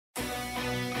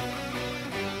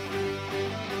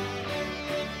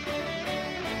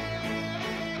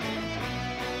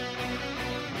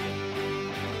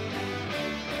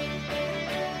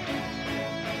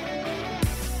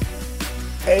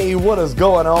Hey, what is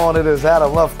going on? It is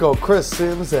Adam Lefko, Chris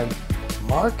Sims, and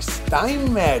Mark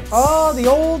Steinmetz. Oh, the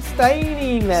old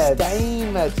Steinmetz.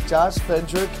 Steinmetz. Josh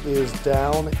Fendrick is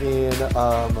down in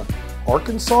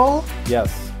Arkansas.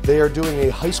 Yes. They are doing a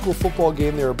high school football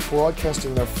game. They are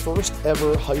broadcasting their first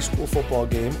ever high school football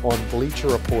game on Bleacher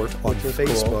Report on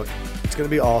Facebook. Cool. It's going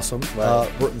to be awesome. Right.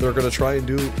 They're going to try and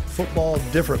do football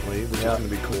differently, which is going to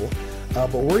be cool.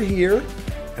 But we're here,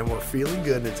 and we're feeling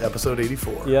good, and it's episode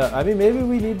 84. Yeah, I mean, maybe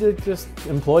we need to just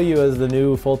employ you as the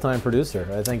new full-time producer.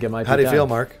 I think it might be How do you time. feel,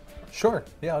 Mark? Sure.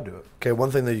 Yeah, I'll do it. Okay,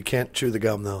 one thing that you can't chew the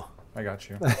gum, though. I got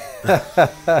you.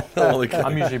 I'm only kidding.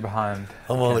 I'm usually behind.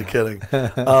 I'm only kidding.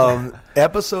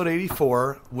 Episode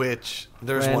 84, which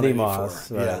there's Randy 184.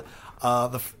 Moss, right.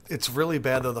 Yeah. It's really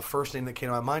bad, though. The first name that came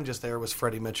to my mind just there was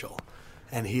Freddie Mitchell,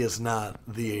 and he is not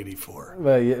the 84.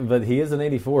 But he is an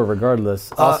 84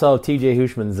 regardless. Also, TJ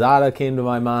Hushman-Zada came to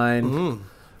my mind.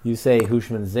 You say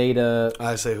Hushman-Zeta.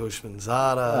 I say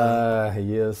Hushman-Zada.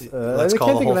 Yes. Let's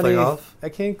call the whole thing off. I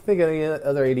can't think of any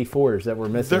other 84s that we're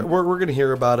missing. We're going to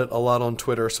hear about it a lot on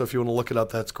Twitter, so if you want to look it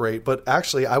up, that's great. But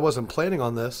actually, I wasn't planning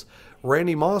on this.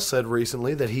 Randy Moss said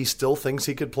recently that he still thinks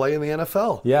he could play in the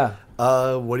NFL. Yeah.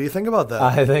 What do you think about that?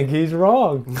 I think he's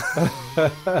wrong.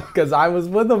 Because I was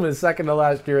with him his second to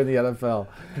last year in the NFL.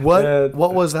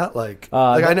 What was that like?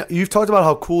 I know you've talked about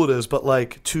how cool it is, but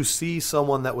like to see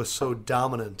someone that was so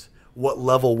dominant, what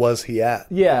level was he at?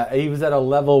 Yeah, he was at a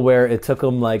level where it took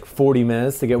him like 40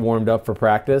 minutes to get warmed up for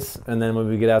practice, and then when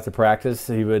we get out to practice,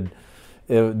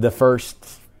 the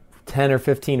first 10 or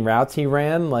 15 routes he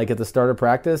ran, like at the start of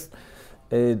practice,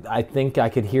 I think I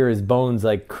could hear his bones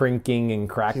like crinking and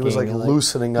cracking. He was like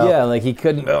loosening up. Yeah, like he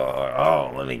couldn't.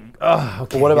 Okay.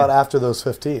 But what about after those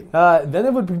 15? Then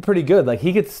it would be pretty good. Like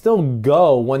he could still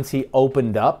go once he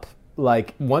opened up.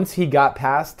 Like once he got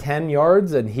past 10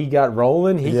 yards and he got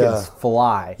rolling, he could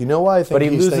fly. You know why I think but he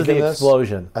he's loses thinking the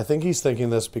explosion. I think he's thinking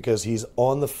this because he's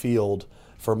on the field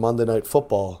for Monday Night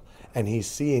Football. And he's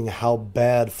seeing how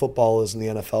bad football is in the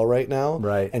NFL right now.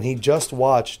 Right. And he just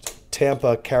watched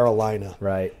Tampa, Carolina.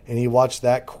 Right. And he watched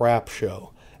that crap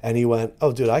show. And he went,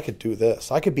 oh, dude, I could do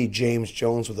this. I could be James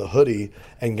Jones with a hoodie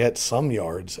and get some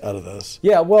yards out of this.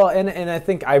 Yeah, well, and I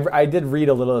think I did read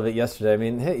a little of it yesterday. I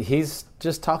mean, he's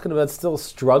just talking about still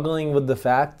struggling with the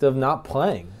fact of not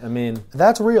playing. I mean,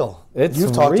 that's real.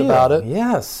 You've talked about it.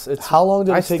 Yes. How long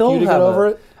did it take you to get over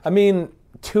it? I mean,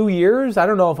 2 years. I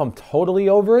don't know if I'm totally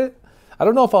over it. I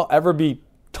don't know if I'll ever be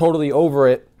totally over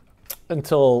it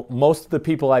until most of the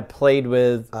people I played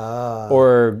with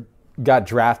or got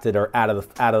drafted are out of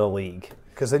the league.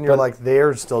 Because then you're like,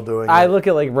 they're still doing it. I look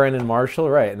at like Brandon Marshall,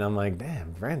 right, and I'm like,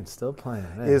 damn, Brandon's still playing.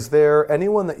 Man. Is there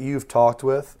anyone that you've talked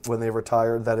with when they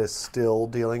retired that is still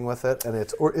dealing with it?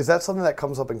 Or is that something that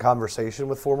comes up in conversation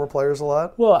with former players a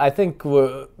lot? Well, I think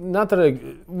it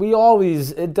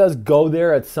does go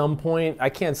there at some point. I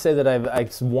can't say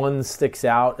that one sticks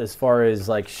out as far as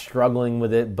like struggling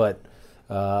with it, but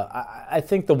I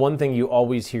think the one thing you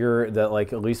always hear that,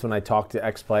 like, at least when I talk to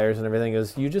ex-players and everything,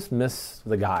 is you just miss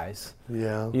the guys.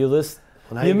 Yeah. You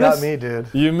got me, dude.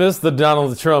 You miss the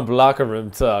Donald Trump locker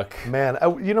room talk. Man,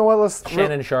 you know what?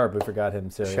 Shannon Sharp, we forgot him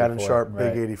too. Shannon 84. Sharp,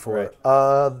 right. big 84.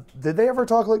 Right. Did they ever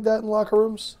talk like that in locker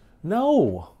rooms?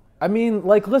 No. I mean,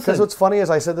 like, listen. Because what's funny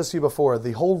is I said this to you before,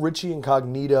 the whole Richie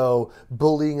Incognito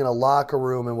bullying in a locker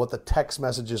room and what the text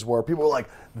messages were, people were like,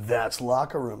 that's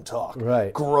locker room talk.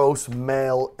 Right. Gross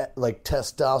male, like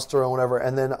testosterone, whatever.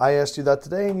 And then I asked you that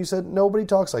today, and you said nobody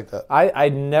talks like that. I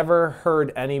never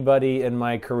heard anybody in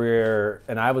my career,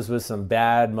 and I was with some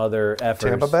bad mother effers.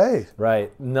 Tampa Bay.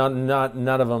 Right. None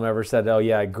of them ever said, oh,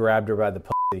 yeah, I grabbed her by the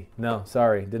pussy. No,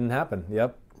 sorry. Didn't happen.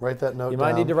 Yep. Write that note down. You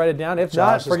might need to write it down. If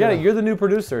Josh not, forget it. You're the new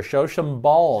producer. Show some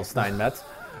balls, Steinmetz.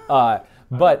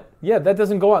 But, yeah, that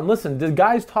doesn't go on. Listen, did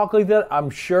guys talk like that?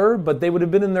 I'm sure, but they would have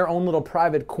been in their own little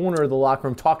private corner of the locker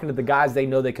room talking to the guys they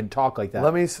know they could talk like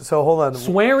that. So hold on.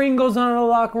 Swearing goes on in the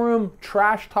locker room.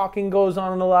 Trash talking goes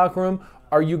on in the locker room.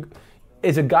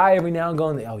 Is a guy every now and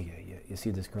going, oh, yeah, you see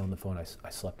this girl on the phone, I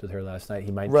slept with her last night.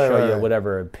 He might show you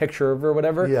whatever, a picture of her or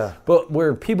whatever. Yeah. But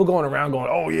where people going around going,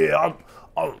 oh, yeah,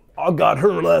 I got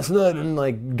her last night and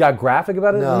like got graphic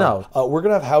about it? No. We're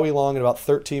going to have Howie Long in about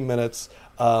 13 minutes.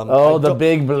 The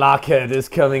big blockhead is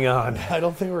coming on. I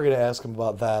don't think we're going to ask him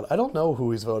about that. I don't know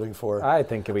who he's voting for. I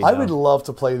think we I know. would love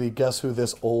to play the guess who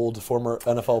this old former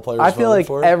NFL player is I feel voting like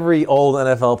for. every old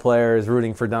NFL player is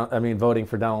voting for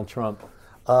Donald Trump.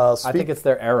 I think it's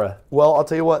their era. Well, I'll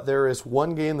tell you what, there is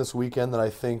one game this weekend that I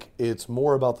think it's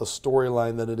more about the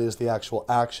storyline than it is the actual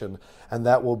action, and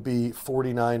that will be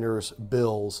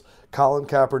 49ers-Bills. Colin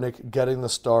Kaepernick getting the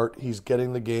start. He's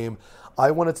getting the game.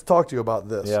 I wanted to talk to you about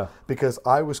this because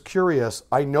I was curious.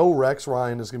 I know Rex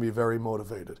Ryan is going to be very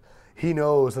motivated. He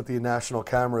knows that the national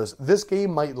cameras, this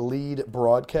game might lead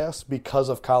broadcast because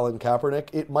of Colin Kaepernick.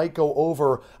 It might go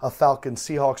over a Falcons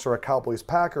Seahawks or a Cowboys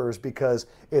Packers because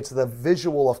it's the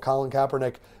visual of Colin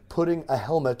Kaepernick putting a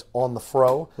helmet on the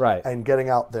fro and getting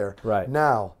out there. Right.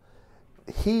 Now,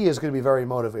 he is going to be very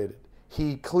motivated.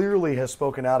 He clearly has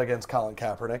spoken out against Colin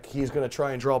Kaepernick. He's going to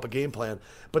try and draw up a game plan.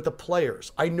 But the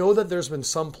players, I know that there's been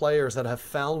some players that have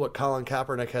found what Colin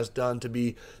Kaepernick has done to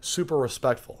be super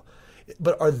respectful.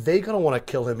 But are they going to want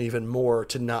to kill him even more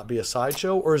to not be a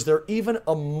sideshow? Or is there even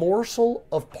a morsel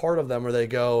of part of them where they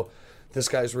go, this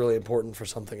guy's really important for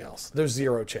something else? There's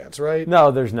zero chance, right?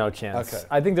 No, there's no chance. Okay.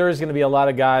 I think there is going to be a lot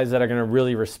of guys that are going to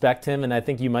really respect him, and I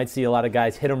think you might see a lot of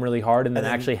guys hit him really hard and then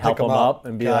actually help him up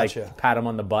and be like, pat him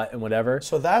on the butt and whatever.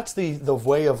 So that's the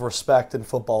way of respect in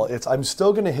football. It's I'm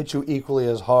still going to hit you equally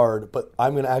as hard, but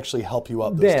I'm going to actually help you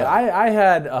up this time. I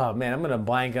had, I'm going to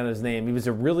blank on his name. He was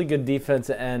a really good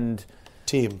defensive end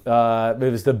team.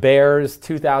 It was the Bears,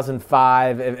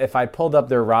 2005. If I pulled up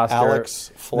their roster,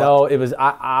 Alex Fleck. No, it was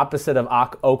opposite of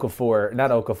Okafor,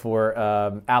 not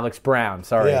Okafor, Alex Brown.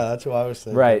 Sorry. Yeah, that's what I was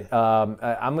thinking. Right.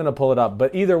 I'm going to pull it up,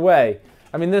 but either way,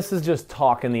 I mean, this is just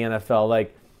talk in the NFL.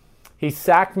 Like, he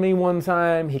sacked me one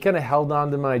time. He kind of held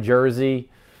on to my jersey,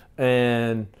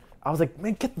 and I was like,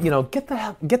 man, get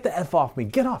the F off me,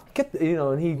 get off,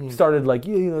 and he started like,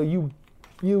 you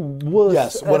wuss,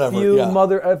 yes, whatever, F you,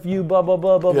 mother, F you, blah, blah,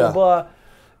 blah, blah, blah, blah.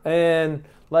 And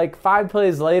like 5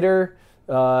 plays later,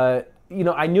 I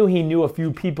knew he knew a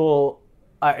few people.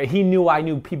 He knew I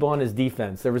knew people on his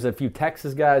defense. There was a few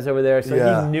Texas guys over there, so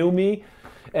he knew me.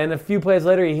 And a few plays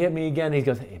later, he hit me again. He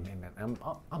goes, hey, man,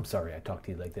 I'm sorry I talked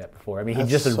to you like that before. I mean, he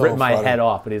just had ripped my head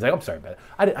off, but he's like, I'm sorry about it.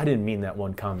 I didn't mean that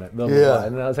one comment. Blah, blah, blah.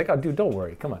 And I was like, oh, dude, don't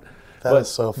worry. Come on. That is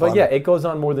so funny. But yeah, it goes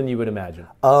on more than you would imagine.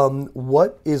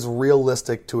 What is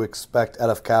realistic to expect out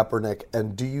of Kaepernick,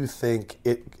 and do you think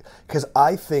it... Because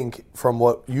I think from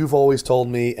what you've always told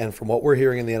me and from what we're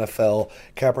hearing in the NFL,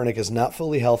 Kaepernick is not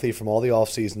fully healthy from all the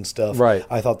offseason stuff. Right.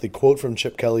 I thought the quote from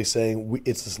Chip Kelly saying,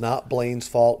 it's not Blaine's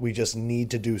fault, we just need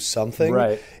to do something,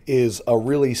 is a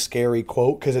really scary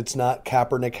quote because it's not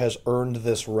Kaepernick has earned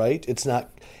this right. It's not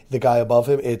the guy above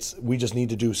him. It's we just need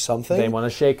to do something. They want a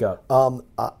shakeup.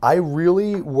 I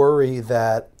really worry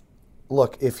that,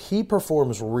 look, if he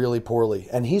performs really poorly,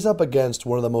 and he's up against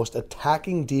one of the most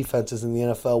attacking defenses in the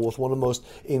NFL with one of the most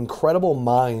incredible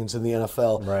minds in the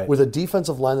NFL, with a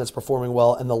defensive line that's performing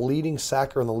well, and the leading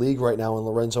sacker in the league right now in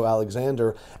Lorenzo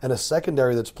Alexander, and a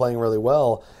secondary that's playing really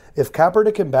well, if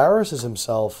Kaepernick embarrasses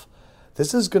himself,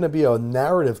 this is going to be a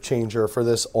narrative changer for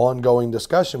this ongoing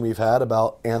discussion we've had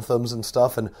about anthems and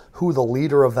stuff and who the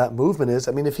leader of that movement is.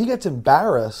 I mean, if he gets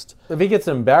embarrassed... everyone's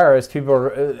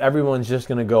just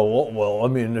going to go, well, I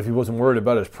mean, if he wasn't worried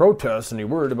about his protests and he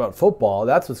worried about football,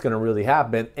 that's what's going to really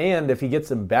happen. And if he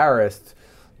gets embarrassed,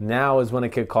 now is when it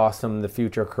could cost him the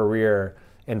future career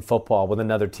in football with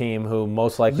another team who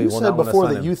most likely will not want to sign him. You said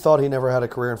before that you thought he never had a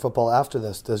career in football after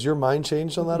this. Does your mind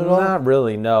change on that at all? Not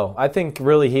really, no. I think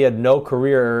really he had no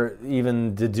career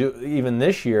even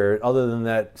this year, other than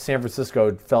that San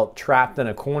Francisco felt trapped in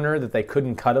a corner that they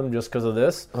couldn't cut him just because of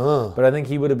this. But I think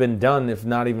he would have been done if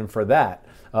not even for that.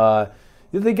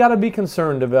 They got to be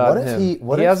concerned about him. He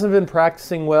hasn't been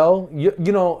practicing well.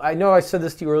 I know I said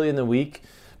this to you early in the week.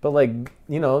 But,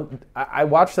 I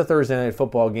watched the Thursday Night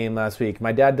Football game last week.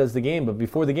 My dad does the game, but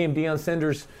before the game, Deion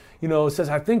Sanders, says,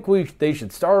 I think they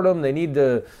should start him. They need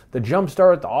to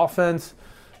jumpstart the offense.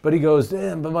 But he goes,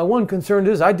 damn, but my one concern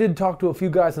is I did talk to a few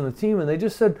guys on the team, and they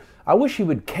just said, I wish he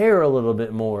would care a little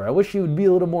bit more. I wish he would be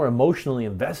a little more emotionally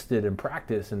invested in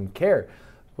practice and care.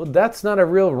 Well, that's not a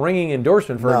real ringing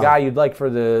endorsement for a guy you'd like for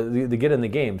the get in the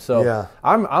game. So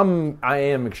I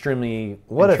am extremely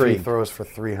What intrigued. if he throws for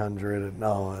 300?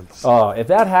 If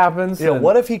that happens,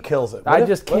 what if he kills it? I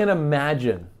just can't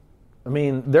imagine. I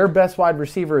mean, their best wide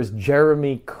receiver is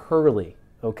Jeremy Curley.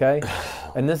 Okay,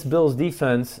 and this Bills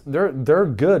defense, they're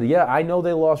good. Yeah, I know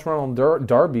they lost Ronald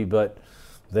Darby, but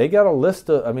they got a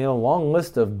long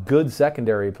list of good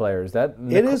secondary players.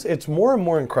 It's more and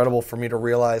more incredible for me to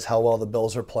realize how well the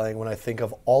Bills are playing when I think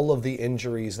of all of the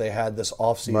injuries they had this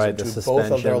offseason to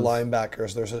both of their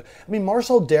linebackers.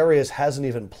 Marcel Darius hasn't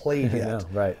even played yet.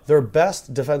 Their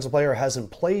best defensive player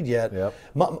hasn't played yet. Yep.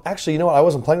 Actually, you know what? I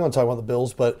wasn't planning on talking about the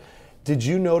Bills, but Did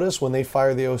you notice when they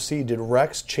fired the OC, did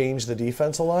Rex change the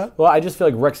defense a lot? Well, I just feel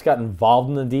like Rex got involved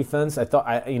in the defense. I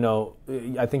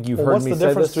think you've heard What's me the say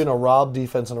difference this. between a Rob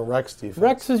defense and a Rex defense?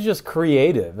 Rex is just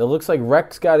creative. It looks like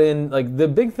Rex got in. Like the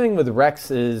big thing with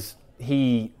Rex is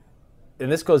and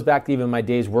this goes back to even my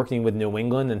days working with New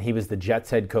England, and he was the Jets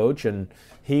head coach, and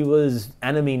he was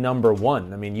enemy number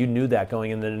one. I mean, you knew that going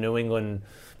into the New England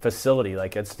facility.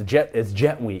 Like it's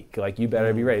Jet week. Like you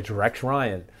better be ready. It's Rex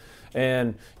Ryan.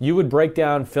 And you would break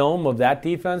down film of that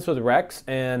defense with Rex,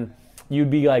 and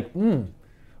you'd be like,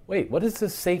 wait, what is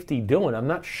this safety doing? I'm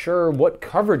not sure what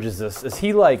coverage is this. Is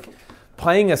he like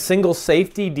playing a single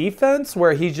safety defense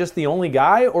where he's just the only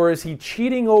guy, or is he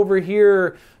cheating over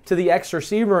here to the X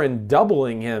receiver and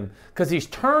doubling him? Because he's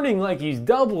turning like he's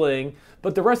doubling,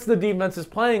 but the rest of the defense is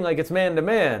playing like it's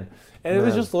man-to-man. And it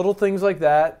was just little things like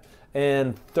that.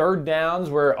 And third downs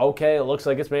where, okay, it looks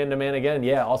like it's man-to-man again.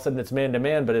 Yeah, all of a sudden it's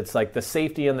man-to-man, but it's like the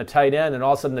safety and the tight end, and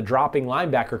all of a sudden the dropping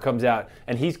linebacker comes out,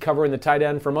 and he's covering the tight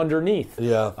end from underneath.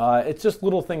 Yeah. It's just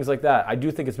little things like that. I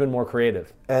do think it's been more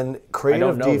creative. And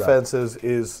creative defenses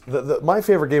is my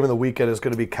favorite game of the weekend is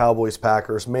going to be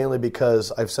Cowboys-Packers, mainly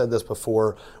because I've said this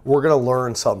before, we're going to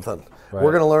learn something. Right.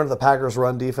 We're going to learn the Packers'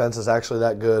 run defense is actually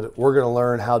that good. We're going to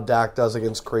learn how Dak does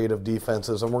against creative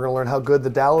defenses, and we're going to learn how good the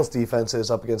Dallas defense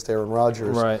is up against Aaron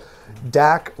Rodgers. Right.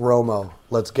 Dak, Romo,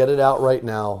 let's get it out right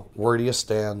now. Where do you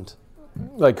stand?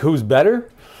 Like, who's better?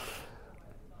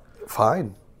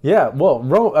 Fine. Yeah, well,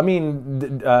 what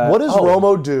does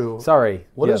Romo do? Sorry.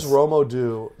 What does Romo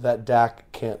do that Dak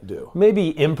can't do? Maybe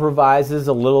improvises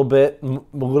a little bit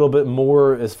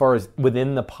more as far as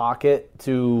within the pocket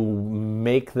to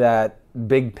make that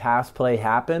big pass play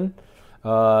happen.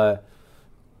 That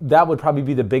would probably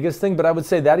be the biggest thing, but I would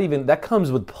say that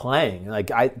comes with playing.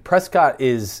 Like Prescott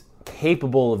is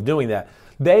capable of doing that.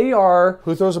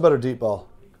 Who throws a better deep ball?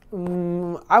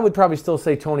 I would probably still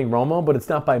say Tony Romo, but it's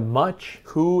not by much.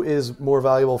 Who is more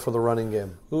valuable for the running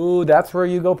game? Ooh, that's where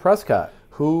you go Prescott.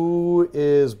 Who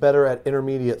is better at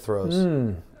intermediate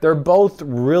throws? They're both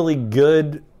really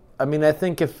good. I mean, I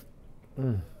think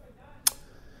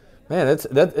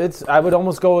I would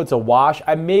almost go it's a wash.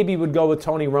 I maybe would go with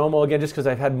Tony Romo again just because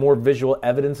I've had more visual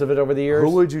evidence of it over the years.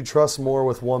 Who would you trust more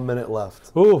with 1 minute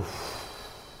left? Ooh,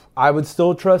 I would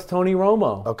still trust Tony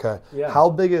Romo. Okay. Yeah. How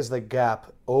big is the gap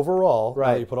overall?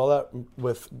 Right. You put all that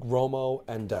with Romo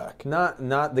and Dak. Not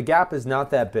the gap is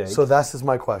not that big. So that's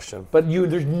my question. But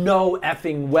there's no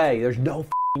effing way. There's no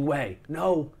effing way.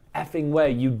 No effing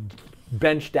way you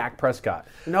bench Dak Prescott.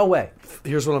 No way.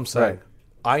 Here's what I'm saying. Right.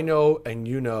 I know and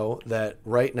you know that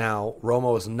right now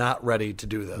Romo is not ready to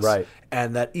do this. Right.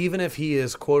 And that even if he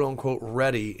is quote-unquote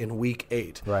ready in week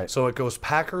 8, right. So it goes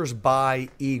Packers by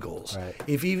Eagles. Right.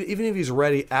 Even if he's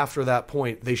ready after that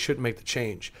point, they shouldn't make the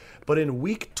change. But in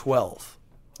week 12,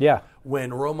 when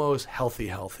Romo's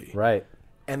healthy, right,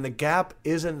 and the gap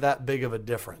isn't that big of a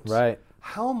difference, right?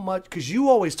 How much? Because you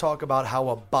always talk about how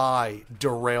a bye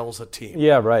derails a team.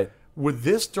 Yeah, right. Would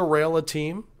this derail a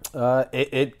team?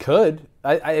 It could.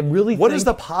 I really What think is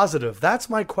the positive? That's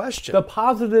my question. The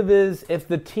positive is if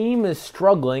the team is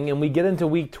struggling and we get into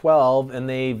week 12 and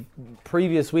they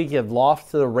previous week have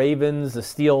lost to the Ravens, the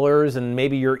Steelers, and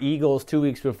maybe your Eagles 2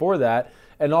 weeks before that,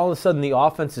 and all of a sudden the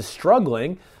offense is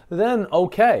struggling, then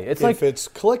okay. If it's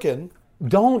clicking,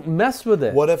 don't mess with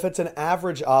it. What if it's an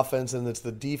average offense and it's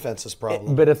the defense's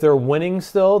problem? But if they're winning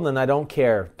still, then I don't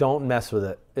care. Don't mess with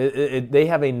it. They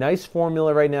have a nice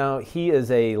formula right now. He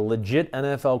is a legit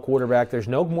NFL quarterback. There's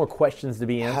no more questions to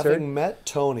be answered. Having met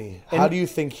Tony, what do you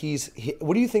think he's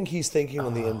thinking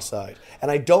on the inside?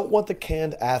 And I don't want the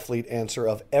canned athlete answer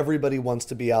of everybody wants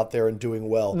to be out there and doing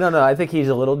well. No, I think he's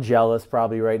a little jealous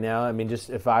probably right now. I mean, just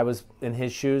if I was in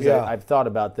his shoes, I've thought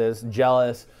about this.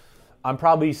 Jealous.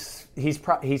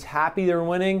 He's happy they're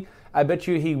winning. I bet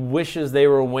you he wishes they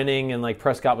were winning and like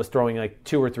Prescott was throwing like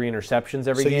 2 or 3 interceptions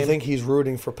every game. So you think he's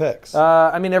rooting for picks?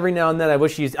 I mean, every now and then I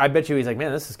bet you he's like,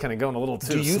 man, this is kind of going a little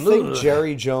too Do you smooth. think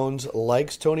Jerry Jones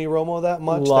likes Tony Romo that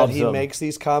much Loves that he him. makes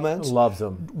these comments? Loves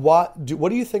him. What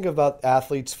do you think about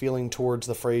athletes feeling towards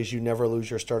the phrase, you never lose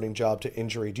your starting job to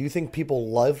injury? Do you think people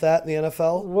love that in the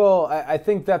NFL? Well, I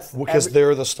think that's... Because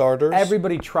they're the starters?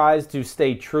 Everybody tries to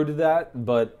stay true to that,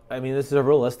 but I mean, this is a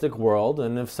realistic world,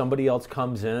 and if somebody else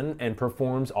comes in and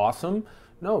performs awesome,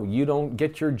 no, you don't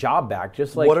get your job back.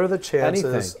 Just like what are the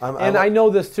chances? Anything. I know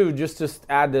this too. Just to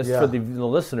add this for the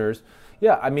listeners.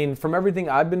 Yeah, I mean, from everything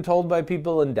I've been told by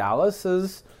people in Dallas,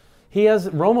 is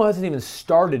Romo hasn't even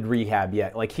started rehab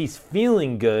yet. Like he's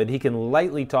feeling good. He can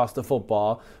lightly toss the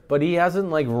football, but he hasn't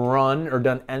like run or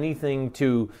done anything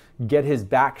to get his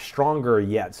back stronger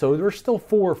yet. So we're still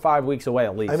 4 or 5 weeks away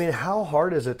at least. I mean, how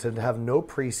hard is it to have no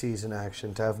preseason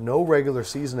action, to have no regular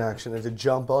season action, and to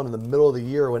jump on in the middle of the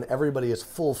year when everybody is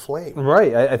full flame?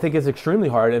 Right. I think it's extremely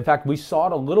hard. In fact, we saw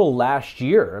it a little last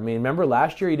year. I mean, remember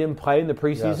last year he didn't play in the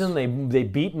preseason? Yes. They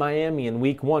beat Miami in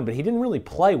week 1, but he didn't really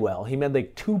play well. He made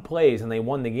like 2 plays and they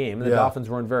won the game, and the Dolphins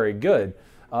weren't very good.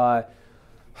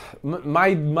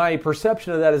 My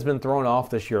perception of that has been thrown off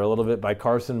this year a little bit by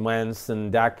Carson Wentz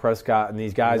and Dak Prescott and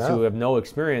these guys who have no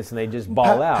experience and they just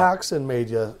ball out. Paxton made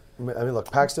you. I mean,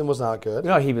 look, Paxton was not good.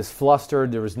 No, he was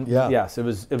flustered. There was yes, it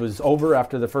was over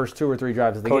after the first 2 or 3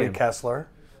 drives of the Cody game. Kessler.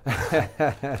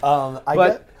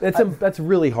 That's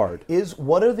really hard.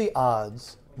 What are the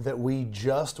odds that we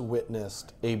just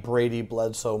witnessed a Brady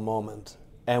Bledsoe moment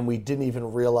and we didn't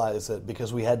even realize it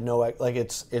because we had no, like,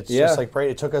 it's just like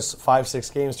Brady. It took us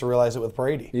 5-6 games to realize it with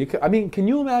Brady. Can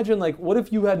you imagine, like, what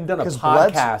if you hadn't done a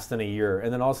podcast in a year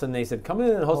and then all of a sudden they said, come in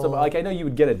and host like, I know you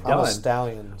would get it done. I'm a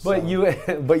stallion. But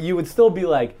you would still be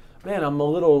like, man, I'm a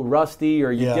little rusty,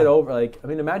 or you get over, like, I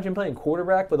mean, imagine playing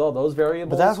quarterback with all those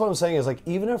variables. But that's what I'm saying is, like,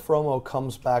 even if Romo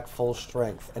comes back full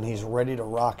strength and he's ready to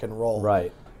rock and roll.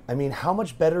 Right. I mean, how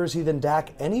much better is he than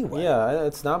Dak anyway? Yeah,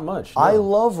 it's not much. No. I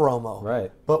love Romo. Right.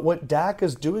 But what Dak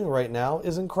is doing right now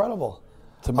is incredible.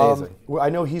 It's amazing. I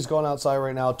know he's going outside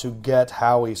right now to get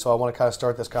Howie, so I want to kind of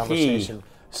start this conversation.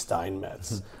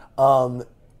 Steinmetz.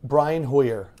 Brian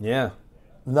Hoyer. Yeah.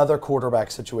 Another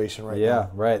quarterback situation right now. Yeah,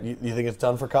 right. You think it's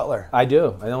done for Cutler? I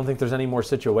do. I don't think there's any more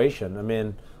situation. I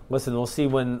mean, listen, we'll see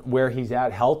where he's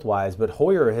at health-wise, but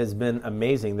Hoyer has been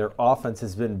amazing. Their offense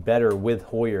has been better with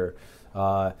Hoyer.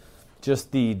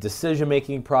 Just the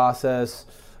decision-making process,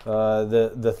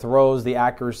 the throws, the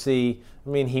accuracy. I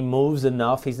mean, he moves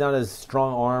enough. He's not as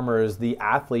strong arm as the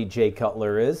athlete Jay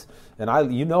Cutler is. And I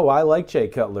like Jay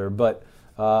Cutler, but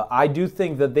I do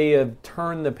think that they have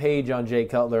turned the page on Jay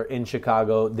Cutler in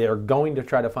Chicago. They're going to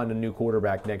try to find a new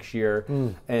quarterback next year,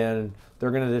 and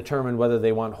they're going to determine whether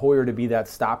they want Hoyer to be that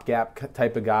stopgap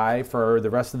type of guy for the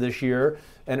rest of this year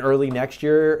and early next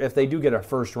year if they do get a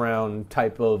first-round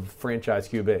type of franchise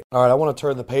QB. All right, I want to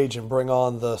turn the page and bring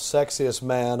on the sexiest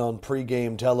man on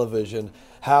pregame television,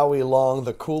 Howie Long,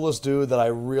 the coolest dude that I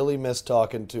really miss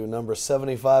talking to. Number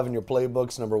 75 in your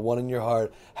playbooks, number 1 in your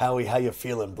heart. Howie, how you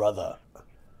feeling, brother?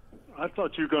 I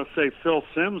thought you were going to say Phil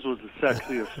Simms was the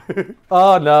sexiest.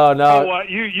 Oh, no. Oh,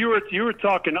 you were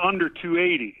talking under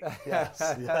 280. Yes.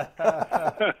 Yeah.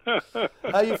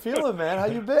 How you feeling, man? How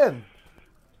you been?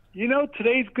 You know,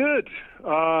 today's good.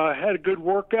 Had a good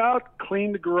workout,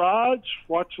 cleaned the garage,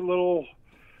 watched a little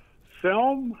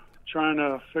film, trying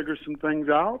to figure some things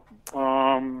out.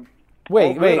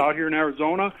 Wait. Out here in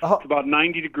Arizona, it's about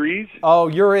 90 degrees. Oh,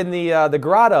 you're in the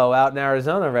grotto out in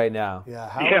Arizona right now.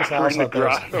 Yeah, we're in the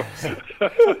grotto.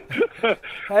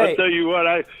 I'll tell you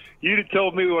what, you'd have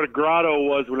told me what a grotto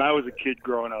was when I was a kid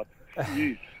growing up.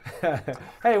 Jeez.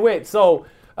 Hey, wait, so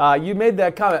you made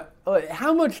that comment.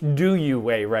 How much do you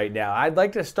weigh right now? I'd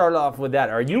like to start off with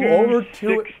that. Are you over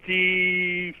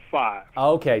 265?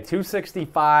 Okay,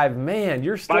 265. Man,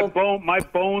 you're still... My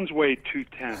bones weigh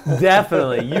 210.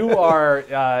 Definitely. You are,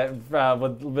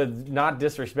 with not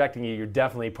disrespecting you, you're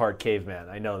definitely part caveman.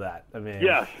 I know that. I mean...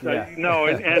 Yes. Yeah.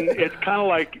 And it's kind of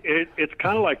like... It's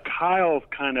kind of like Kyle's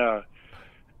kind of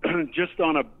just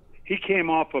on a... He came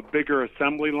off a bigger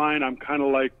assembly line. I'm kind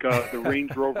of like the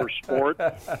Range Rover Sport.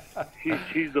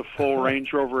 He's the full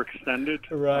Range Rover Extended.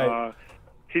 Right.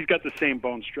 He's got the same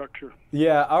bone structure.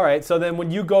 Yeah, all right. So then when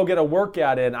you go get a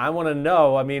workout in, I want to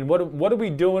know, I mean, what are we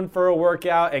doing for a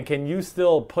workout, and can you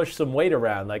still push some weight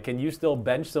around? Like, can you still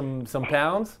bench some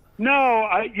pounds? No,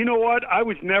 you know what? I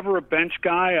was never a bench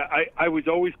guy. I was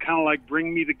always kind of like,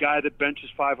 bring me the guy that benches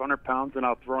 500 pounds, and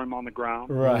I'll throw him on the ground.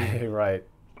 Right.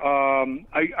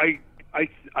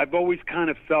 I've always kind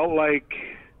of felt like,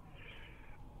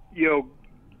 you know,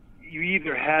 you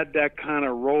either had that kind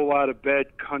of roll out of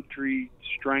bed country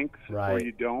strength or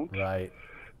you don't. Right.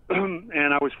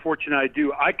 And I was fortunate I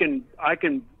do. I can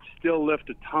still lift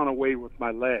a ton of weight with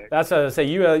my legs. That's what I was say.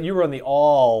 You were on the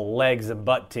all legs and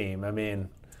butt team. I mean.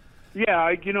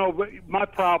 Yeah, you know, but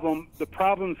the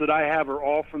problems that I have are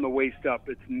all from the waist up.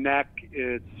 It's neck,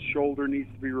 it's shoulder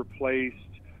needs to be replaced.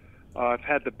 I've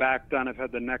had the back done, I've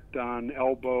had the neck done,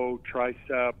 elbow,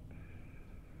 tricep,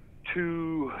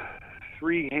 2-3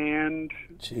 hand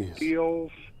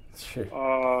deals.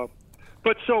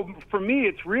 But so for me,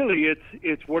 it's really,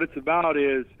 it's what it's about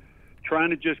is trying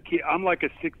to just keep, I'm like a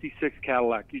 66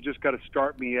 Cadillac. You just got to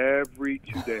start me every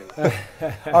 2 days.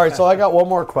 All right, so I got one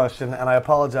more question, and I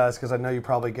apologize because I know you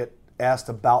probably get asked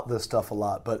about this stuff a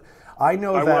lot, but I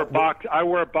know I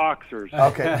wear boxers.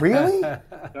 Okay, really?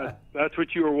 That's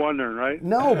what you were wondering, right?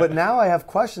 No, but now I have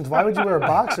questions. Why would you wear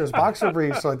boxers? Boxer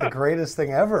briefs are like the greatest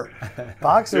thing ever.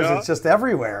 Boxers, it's just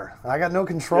everywhere. I got no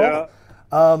control. Yeah.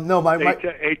 No,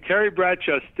 Terry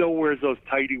Bradshaw still wears those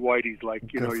tighty whiteys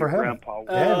like your grandpa wore.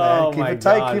 Yeah, man, keep it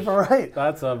tight, keep it right.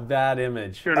 That's a bad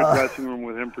image. You're in a dressing room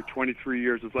with him for 23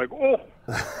 years. It's like, oh.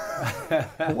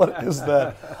 What is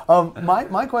that?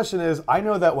 My question is, I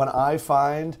know that when I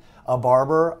find a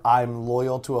barber, I'm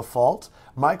loyal to a fault.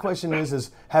 My question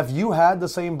is have you had the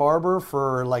same barber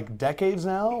for like decades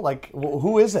now? Like,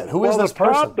 who is it? Who is this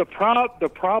person? The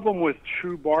problem with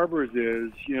true barbers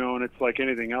is, and it's like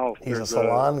anything else. He's a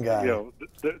salon guy.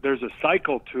 There's a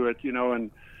cycle to it,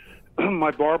 and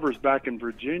my barber's back in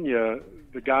Virginia.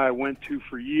 The guy I went to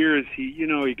for years, he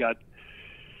got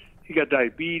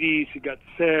diabetes, he got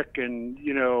sick, and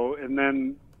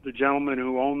then the gentleman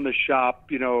who owned the shop,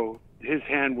 his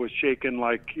hand was shaking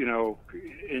like,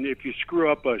 and if you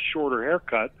screw up a shorter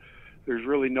haircut, there's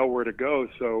really nowhere to go.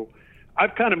 So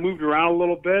I've kind of moved around a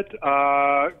little bit.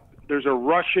 There's a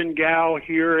Russian gal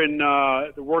here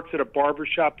that works at a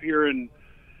barbershop here in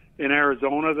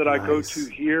Arizona that I go to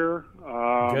here.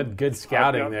 Good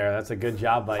scouting there. That's a good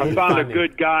job by you. I found a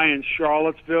good guy in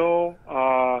Charlottesville.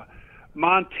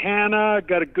 Montana,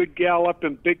 got a good gal up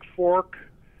in Big Fork.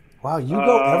 Wow, you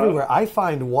go everywhere. I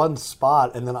find one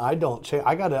spot and then I don't change.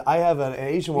 I have an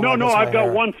Asian woman. No, I've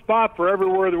got one spot for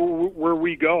everywhere where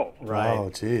we go. Right. Oh,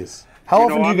 jeez. How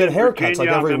often do you get haircuts? Like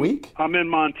every week? I'm in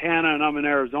Montana and I'm in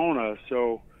Arizona,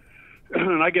 so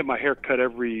and I get my hair cut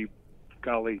every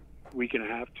week and a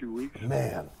half, 2 weeks.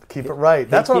 Man, keep it right.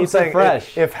 That's what I'm saying.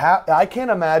 Fresh. I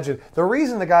can't imagine the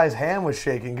reason the guy's hand was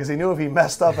shaking because he knew if he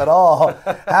messed up at all,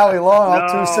 Howie Long,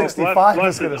 265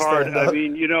 is going to stand up. I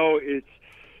mean,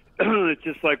 it's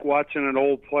just like watching an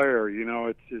old player.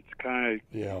 It's kind of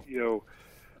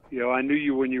I knew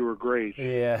you when you were great.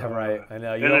 Yeah, right. I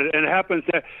know. And it happens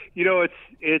that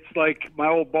it's like my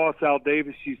old boss Al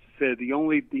Davis used to say, the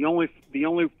only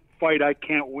fight I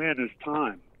can't win is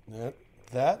time. Yep.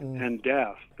 That and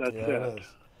death. That's it.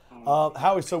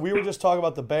 Howie, so we were just talking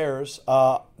about the Bears.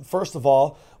 First of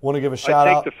all, want to give a shout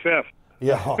out. I take the fifth.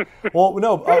 Yeah. Well,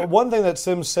 no, one thing that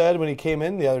Sims said when he came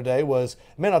in the other day was,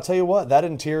 man, I'll tell you what, that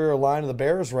interior line of the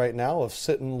Bears right now of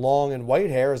sitting Long and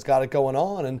Whitehair has got it going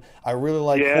on, and I really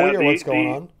like Hoyer, what's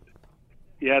going on.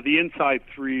 Yeah, the inside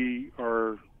three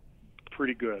are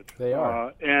pretty good. They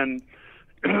are. And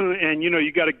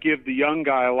you got to give the young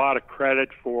guy a lot of credit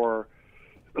for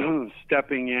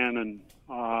stepping in. And,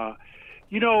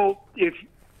 if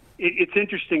it's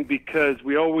interesting because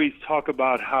we always talk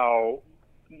about how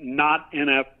not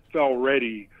NFL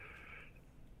ready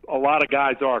a lot of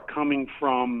guys are coming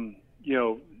from,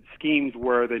 schemes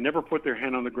where they never put their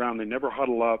hand on the ground, they never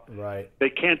huddle up. Right. They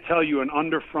can't tell you an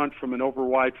under front from an over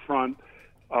wide front.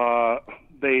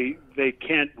 They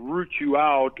can't root you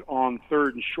out on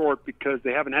third and short because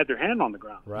they haven't had their hand on the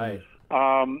ground. Right.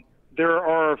 There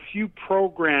are a few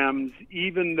programs,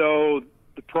 even though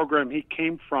the program he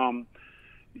came from,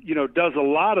 does a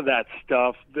lot of that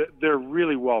stuff, they're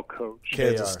really well coached.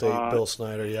 Kansas State, Bill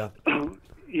Snyder, yeah.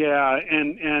 Yeah,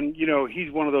 and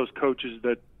he's one of those coaches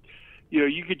that,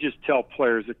 you could just tell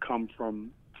players that come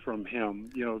from him.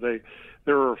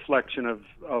 They're a reflection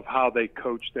of how they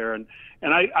coach there.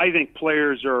 And I think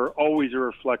players are always a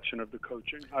reflection of the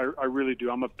coaching. I really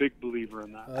do. I'm a big believer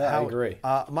in that. I agree.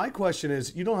 My question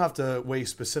is, you don't have to weigh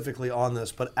specifically on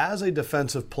this, but as a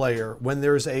defensive player, when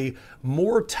there's a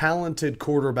more talented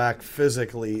quarterback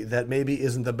physically that maybe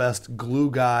isn't the best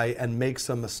glue guy and makes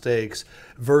some mistakes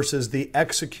versus the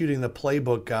executing the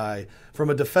playbook guy, from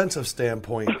a defensive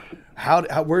standpoint,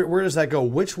 where does that go?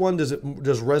 Which one does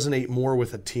resonate more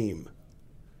with a team?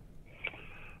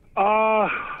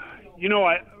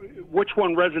 Which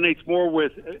one resonates more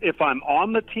with if I'm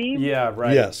on the team? Yeah,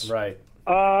 right. Yes. Right.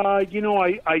 I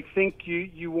think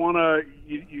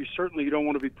you certainly don't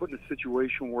want to be put in a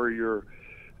situation where you're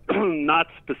not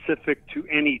specific to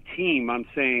any team. I'm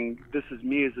saying this is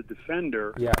me as a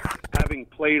defender. Yeah. Having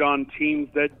played on teams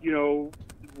that,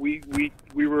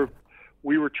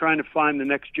 we were trying to find the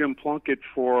next Jim Plunkett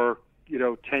for,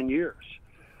 10 years.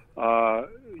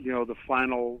 The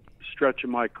final stretch of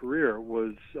my career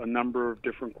was a number of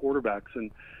different quarterbacks.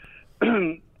 And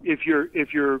if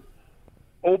you're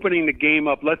opening the game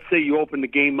up, let's say you open the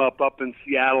game up in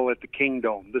Seattle at the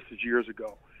Kingdome, this is years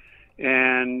ago,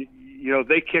 and,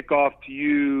 they kick off to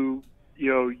you,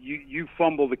 you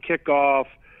fumble the kickoff,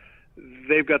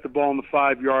 they've got the ball on the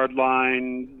 5-yard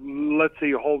line, let's say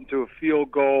you hold them to a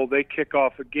field goal, they kick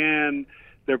off again,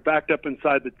 they're backed up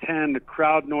inside the 10, the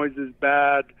crowd noise is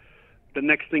bad. The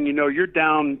next thing you know, you're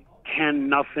down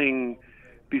 10-0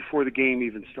 before the game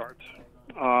even starts.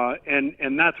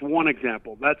 And that's one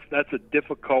example. That's a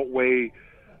difficult way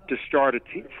to start a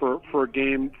team for a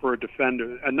game for a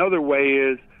defender. Another way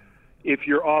is if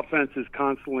your offense is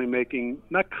not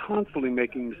constantly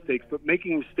making mistakes, but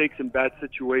making mistakes in bad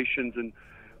situations, and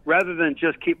rather than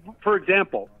just for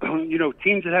example,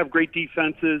 teams that have great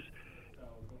defenses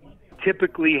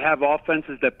typically have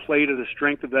offenses that play to the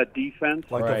strength of that defense.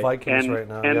 Like the Vikings right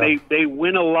now. And they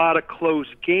win a lot of close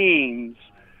games,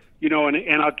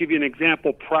 and I'll give you an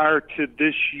example. Prior to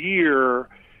this year,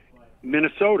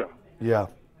 Minnesota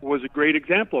was a great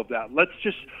example of that.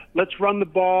 Let's run the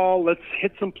ball, let's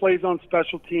hit some plays on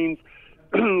special teams,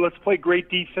 let's play great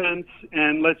defense,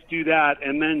 and let's do that.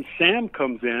 And then Sam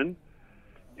comes in,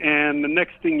 and the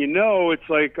next thing you know, it's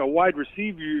like a wide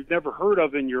receiver you've never heard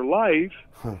of in your life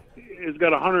has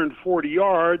got 140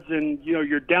 yards, and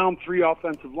you're down 3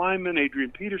 offensive linemen.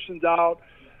 Adrian Peterson's out.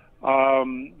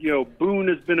 Boone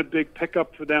has been a big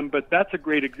pickup for them, but that's a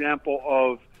great example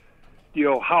of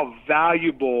how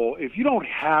valuable, if you don't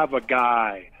have a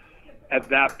guy at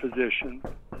that position,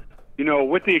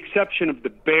 with the exception of the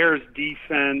Bears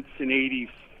defense in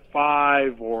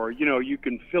 '85, or you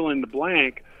can fill in the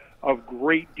blank of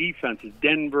great defenses.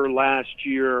 Denver last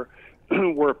year,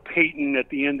 where Peyton at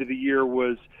the end of the year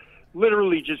was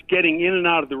literally just getting in and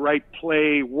out of the right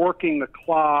play, working the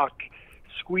clock,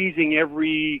 squeezing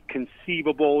every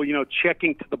conceivable,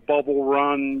 checking to the bubble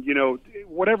run,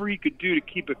 whatever he could do to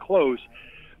keep it close.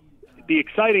 The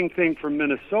exciting thing for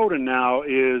Minnesota now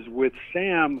is with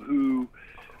Sam, who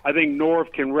I think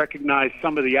Norv can recognize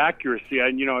some of the accuracy.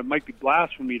 And, it might be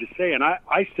blasphemy to say, and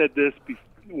I said this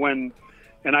when,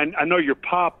 and I know your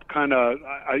pop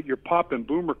and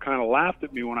Boomer kind of laughed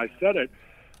at me when I said it.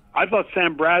 I thought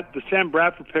the Sam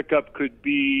Bradford pickup could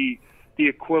be the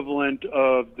equivalent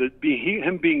of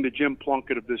him being the Jim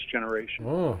Plunkett of this generation.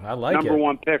 Oh, I like Number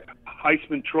 1 pick,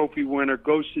 Heisman Trophy winner,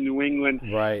 goes to New England,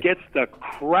 gets the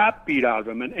crap beat out of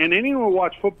him. And anyone who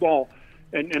watch football,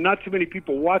 and not too many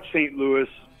people watch St. Louis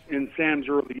in Sam's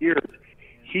early years,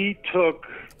 he took,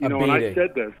 and I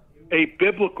said this, a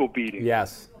biblical beating.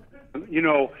 Yes.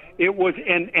 It was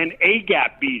an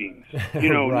A-gap beatings,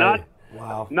 right.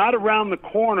 not around the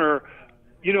corner.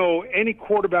 Any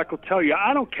quarterback will tell you,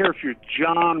 I don't care if you're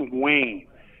John Wayne.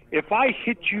 If I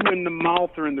hit you in the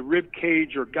mouth or in the rib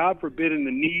cage or, God forbid, in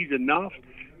the knees enough,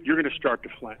 you're going to start to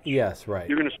flinch. Yes, right.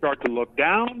 You're going to start to look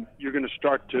down. You're going to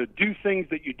start to do things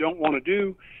that you don't want to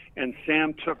do. And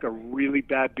Sam took a really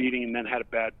bad beating and then had a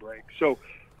bad break. So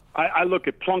I look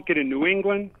at Plunkett in New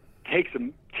England, takes a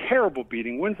terrible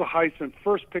beating, wins the Heisman,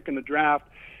 first pick in the draft,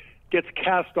 gets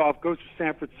cast off, goes to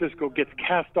San Francisco, gets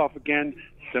cast off again,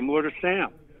 similar to Sam.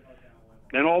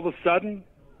 Then all of a sudden,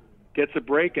 gets a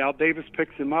break. Al Davis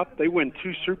picks him up. They win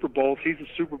 2 Super Bowls. He's a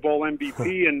Super Bowl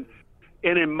MVP. And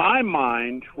in my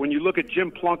mind, when you look at Jim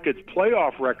Plunkett's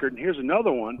playoff record, and here's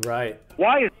another one. Right.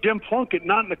 Why is Jim Plunkett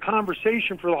not in the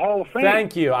conversation for the Hall of Fame?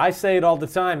 Thank you. I say it all the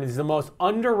time. He's the most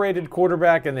underrated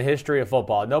quarterback in the history of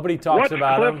football. Nobody talks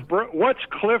about him. What's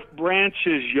Cliff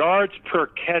Branch's yards per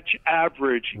catch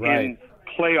average in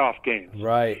playoff games?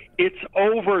 Right. It's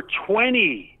over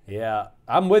 20. Yeah,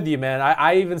 I'm with you, man.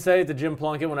 I even say it to Jim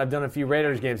Plunkett when I've done a few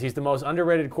Raiders games. He's the most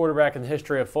underrated quarterback in the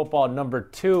history of football. Number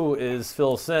 2 is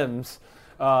Phil Simms.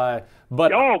 But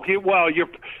okay, well,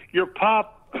 your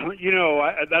pop,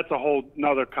 that's a whole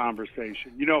nother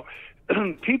conversation.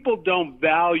 People don't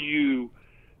value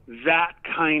that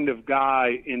kind of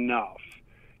guy enough.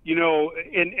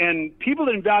 And people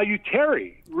didn't value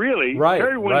Terry, really. Right,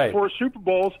 Terry won 4 Super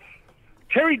Bowls.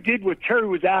 Terry did what Terry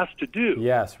was asked to do.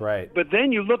 Yes, right. But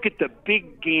then you look at the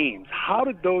big games. How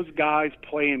did those guys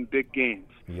play in big games?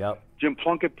 Yep. Jim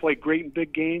Plunkett played great in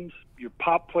big games. Your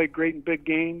pop played great in big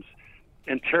games.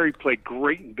 And Terry played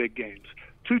great in big games.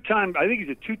 I think he's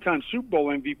a 2-time Super Bowl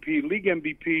MVP, league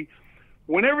MVP.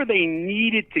 Whenever they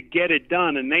needed to get it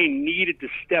done and they needed to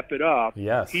step it up,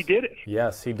 he did it.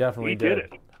 Yes, he definitely did. He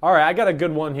did it. All right, I got a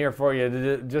good one here for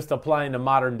you, just applying to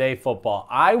modern-day football.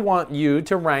 I want you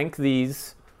to rank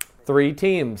these 3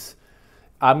 teams.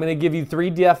 I'm going to give you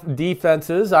 3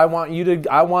 defenses. I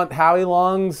want Howie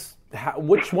Long's,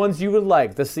 which ones you would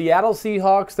like. The Seattle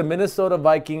Seahawks, the Minnesota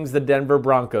Vikings, the Denver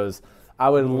Broncos. I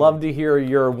would love to hear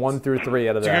your 1 through 3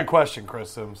 out of that. It's a good question,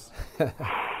 Chris Sims.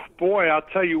 Boy, I'll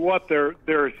tell you what, there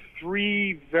are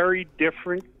 3 very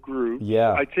different groups.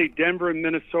 Yeah. I'd say Denver and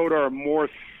Minnesota are more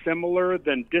similar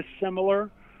than dissimilar.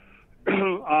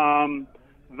 Von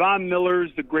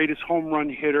Miller's the greatest home run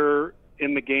hitter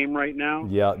in the game right now.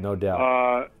 Yeah, no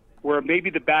doubt. Where maybe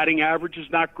the batting average is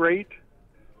not great,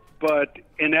 but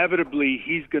inevitably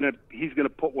he's gonna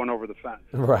put one over the fence.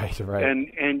 Right.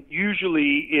 And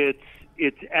usually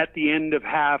it's at the end of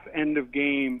half, end of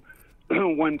game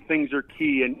when things are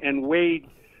key. And Wade,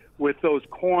 with those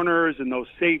corners and those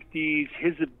safeties,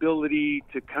 his ability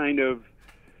to kind of,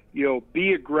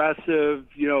 be aggressive,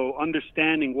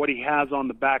 understanding what he has on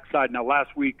the backside. Now,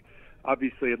 last week,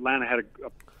 obviously, Atlanta had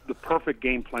the perfect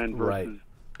game plan versus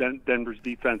Denver's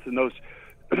defense. And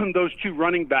those two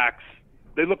running backs,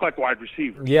 they look like wide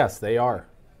receivers. Yes, they are.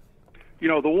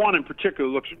 The one in particular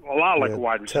looks a lot like a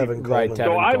wide receiver. Tevin Right, Coleman.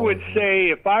 So I would say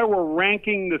if I were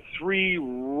ranking the three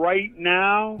right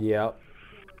now, Yeah.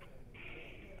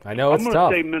 I know it's I'm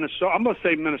tough. going to say Minnesota. I'm going to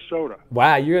say Minnesota.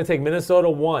 Wow, you're going to take Minnesota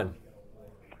 1.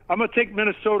 I'm going to take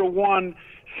Minnesota 1.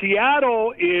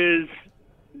 Seattle is,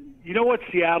 you know what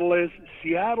Seattle is?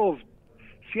 Seattle's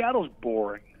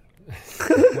boring.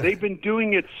 They've been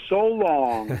doing it so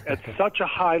long at such a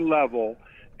high level,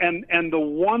 and the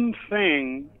one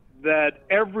thing that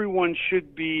everyone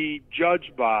should be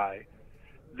judged by,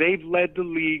 they've led the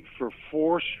league for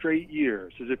 4 straight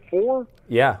years. Is it 4?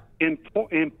 Yeah. In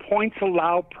points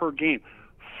allowed per game.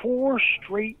 4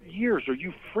 straight years. Are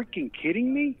you freaking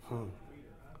kidding me?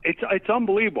 It's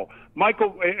unbelievable.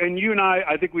 Michael, and you and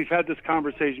I think we've had this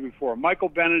conversation before. Michael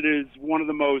Bennett is one of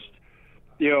the most,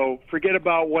 forget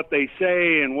about what they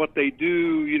say and what they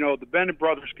do. The Bennett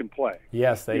brothers can play.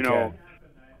 Yes, they can.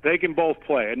 They can both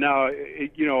play. And now,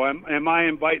 am I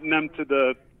inviting them to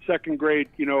the second grade,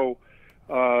 show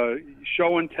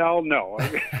and tell? No.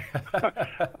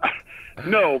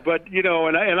 No, but,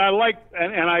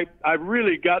 I've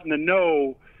really gotten to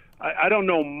know, I don't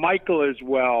know Michael as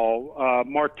well.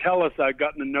 Martellus I've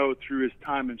gotten to know through his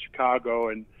time in Chicago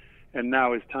and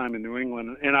now his time in New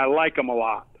England. And I like him a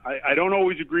lot. I don't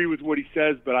always agree with what he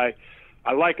says, but I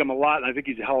like him a lot, and I think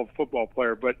he's a hell of a football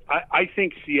player. But I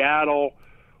think Seattle,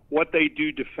 what they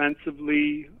do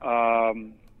defensively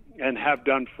and have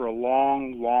done for a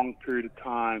long, long period of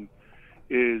time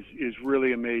is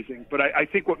really amazing. But I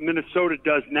think what Minnesota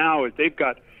does now is they've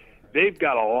got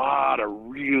a lot of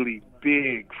really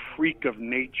big freak of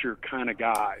nature kind of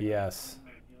guys. Yes.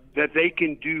 That they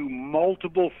can do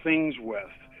multiple things with.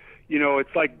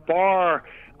 It's like bar.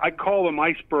 I call them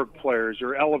iceberg players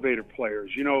or elevator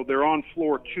players. They're on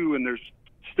floor 2 and there's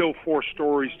still 4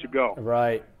 stories to go.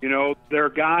 Right. They're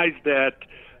guys that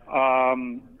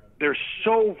they're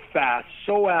so fast,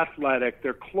 so athletic.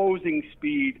 Their closing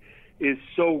speed is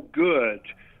so good.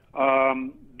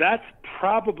 That's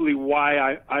probably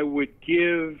why I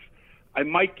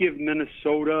might give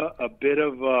Minnesota a bit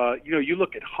of you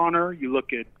look at Hunter, you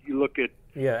look at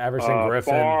Everson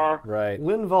Griffin. Barr, right.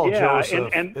 Linval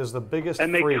Joseph and is the biggest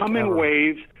and they freak come in ever.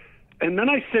 waves. And then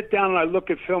I sit down and I look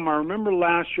at film. I remember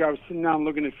last year I was sitting down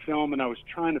looking at film and I was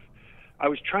trying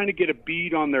to get a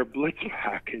bead on their blitz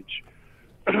package.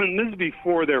 And this is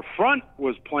before their front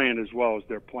was playing as well as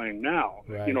they're playing now.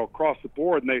 Right. Across the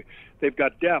board, and they've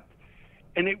got depth.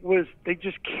 And they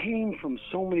just came from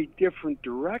so many different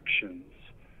directions.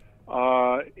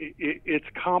 It's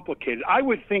complicated. I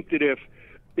would think that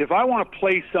if I want to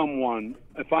play someone,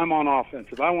 if I'm on offense,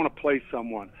 if I want to play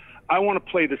someone, I want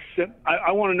to play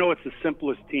I want to know it's the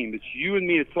simplest team. It's you and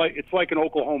me. It's like an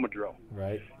Oklahoma drill.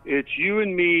 Right. It's you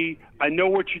and me. I know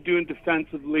what you're doing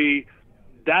defensively.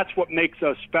 That's what makes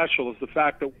us special, is the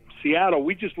fact that Seattle,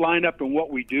 we just line up in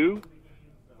what we do,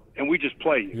 and we just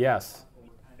play you. Yes.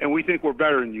 And we think we're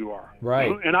better than you are.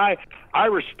 Right. And I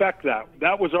respect that.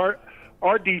 That was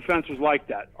our defense was like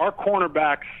that. Our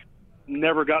cornerbacks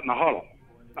never got in the huddle.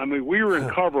 I mean, we were in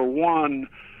cover 1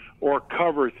 or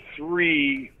cover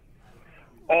 3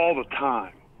 all the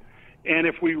time. And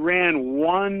if we ran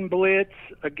one blitz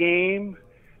a game,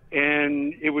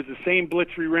 and it was the same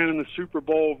blitz we ran in the Super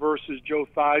Bowl versus Joe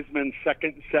Theismann,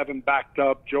 2nd and 7 backed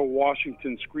up, Joe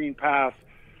Washington screen pass.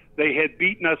 They had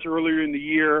beaten us earlier in the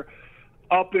year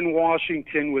up in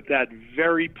Washington with that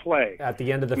very play. At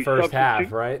the end of the first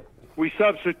half, right? We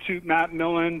substitute Matt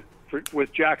Millen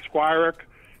with Jack Squirick.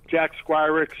 Jack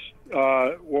Squirick's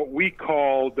what we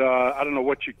called, I don't know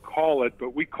what you call it,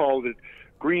 but we called it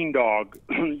green dog,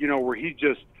 where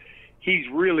he's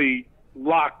really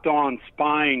locked on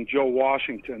spying Joe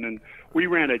Washington. And we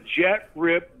ran a jet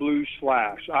rip blue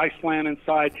slash. I slant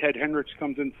inside, Ted Hendricks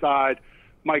comes inside,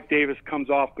 Mike Davis comes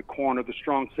off the corner, the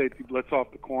strong safety blitz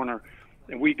off the corner,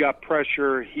 and we got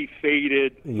pressure. He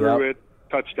faded, threw it,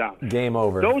 touchdown. Game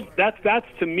over. That's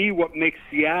to me what makes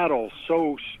Seattle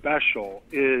so special,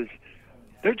 is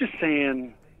they're just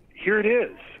saying, here it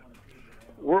is.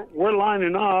 We're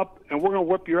lining up and we're going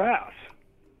to whip your ass.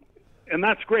 And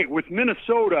that's great. With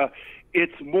Minnesota,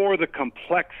 it's more the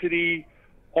complexity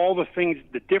all the things,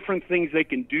 the different things they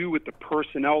can do with the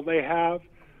personnel they have.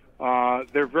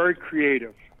 They're very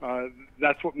creative.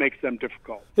 That's what makes them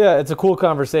difficult. Yeah, it's a cool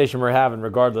conversation we're having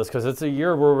regardless, because it's a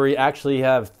year where we actually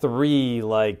have 3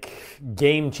 like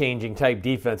game-changing type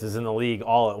defenses in the league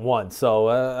all at once. So,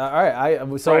 all right,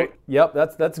 Right. Yep,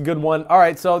 that's a good one. All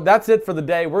right, so that's it for the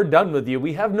day. We're done with you.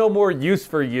 We have no more use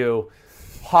for you,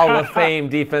 Hall of Fame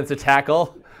defensive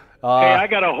tackle. Hey, I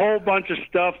got a whole bunch of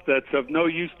stuff that's of no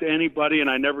use to anybody, and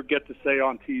I never get to say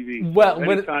on TV. Well, So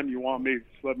anytime you want me,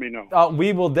 just let me know.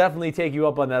 We will definitely take you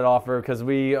up on that offer, because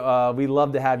we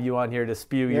love to have you on here to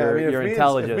spew your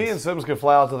intelligence. If me and Sims could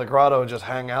fly out to the grotto and just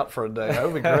hang out for a day, that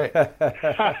would be great.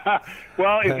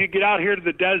 Well, if you get out here to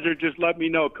the desert, just let me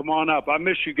know. Come on up. I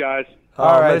miss you guys.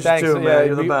 All right, miss you thanks. too, man.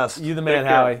 You're the best. You the man, Take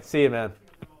care. Howie. See you, man.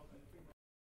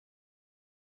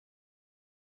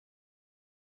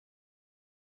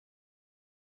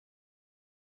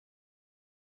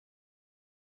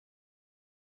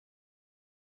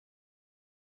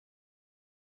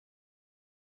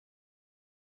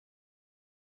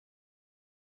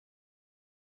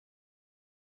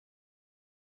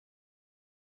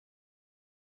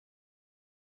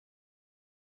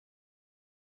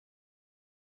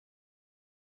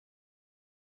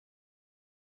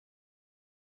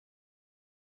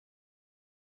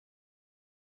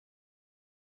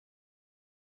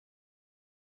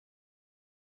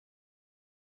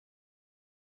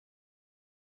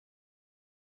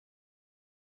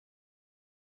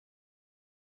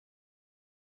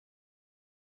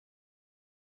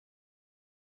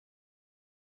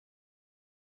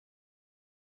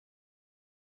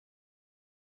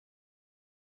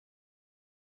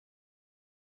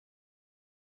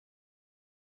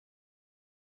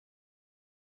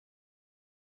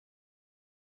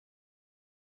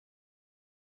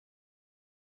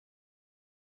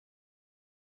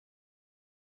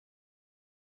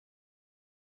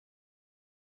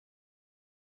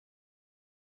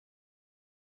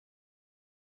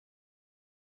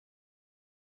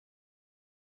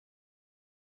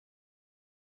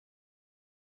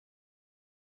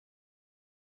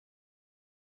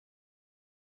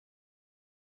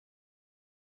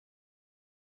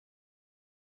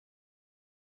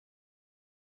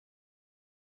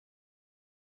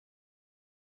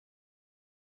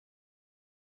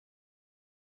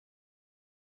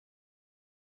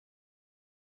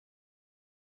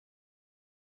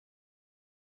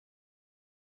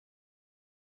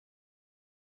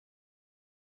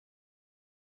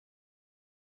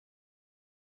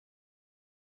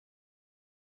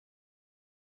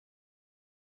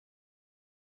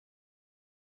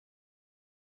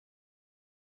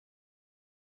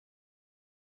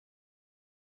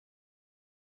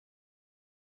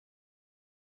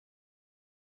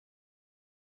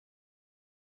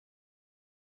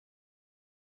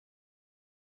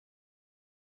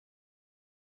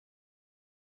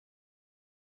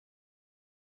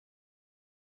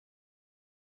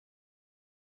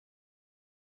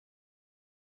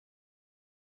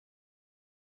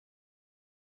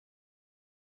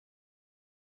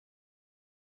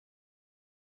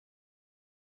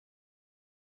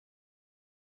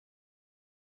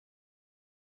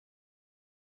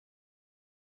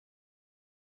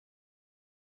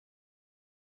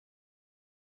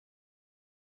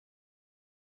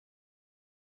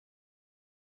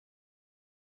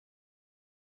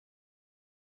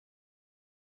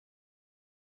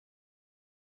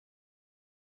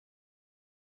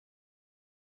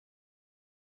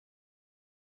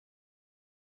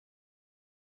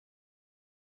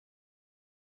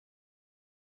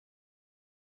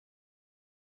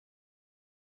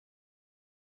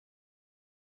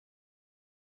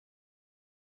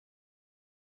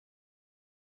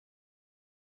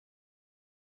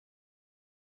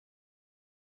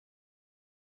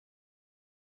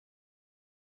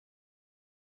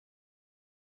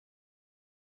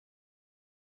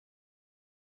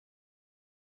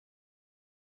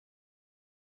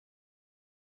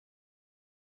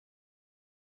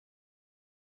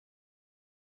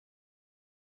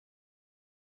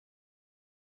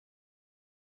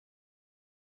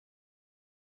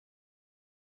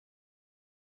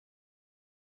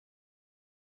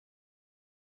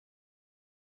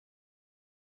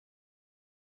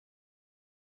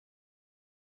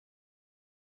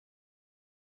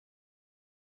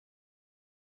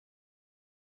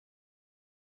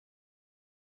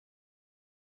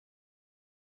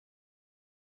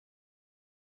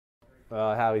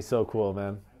 Howie's so cool,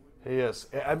 man. He is.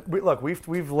 Look,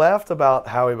 we've laughed about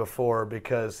Howie before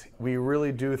because we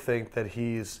really do think that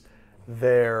he's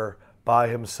there by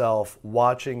himself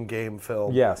watching game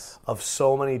film Yes. of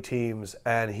so many teams,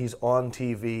 and he's on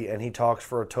TV and he talks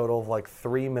for a total of like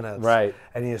 3 minutes. Right.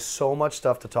 And he has so much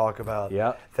stuff to talk about.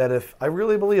 Yep. That if I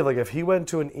really believe, like if he went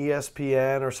to an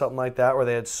ESPN or something like that where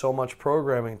they had so much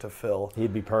programming to fill,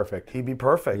 He'd be perfect. he'd be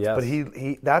perfect. Yes.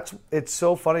 But it's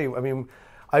so funny. I mean,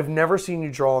 I've never seen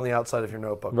you draw on the outside of your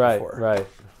notebook Right, before. right.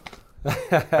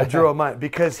 I drew on mine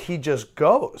because he just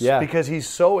goes. Yeah. Because he's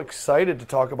so excited to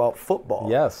talk about football.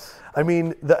 Yes. I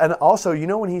mean, and also,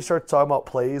 when he starts talking about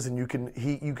plays, and you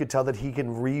could tell that he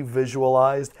can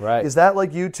re-visualize. Right. Is that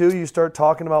like you too? You start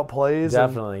talking about plays.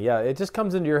 Definitely, yeah. It just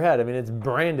comes into your head. I mean, it's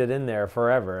branded in there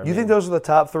forever. You think those are the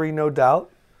top three, no doubt?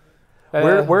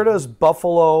 Where does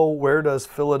Buffalo? Where does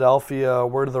Philadelphia?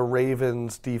 Where do the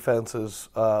Ravens defenses?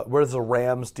 Where does the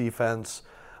Rams defense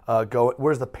go?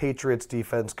 Where's the Patriots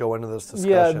defense go into this discussion?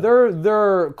 Yeah,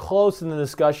 they're close in the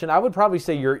discussion. I would probably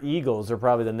say your Eagles are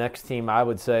probably the next team I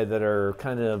would say that are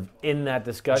kind of in that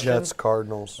discussion. Jets,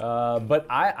 Cardinals. But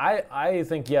I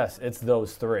think yes, it's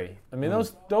those three. I mean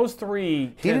those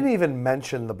three. He didn't even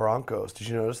mention the Broncos. Did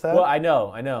you notice that? Well, I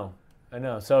know.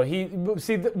 So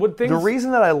The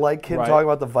reason that I like him talking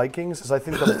about the Vikings is I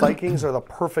think the Vikings are the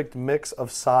perfect mix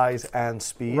of size and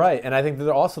speed. Right, and I think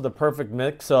they're also the perfect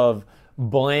mix of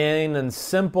bland and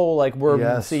simple, like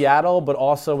we're Seattle, but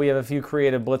also we have a few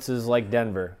creative blitzes like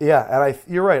Denver. Yeah, and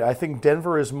you're right. I think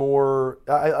Denver is more.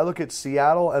 I look at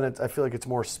Seattle, and I feel like it's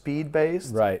more speed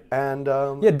based. Right. And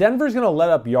Denver's going to let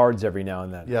up yards every now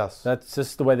and then. Yes, that's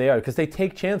just the way they are because they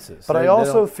take chances. But I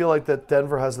also feel like that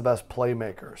Denver has the best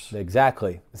playmakers.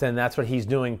 Exactly, and that's what he's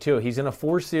doing too. He's going to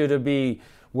force you to be.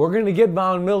 We're going to get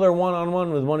Von Miller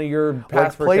one-on-one with one of your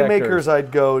pass protectors. Playmakers,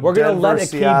 I'd go We're Denver,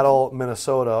 Seattle,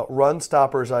 Minnesota. Run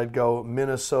stoppers, I'd go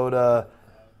Minnesota,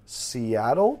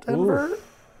 Seattle, Denver.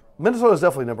 Minnesota's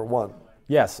definitely number one.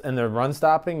 Yes, and the run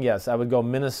stopping, yes. I would go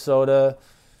Minnesota.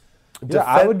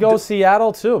 I would go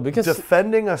Seattle too because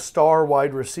defending a star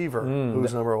wide receiver,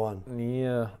 who's number one?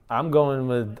 Yeah, I'm going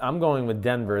with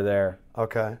Denver there.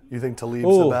 Okay, you think Talib's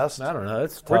the best? I don't know.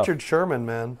 It's tough. Richard Sherman,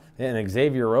 man. Yeah, and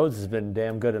Xavier Rhodes has been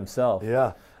damn good himself.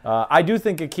 Yeah. I do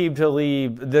think Aqib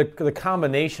Talib, the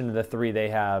combination of the three they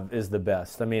have is the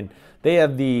best. I mean, they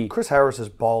have Chris Harris is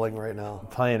balling right now.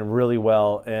 Playing really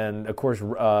well. And, of course,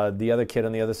 the other kid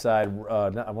on the other side, I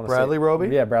want to Bradley Roby?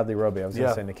 Yeah, Bradley Roby. I was going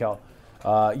to say Nikel.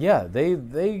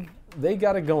 They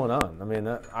got it going on. I mean,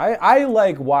 I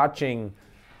like watching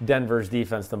Denver's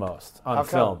defense the most on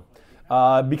film.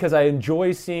 Because I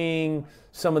enjoy seeing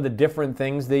some of the different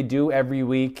things they do every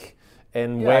week.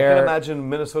 And I can imagine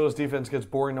Minnesota's defense gets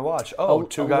boring to watch.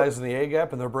 Two guys in the A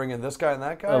gap, and they're bringing this guy and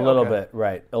that guy? A little bit,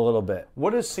 right. A little bit.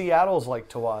 What is Seattle's like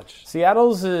to watch?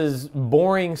 Seattle's is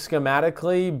boring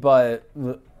schematically, but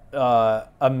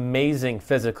amazing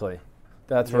physically.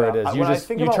 That's where it is.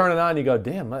 You turn it on, you go,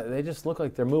 damn, they just look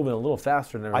like they're moving a little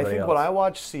faster than everybody else. When I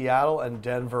watch Seattle and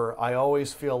Denver, I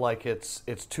always feel like it's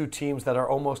two teams that are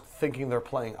almost thinking they're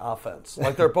playing offense.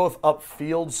 Like they're both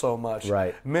upfield so much.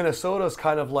 Right. Minnesota's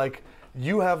kind of like,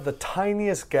 you have the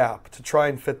tiniest gap to try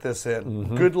and fit this in.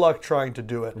 Mm-hmm. Good luck trying to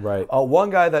do it. Right. One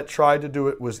guy that tried to do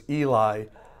it was Eli.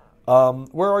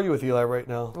 Where are you with Eli right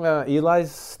now? Eli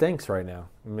stinks right now.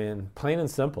 I mean, plain and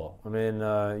simple. I mean,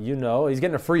 he's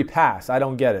getting a free pass. I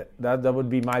don't get it. That would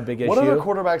be my big issue. What other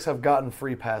quarterbacks have gotten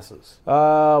free passes?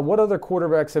 What other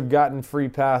quarterbacks have gotten free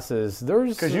passes?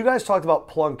 Because you guys talked about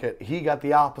Plunkett. He got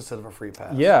the opposite of a free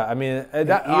pass. Yeah, I mean,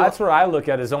 that's what I look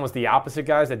at as almost the opposite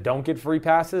guys that don't get free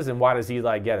passes, and why does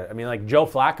Eli get it? I mean, like Joe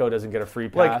Flacco doesn't get a free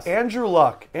pass. Like Andrew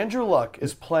Luck. Andrew Luck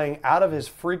is playing out of his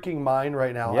freaking mind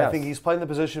right now. Yes. I think he's playing the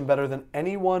position better than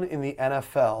anyone in the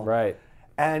NFL. Right.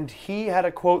 And he had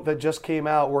a quote that just came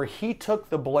out where he took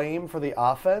the blame for the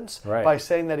offense by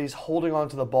saying that he's holding on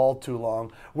to the ball too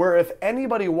long. Where if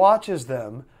anybody watches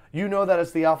them, you know that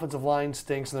it's the offensive line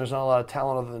stinks and there's not a lot of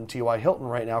talent other than T.Y. Hilton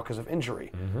right now because of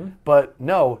injury. Mm-hmm. But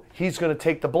no, he's going to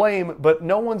take the blame, but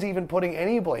no one's even putting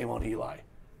any blame on Eli.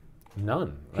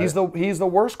 None. He's the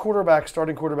worst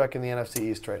starting quarterback in the NFC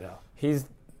East right now. He's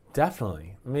definitely.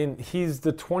 I mean, he's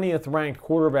the 20th ranked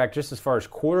quarterback just as far as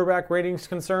quarterback rating is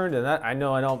concerned. And that, I'm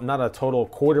not a total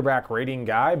quarterback rating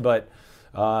guy, but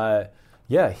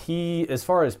he, as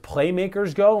far as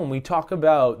playmakers go, when we talk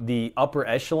about the upper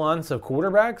echelons of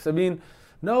quarterbacks, I mean,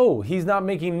 no, he's not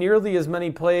making nearly as many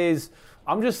plays.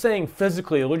 I'm just saying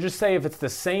physically. We'll just say if it's the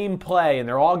same play and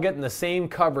they're all getting the same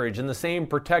coverage and the same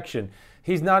protection,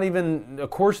 he's not even, of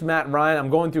course, Matt Ryan.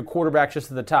 I'm going through quarterbacks just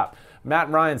at the top.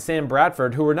 Matt Ryan, Sam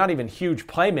Bradford, who are not even huge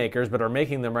playmakers but are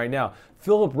making them right now.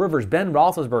 Phillip Rivers, Ben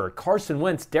Roethlisberger, Carson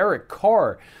Wentz, Derek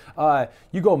Carr.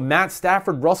 You go Matt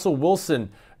Stafford, Russell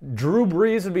Wilson, Drew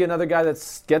Brees would be another guy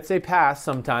that gets a pass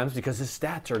sometimes because his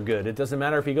stats are good. It doesn't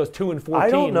matter if he goes 2-14. I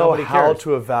don't know nobody how cares.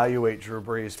 to evaluate Drew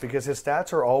Brees because his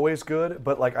stats are always good,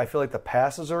 but like I feel like the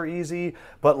passes are easy,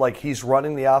 but like he's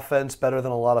running the offense better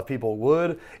than a lot of people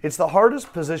would. It's the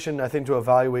hardest position I think to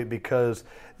evaluate because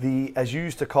as you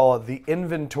used to call it, the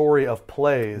inventory of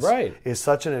plays is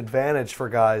such an advantage for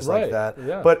guys like that.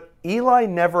 Yeah. But Eli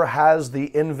never has the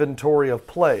inventory of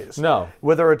plays. No.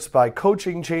 Whether it's by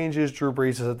coaching changes, Drew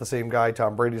Brees has had the same guy,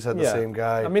 Tom Brady's had the same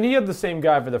guy. I mean, he had the same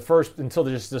guy for the first until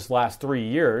just this last 3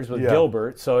 years with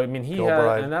Gilbert. So I mean, he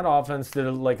had, and that offense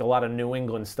did like a lot of New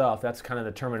England stuff. That's kind of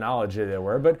the terminology they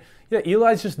were. But yeah,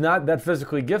 Eli's just not that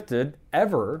physically gifted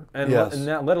ever, and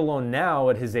that, let alone now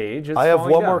at his age. I have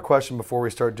one more question before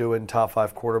we start doing top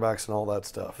 5 quarterbacks and all that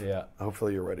stuff. Yeah.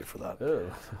 Hopefully you're ready for that.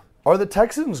 Ew. Are the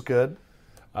Texans good?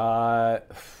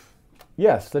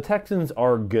 Yes, the Texans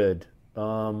are good.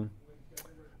 Are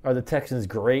the Texans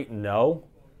great? No.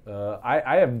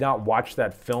 I have not watched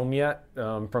that film yet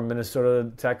from Minnesota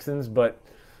Texans, but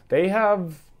they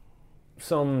have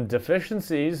some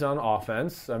deficiencies on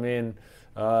offense. I mean,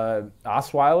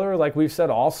 Osweiler, like we've said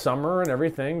all summer and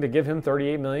everything, to give him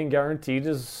 $38 million guaranteed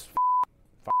is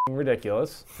f***ing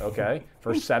ridiculous, okay,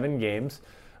 for 7 games.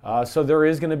 So there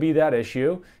is going to be that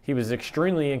issue. He was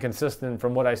extremely inconsistent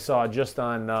from what I saw just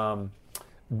on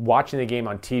watching the game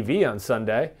on TV on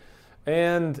Sunday.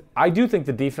 And I do think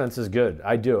the defense is good.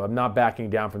 I do. I'm not backing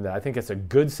down from that. I think it's a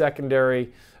good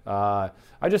secondary.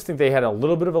 I just think they had a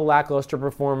little bit of a lackluster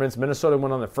performance. Minnesota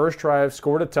went on the first drive,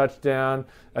 scored a touchdown.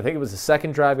 I think it was the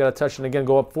second drive, got a touchdown again,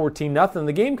 go up 14-0.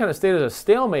 The game kind of stayed as a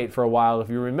stalemate for a while, if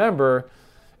you remember.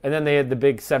 And then they had the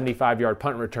big 75-yard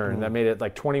punt return that made it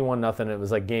like 21-0. It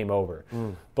was like game over.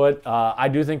 But I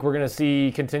do think we're going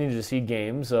to continue to see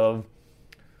games of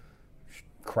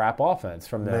crap offense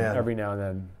from them every now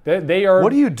and then. They are.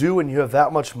 What do you do when you have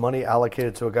that much money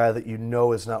allocated to a guy that you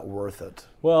know is not worth it?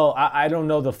 Well, I don't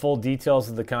know the full details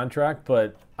of the contract,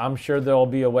 but I'm sure there'll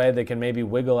be a way they can maybe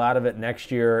wiggle out of it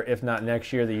next year, if not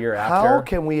next year, the year after. How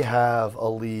can we have a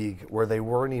league where they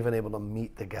weren't even able to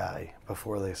meet the guy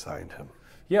before they signed him?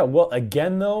 Yeah, well,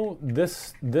 again, though,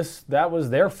 that was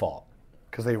their fault.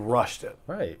 Because they rushed it.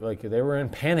 Right. Like, they were in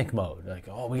panic mode. Like,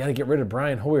 oh, we got to get rid of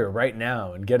Brian Hoyer right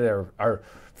now and get our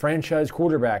franchise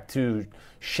quarterback to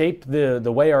shape the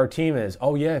way our team is.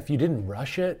 Oh, yeah, if you didn't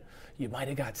rush it, you might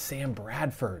have got Sam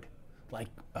Bradford, like,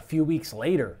 a few weeks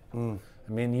later. I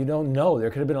mean, you don't know. There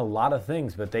could have been a lot of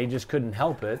things, but they just couldn't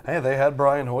help it. Hey, they had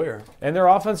Brian Hoyer. And their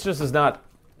offense just is not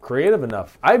creative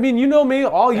enough. I mean, you know me,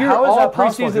 all year, how is all that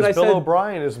possible? preseason I Bill said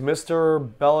O'Brien is Mr.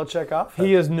 Belichick offense.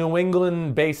 he is New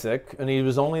England basic, and he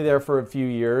was only there for a few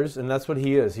years, and that's what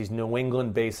he is. He's New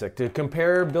England basic. To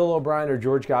compare Bill O'Brien or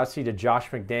George Godsey to Josh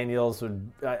McDaniels,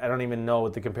 I don't even know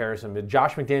what the comparison, but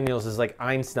Josh McDaniels is like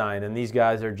Einstein, and these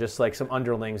guys are just like some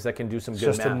underlings that can do some good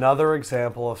math. Just another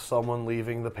example of someone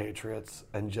leaving the Patriots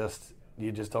and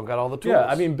you just don't got all the tools. Yeah,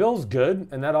 I mean, Bill's good,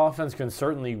 and that offense can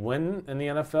certainly win in the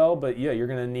NFL, but yeah, you're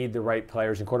going to need the right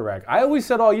players and quarterback. I always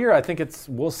said all year, I think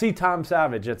we'll see Tom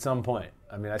Savage at some point.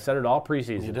 I mean, I said it all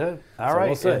preseason. You did. All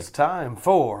right, it's time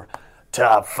for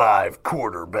Top 5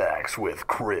 Quarterbacks with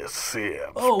Chris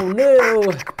Sims. Oh, no.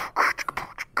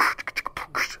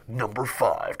 Number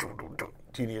 5.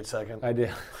 Do you need a second? I do.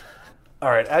 All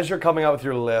right, as you're coming out with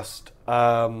your list,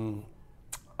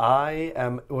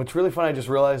 what's really fun, I just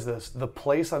realized this. The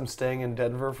place I'm staying in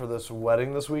Denver for this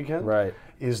wedding this weekend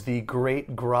is the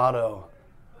Great Grotto.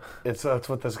 That's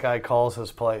what this guy calls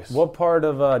his place. What part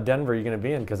of Denver are you going to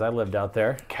be in? Because I lived out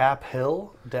there. Cap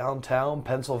Hill, downtown,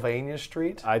 Pennsylvania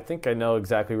Street. I think I know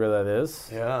exactly where that is.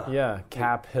 Yeah. Yeah,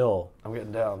 Cap Hill. I'm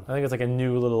getting down. I think it's like a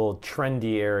new little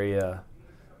trendy area.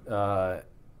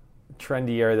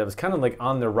 That was kind of like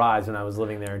on the rise when I was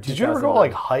living there in 2009. Did you ever go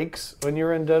like hikes when you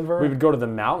were in Denver? We would go to the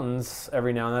mountains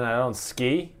every now and then. I don't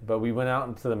ski, but we went out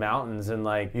into the mountains and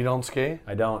like... You don't ski?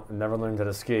 I don't. I never learned how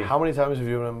to ski. How many times have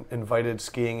you been invited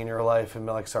skiing in your life and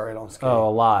been like, sorry, I don't ski? Oh, a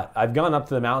lot. I've gone up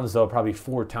to the mountains though probably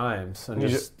 4 times. And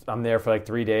I'm there for like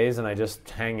 3 days and I just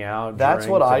hang out. That's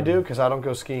what I do because I don't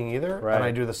go skiing either. Right. And I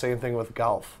do the same thing with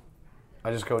golf.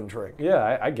 I just go and drink.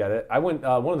 Yeah, I get it. I went,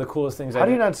 one of the coolest things How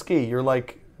do you not ski? You're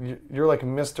like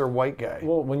Mr. White Guy.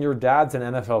 Well, when your dad's an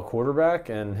NFL quarterback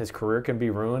and his career can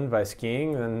be ruined by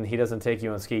skiing, then he doesn't take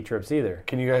you on ski trips either.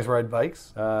 Can you guys ride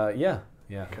bikes? Yeah.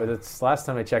 Okay. But last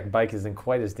time I checked, bike isn't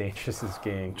quite as dangerous as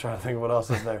skiing. I'm trying to think of what else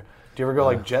is there. Do you ever go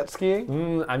like jet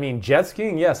skiing? I mean, jet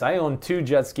skiing, yes. I owned 2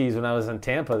 jet skis when I was in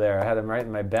Tampa there. I had them right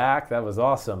in my back. That was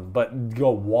awesome. But go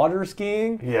water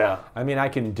skiing? Yeah. I mean, I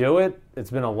can do it.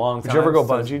 It's been a long time. Did you ever go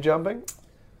bungee jumping?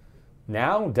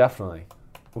 Now, definitely.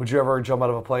 Would you ever jump out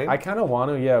of a plane? I kind of want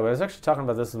to, yeah. I was actually talking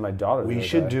about this with my daughter. We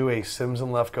should do a Sims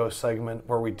and Lefko segment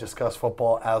where we discuss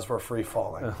football as we're free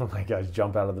falling. Oh my gosh,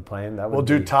 jump out of the plane. We'll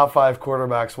do top 5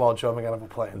 quarterbacks while jumping out of a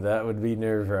plane. That would be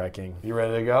nerve-wracking. You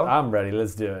ready to go? I'm ready.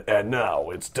 Let's do it. And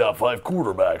now it's top 5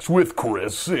 quarterbacks with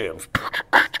Chris Sims.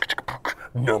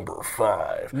 Number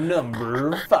 5.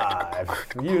 Number 5.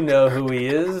 You know who he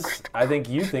is. I think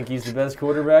you think he's the best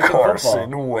quarterback in football.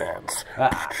 Carson Wentz.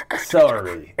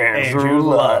 Sorry. Andrew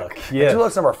Luck. Yeah. Andrew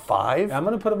Luck's number 5? I'm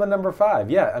going to put him at number 5.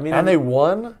 Yeah, I mean, And they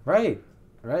won? Right.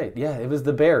 Yeah, it was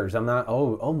the Bears. I'm not.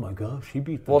 Oh my gosh, he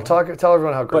beat them. Well, tell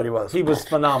everyone how great he was. He was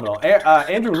phenomenal.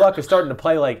 Andrew Luck is starting to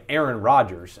play like Aaron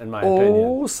Rodgers, in my opinion.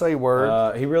 Oh, say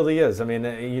word. He really is. I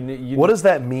mean, what does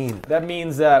that mean? That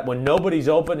means that when nobody's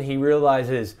open, he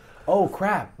realizes, oh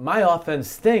crap, my offense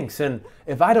stinks, and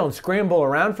if I don't scramble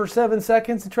around for 7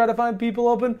 seconds to try to find people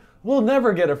open, we'll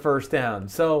never get a first down.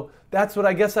 So that's what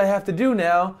I guess I have to do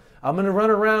now. I'm going to run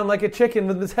around like a chicken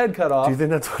with his head cut off. Do you think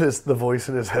that's what the voice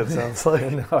in his head sounds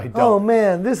like? No, I don't. Oh,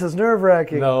 man, this is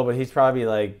nerve-wracking. No, but he's probably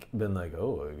been like,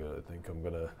 oh, I think I'm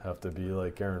going to have to be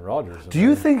like Aaron Rodgers. Do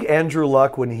you think Andrew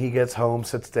Luck, when he gets home,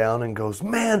 sits down and goes,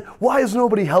 man, why is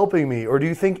nobody helping me? Or do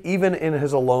you think even in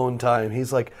his alone time,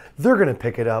 he's like, they're going to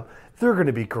pick it up. They're going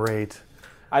to be great.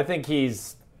 I think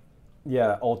he's,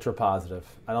 ultra positive.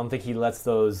 I don't think he lets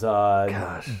those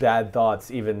bad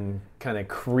thoughts even kind of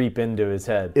creep into his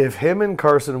head. If him and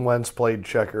Carson Wentz played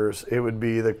checkers, it would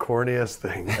be the corniest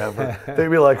thing ever. They'd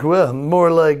be like, well,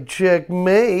 more like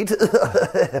checkmate.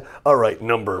 All right,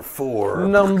 number 4.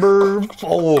 Number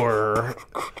 4.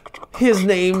 His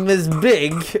name is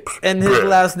Big, and his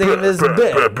last name is Ben.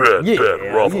 Ben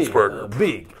Roethlisberger.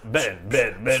 Big. Ben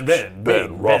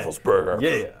Roethlisberger.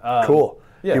 Yeah. Cool.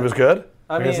 Yeah. He was good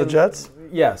against the Jets?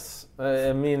 Yes.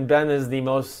 I mean, Ben is the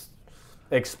most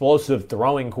explosive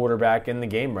throwing quarterback in the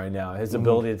game right now. His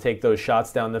ability to take those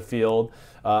shots down the field.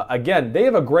 Again, they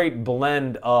have a great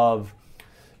blend of,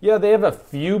 they have a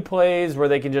few plays where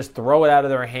they can just throw it out of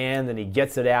their hand and he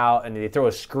gets it out and they throw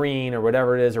a screen or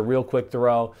whatever it is, a real quick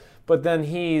throw. But then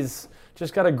he's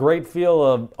just got a great feel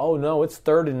of, oh no, it's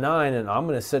 3rd and 9 and I'm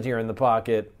going to sit here in the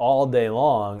pocket all day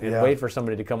long and wait for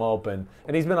somebody to come open.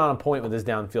 And he's been on point with his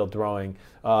downfield throwing.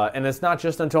 And it's not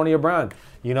just Antonio Brown.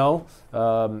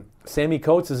 Sammy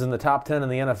Coates is in the top 10 in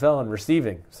the NFL in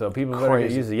receiving. So people better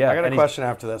get used to it. Yeah, I got a question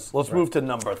after this. Let's move to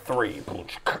number 3.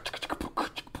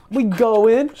 We go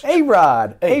in.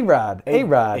 A-Rod. A-Rod.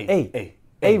 A-Rod.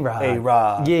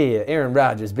 A-Rod. Yeah, Aaron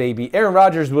Rodgers, baby. Aaron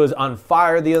Rodgers was on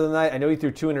fire the other night. I know he threw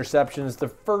 2 interceptions. The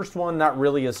first one, not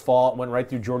really his fault. Went right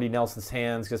through Jordy Nelson's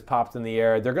hands, just popped in the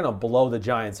air. They're going to blow the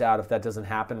Giants out if that doesn't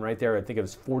happen right there. I think it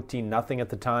was 14-0 at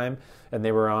the time, and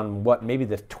they were on, maybe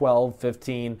the 12,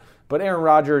 15. But Aaron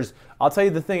Rodgers, I'll tell you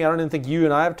the thing, I don't even think you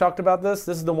and I have talked about this.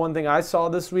 This is the one thing I saw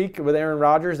this week with Aaron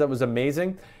Rodgers that was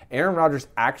amazing. Aaron Rodgers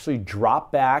actually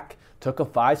dropped back, took a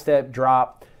 5-step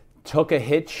drop, took a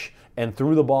hitch, and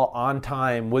threw the ball on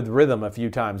time with rhythm a few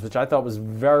times, which I thought was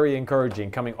very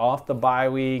encouraging. Coming off the bye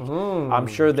week, I'm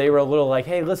sure they were a little like,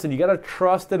 hey, listen, you got to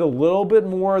trust it a little bit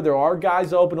more. There are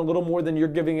guys open a little more than you're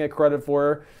giving it credit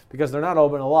for because they're not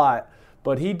open a lot.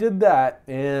 But he did that,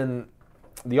 and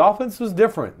the offense was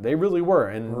different. They really were.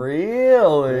 And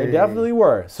really? They definitely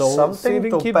were. So something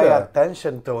to pay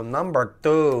attention to. Number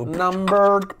 2.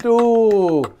 Number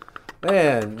 2.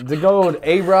 Man, to go with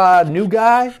A-Rod, new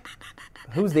guy.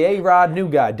 Who's the A-Rod new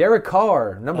guy? Derek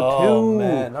Carr, number 2. Oh,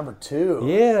 man, number 2.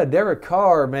 Yeah, Derek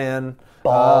Carr, man.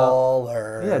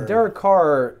 Baller. Yeah, Derek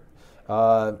Carr.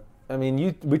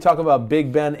 We talk about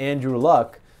Big Ben, Andrew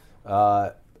Luck.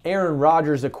 Aaron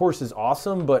Rodgers, of course, is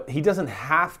awesome, but he doesn't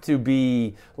have to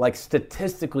be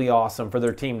statistically awesome for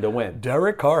their team to win.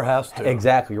 Derek Carr has to.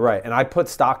 Exactly right, and I put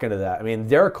stock into that. I mean,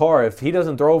 Derek Carr, if he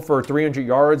doesn't throw for 300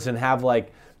 yards and have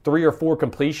 3 or 4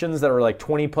 completions that are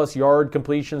 20-plus yard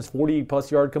completions,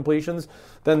 40-plus yard completions,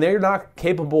 then they're not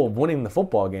capable of winning the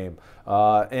football game.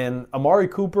 And Amari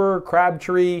Cooper,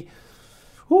 Crabtree,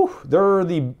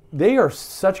 they are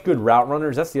such good route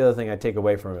runners. That's the other thing I take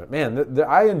away from it. Man,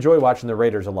 I enjoy watching the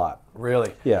Raiders a lot.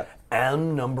 Really? Yeah.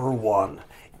 And number 1.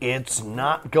 It's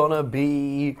not going to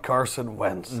be Carson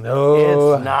Wentz.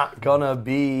 No. It's not going to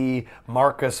be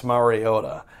Marcus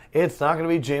Mariota. It's not going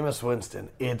to be Jameis Winston.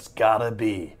 It's got to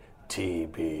be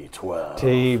TB12.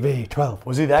 TB12.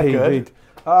 Was he that good?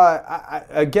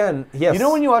 Again, yes. You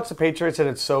know when you watch the Patriots and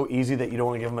it's so easy that you don't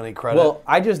want to give them any credit? Well,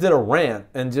 I just did a rant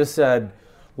and just said,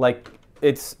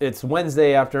 it's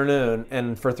Wednesday afternoon,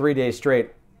 and for 3 days straight,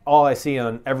 all I see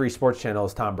on every sports channel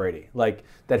is Tom Brady. Like,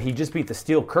 that he just beat the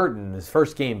steel curtain in his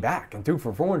first game back and threw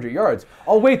for 400 yards.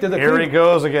 Oh, wait, they're the Here he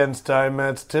goes against time.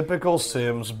 That's typical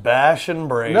Sims, bashing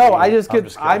Brady. No, I'm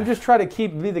just trying to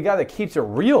be the guy that keeps it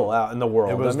real out in the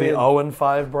world. It was the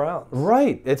 0-5 Browns.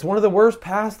 Right. It's one of the worst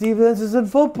pass defenses in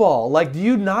football. Like, do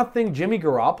you not think Jimmy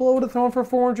Garoppolo would have thrown for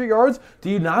 400 yards? Do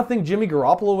you not think Jimmy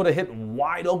Garoppolo would have hit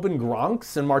wide open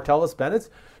Gronks and Martellus Bennett's?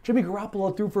 Jimmy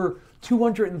Garoppolo threw for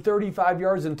 235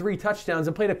 yards and 3 touchdowns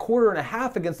and played a quarter and a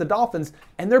half against the Dolphins,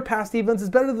 and their pass defense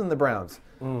is better than the Browns.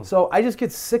 So I just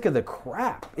get sick of the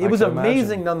crap. It was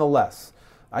amazing nonetheless.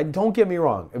 Don't get me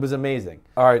wrong. It was amazing.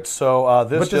 All right, so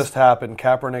this just happened.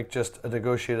 Kaepernick just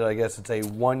negotiated, I guess it's a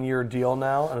 1-year deal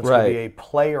now, and it's going to be a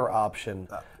player option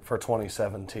for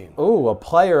 2017. Oh, a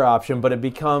player option, but it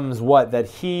becomes what? That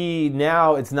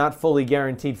now it's not fully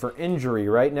guaranteed for injury,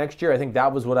 right? Next year, I think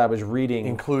that was what I was reading.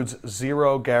 Includes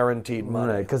 0 guaranteed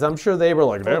money. Right, because I'm sure they were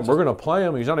like, man, we're going to play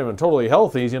him. He's not even totally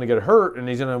healthy. He's going to get hurt, and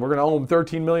we're going to owe him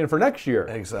 $13 million for next year.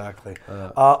 Exactly.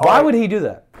 Why would he do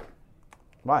that?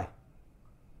 Why?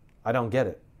 I don't get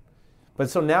it. But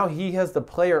so now he has the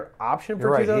player option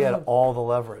for 2000? He had all the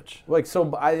leverage. Like,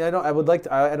 so I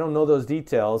don't know those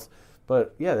details.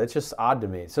 But, yeah, that's just odd to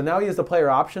me. So now he has the player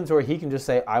options where he can just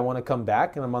say, I want to come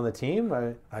back and I'm on the team?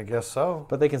 I guess so.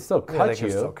 But they can still cut they can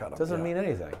you. Still cut him, Doesn't mean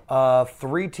anything.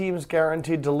 3 teams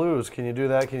guaranteed to lose. Can you do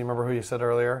that? Can you remember who you said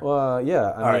earlier?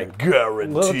 Yeah. All right,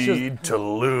 guaranteed to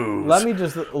lose. Let me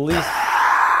just at least...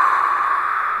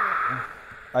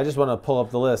 I just want to pull up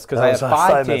the list because I have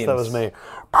 5 teams. That was me.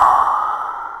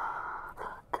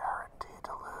 Guaranteed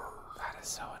to lose. That is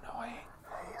so annoying.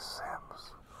 Hey,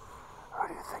 Sims. Who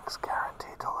do you think's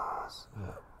guaranteed to lose?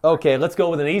 Okay, let's go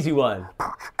with an easy one.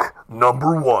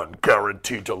 Number 1,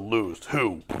 guaranteed to lose.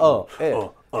 Who?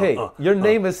 Hey, your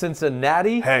name is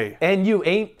Cincinnati. Hey. And you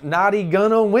ain't naughty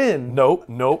gonna win. Nope.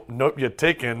 You're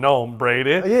taking on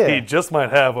Brady. Yeah. He just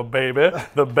might have a baby.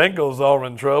 The Bengals are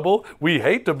in trouble. We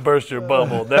hate to burst your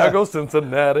bubble. There goes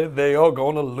Cincinnati. They are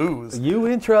gonna lose. You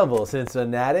in trouble,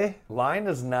 Cincinnati. Line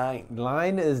is 9.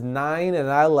 Line is 9, and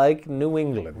I like New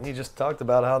England. He just talked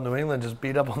about how New England just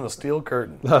beat up on the steel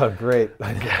curtain. Oh, great.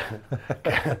 They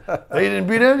didn't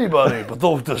beat anybody, but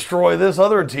they'll destroy this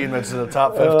other team that's in the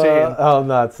top 15. I'm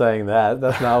not saying that.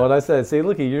 That's not what I said. See,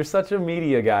 looky, you're such a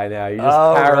media guy now. You just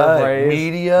paraphrase. Right.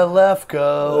 Media left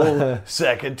go.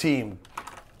 Second team.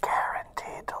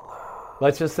 Guaranteed to lose.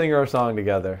 Let's just sing our song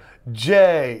together.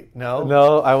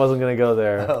 No, I wasn't going to go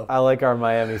there. Oh. I like our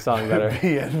Miami song better.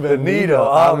 Bienvenido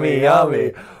a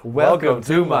Miami. Welcome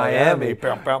to Miami.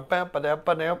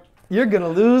 You're going to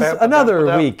lose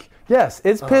another week. Yes,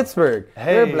 it's Pittsburgh.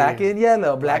 Hey. They're black and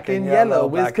yellow, black and yellow.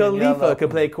 Wiz black and Khalifa yellow.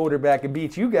 could play quarterback and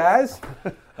beat you guys.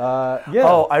 Yeah.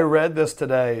 Oh, I read this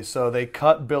today. So they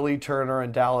cut Billy Turner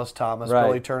and Dallas Thomas. Right.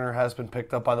 Billy Turner has been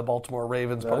picked up by the Baltimore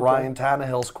Ravens, but Okay. Ryan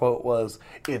Tannehill's quote was,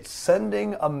 "It's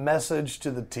sending a message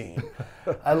to the team."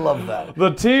 I love that.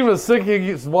 The team is sick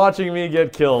of watching me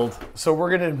get killed. So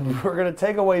we're gonna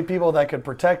take away people that could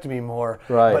protect me more.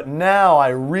 Right. But now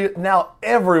now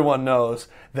everyone knows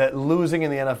that losing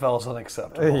in the NFL is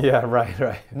unacceptable. Yeah,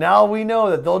 right. Now we know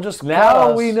that they'll just cut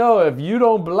Now us. we know if you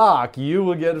don't block, you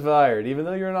will get fired. Even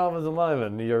though you're an offensive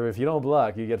lineman, if you don't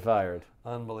block, you get fired.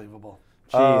 Unbelievable.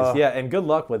 Jeez, yeah, and good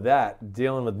luck with that.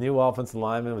 Dealing with new offensive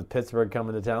linemen, with Pittsburgh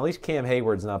coming to town. At least Cam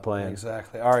Hayward's not playing.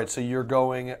 Exactly. All right, so you're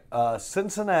going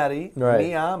Cincinnati, Right.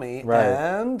 Miami, Right.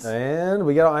 and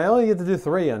we got. I only get to do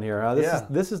 3 on here. Huh? Yeah.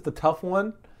 This is the tough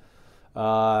one.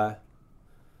 But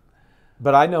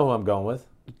I know who I'm going with.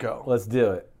 go. Let's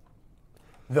do it.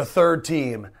 The third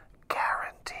team,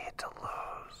 guaranteed to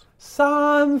lose.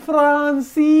 San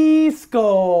Francisco.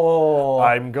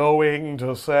 I'm going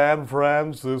to San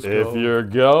Francisco. If you're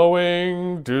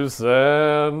going to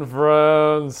San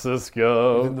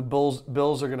Francisco. And the Bills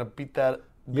are going to beat that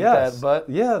butt.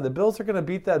 Yeah, the Bills are going to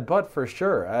beat that butt for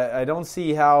sure. I don't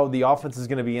see how the offense is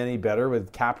going to be any better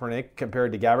with Kaepernick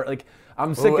compared to Gabbert. Like,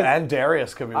 I'm sick of, and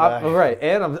Darius coming back. right,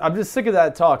 and I'm just sick of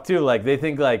that talk too. Like, they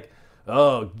think like,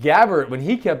 oh, Gabbert, when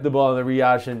he kept the ball in the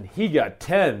reaction, he got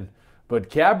 10,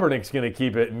 but Kaepernick's going to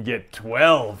keep it and get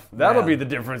 12. That'll be the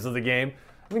difference of the game.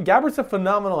 I mean, Gabbert's a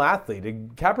phenomenal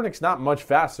athlete. Kaepernick's not much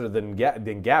faster than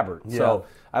Gabbert. Yeah. So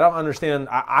I don't understand.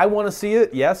 I want to see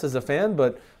it, yes, as a fan,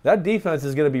 but that defense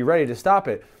is going to be ready to stop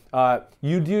it.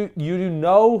 You do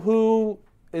know who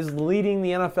is leading the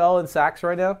NFL in sacks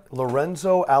right now?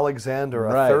 Lorenzo Alexander,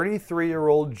 a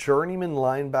 33-year-old journeyman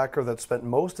linebacker that spent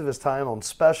most of his time on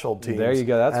special teams. There you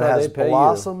go. That's and why has they pay you.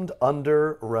 blossomed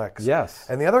under Rex. Yes.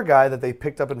 And the other guy that they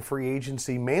picked up in free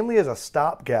agency, mainly as a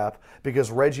stopgap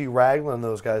because Reggie Ragland and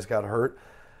those guys got hurt,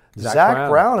 Zach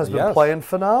Brown has been playing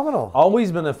phenomenal.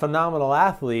 Always been a phenomenal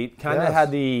athlete. Kind of Yes.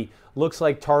 had the looks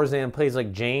like Tarzan, plays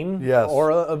like Jane Yes.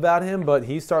 aura about him, but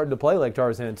he's starting to play like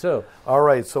Tarzan too. All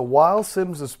right, so while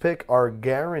Sims's pick are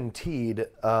guaranteed,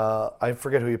 I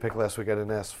forget who you picked last week. I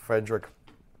didn't ask Frederick.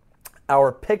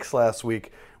 Our picks last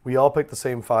week, we all picked the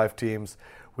same 5 teams.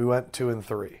 We went 2 and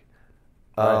 3.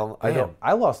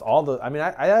 I lost all the. I mean,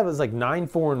 I was like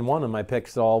 9-4-1 in my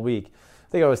picks all week.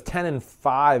 I think I was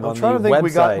 10-5 on the trying to think.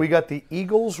 website. We got the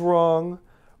Eagles wrong.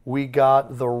 We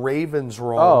got the Ravens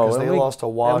wrong because they lost to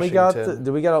Washington.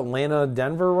 Did we got Atlanta,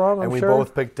 Denver wrong? And we sure?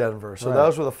 both picked Denver. So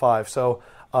those were the 5. So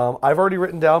I've already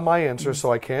written down my answers,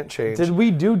 so I can't change. Did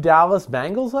we do Dallas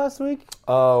Bengals last week?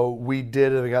 We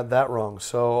did, and we got that wrong.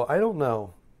 So I don't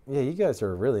know. Yeah, you guys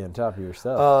are really on top of your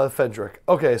stuff. Frederick.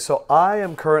 Okay, so I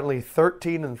am currently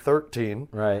 13 and 13.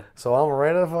 Right. So I'm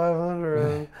right at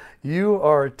 500. You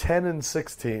are 10 and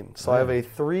 16. So I have a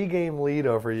 3-game lead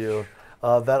over you.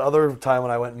 That other time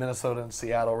when I went Minnesota and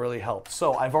Seattle really helped.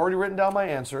 So I've already written down my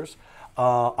answers.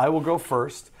 I will go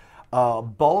first.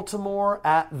 Baltimore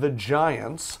at the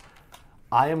Giants.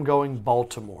 I am going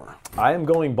Baltimore. I am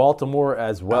going Baltimore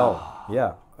as well.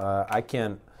 Yeah, I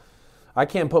can't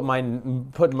put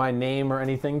my name or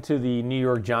anything to the New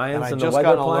York Giants. And I and just the way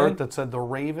got an they're playing. alert that said the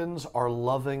Ravens are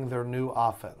loving their new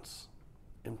offense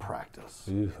in practice,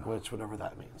 which whatever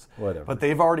that means. Whatever. But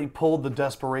they've already pulled the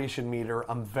desperation meter.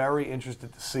 I'm very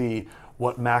interested to see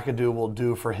what McAdoo will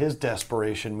do for his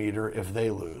desperation meter if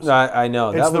they lose. I know.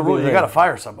 It's that the would be rule. You got to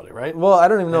fire somebody, right? Well, I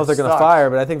don't even know if they're going to sucks.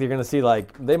 fire, but I think they're going to see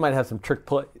they might have some trick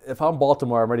play. If I'm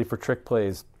Baltimore, I'm ready for trick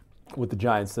plays with the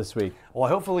Giants this week. Well,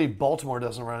 hopefully Baltimore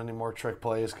doesn't run any more trick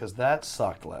plays because that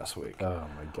sucked last week. Oh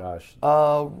my gosh.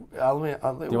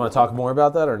 Do You want to talk more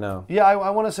about that or no? Yeah, I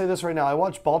want to say this right now. I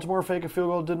watched Baltimore fake a field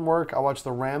goal, it didn't work. I watched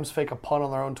the Rams fake a punt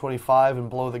on their own 25 and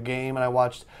blow the game, and I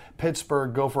watched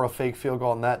Pittsburgh go for a fake field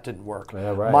goal, and that didn't work. Yeah,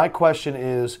 right. My question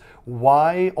is,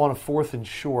 why on a 4th and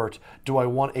short do I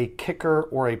want a kicker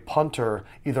or a punter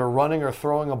either running or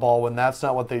throwing a ball when that's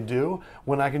not what they do,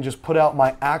 when I can just put out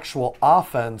my actual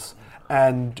offense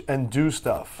and do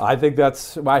stuff? I think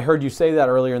I heard you say that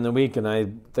earlier in the week, and I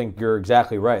think you're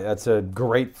exactly right. That's a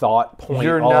great thought point.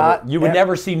 You would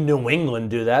never see New England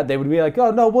do that. They would be like,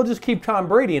 oh, no, we'll just keep Tom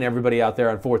Brady and everybody out there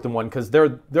on 4th and 1 because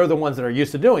they're the ones that are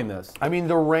used to doing this. I mean,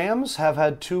 the Rams have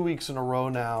had 2 weeks in a row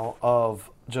now of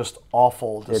just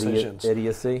awful decisions.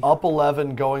 Idiocy. Up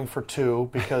 11 going for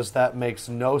 2 because that makes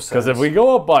no sense. Because if we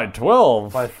go up by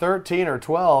 12. By 13 or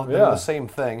 12, they're the same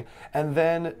thing. And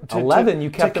then 11, you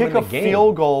kept them in the game. To kick a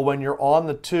field goal when you're on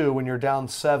the 2, when you're down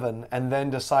 7, and then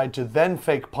decide to then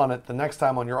fake punt it the next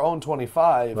time on your own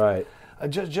 25. Right.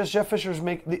 Just Jeff Fisher's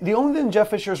the only thing Jeff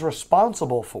Fisher's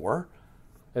responsible for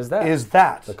is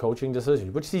that the coaching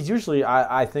decision, which he's usually,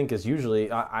 I think, is usually,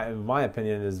 in my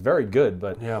opinion, is very good.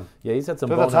 But yeah, he's had some.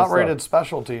 They're bonus the top-rated stuff.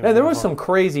 special team. Yeah, there was some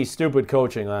crazy, stupid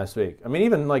coaching last week. I mean,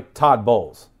 even like Todd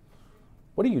Bowles.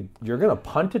 What are you're going to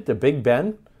punt it to Big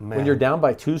Ben when you're down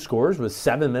by 2 scores with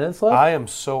 7 minutes left? I am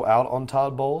so out on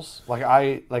Todd Bowles.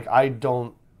 I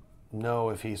don't know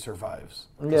if he survives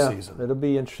the season. It'll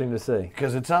be interesting to see.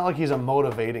 Because it's not like he's a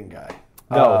motivating guy.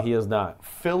 No, he is not.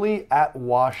 Philly at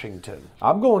Washington.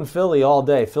 I'm going Philly all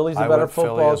day. Philly's a better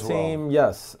football team. Well.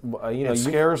 Yes. It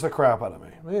scares the crap out of me.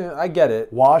 Yeah, I get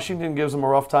it. Washington gives them a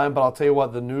rough time, but I'll tell you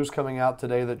what, the news coming out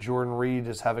today that Jordan Reed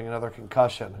is having another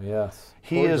concussion. Yes.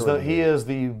 He is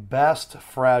the best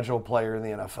fragile player in the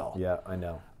NFL. Yeah, I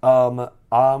know.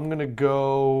 I'm going to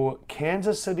go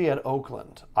Kansas City at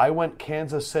Oakland. I went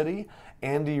Kansas City.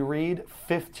 Andy Reid,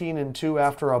 15-2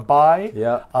 after a bye.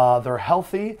 Yeah. They're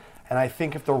healthy. And I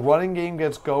think if the running game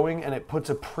gets going and it puts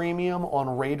a premium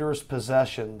on Raiders'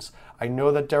 possessions, I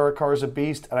know that Derek Carr is a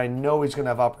beast, and I know he's going to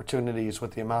have opportunities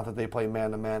with the amount that they play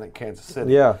man-to-man at Kansas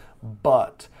City. Yeah.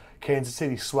 But Kansas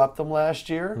City swept them last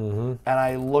year, and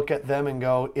I look at them and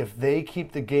go, if they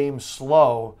keep the game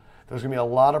slow, there's going to be a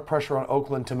lot of pressure on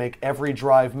Oakland to make every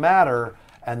drive matter,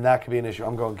 and that could be an issue.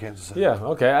 I'm going Kansas City. Yeah,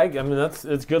 okay. I mean,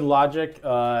 it's good logic.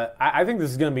 I think this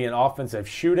is going to be an offensive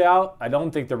shootout. I don't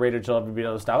think the Raiders will ever be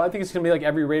able to stop. I think it's going to be like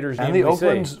every Raiders game we see. And the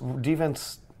Oakland's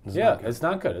defense is not good. It's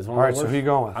not good. It's one All of right, the worst. so who are you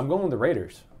going with? I'm going with the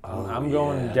Raiders. I'm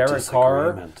going Derek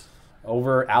Carr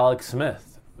over Alex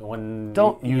Smith.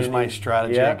 Don't use my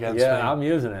strategy against me. Yeah, I'm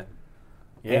using it.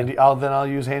 Yeah. I'll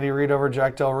use Andy Reid over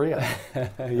Jack Del Rio.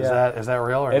 Is that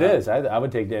real or not? It is. I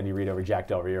would take Andy Reid over Jack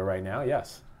Del Rio right now,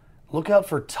 yes. Look out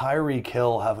for Tyreek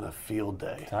Hill having a field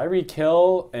day. Tyreek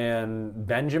Hill and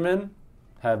Benjamin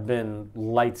have been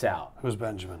lights out. Who's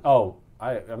Benjamin? Oh,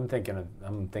 I'm thinking.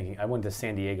 I went to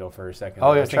San Diego for a second. Oh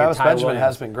I yeah, was thinking Travis Ty Benjamin Williams.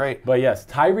 has been great. But yes,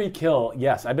 Tyreek Hill.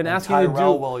 Yes, I've been asking you to do.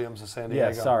 Tyrell Williams of San Diego.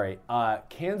 Yeah, sorry.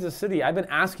 Kansas City. I've been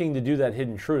asking to do that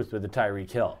hidden truth with the Tyreek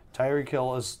Hill. Tyreek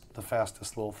Hill is the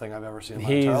fastest little thing I've ever seen in my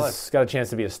entire life. He's got a chance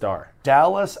to be a star.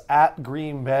 Dallas at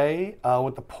Green Bay.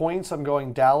 With the points, I'm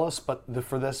going Dallas, but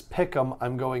for this pick'em,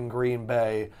 I'm going Green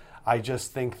Bay. I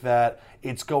just think that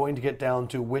it's going to get down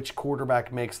to which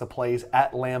quarterback makes the plays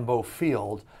at Lambeau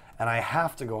Field, and I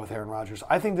have to go with Aaron Rodgers.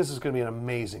 I think this is going to be an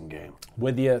amazing game.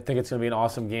 With you, I think it's going to be an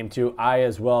awesome game, too. I,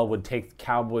 as well, would take the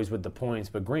Cowboys with the points,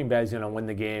 but Green Bay's going to win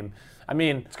the game. I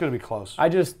mean, it's going to be close. I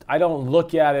don't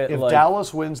look at it if like...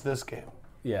 Dallas wins this game.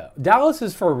 Yeah. Dallas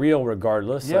is for real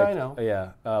regardless. Yeah, I know.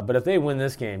 Yeah. But if they win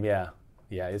this game, yeah,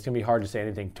 it's going to be hard to say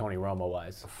anything Tony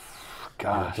Romo-wise.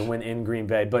 Gosh. To win in Green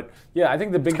Bay. But, yeah, I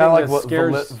think the big Kind thing of that like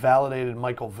scares... what validated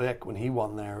Michael Vick when he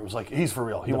won there. It was like, he's for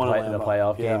real. He won the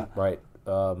playoff game. Right.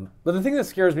 But the thing that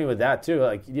scares me with that,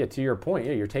 too, to your point,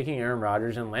 you're taking Aaron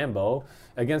Rodgers and Lambeau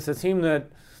against a team that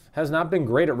has not been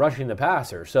great at rushing the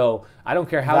passer. So I don't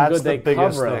care how good they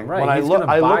cover him. Right. When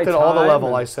I looked at all the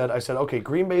level, I said, okay,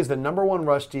 Green Bay is the number one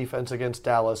rush defense against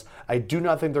Dallas. I do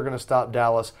not think they're going to stop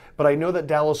Dallas, but I know that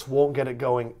Dallas won't get it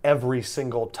going every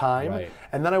single time. Right.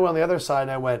 And then I went on the other side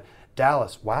and I went,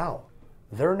 Dallas, wow,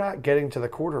 they're not getting to the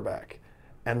quarterback.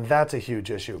 And that's a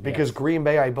huge issue because Green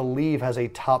Bay, I believe, has a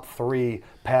top 3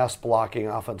 pass blocking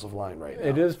offensive line right now.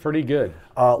 It is pretty good.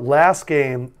 Last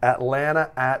game,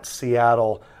 Atlanta at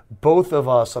Seattle. Both of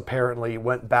us apparently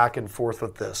went back and forth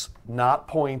with this. Not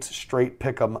points, straight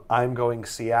pick 'em. I'm going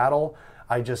Seattle.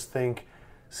 I just think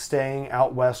staying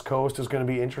out West Coast is going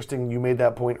to be interesting. You made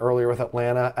that point earlier with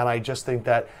Atlanta, and I just think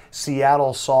that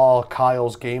Seattle saw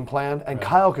Kyle's game plan, and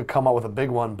Kyle could come up with a big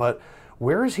one, but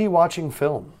where is he watching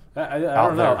film? I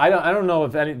don't know. I don't know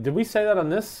if any. Did we say that on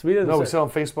this? We didn't. No, we said on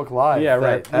Facebook Live. Yeah,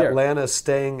 right. That Atlanta's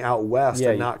staying out west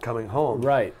and not coming home.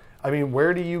 Right. I mean,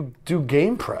 where do you do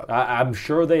game prep? I'm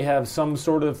sure they have some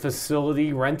sort of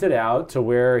facility rented out to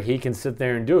where he can sit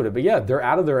there and do it. But yeah, they're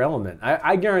out of their element.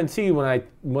 I guarantee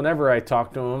whenever I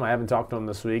talk to him, I haven't talked to him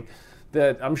this week,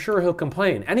 that I'm sure he'll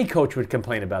complain. Any coach would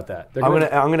complain about that. I'm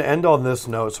gonna end on this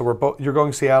note. So you're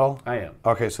going Seattle? I am.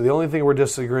 Okay, so the only thing we're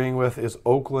disagreeing with is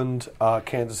Oakland,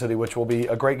 Kansas City, which will be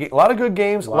a great game. A lot of good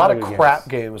games, a lot of crap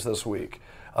games this week.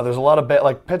 There's a lot of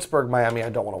like Pittsburgh, Miami, I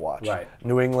don't want to watch. Right.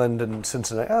 New England and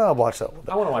Cincinnati, I'll watch that a little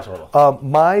bit. I want to watch a little.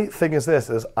 My thing is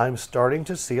this, I'm starting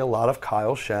to see a lot of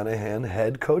Kyle Shanahan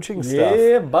head coaching stuff.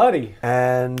 Yeah, buddy.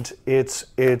 And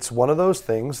it's one of those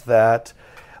things that,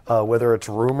 whether it's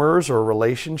rumors or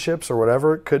relationships or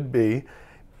whatever it could be,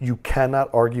 you cannot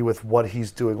argue with what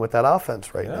he's doing with that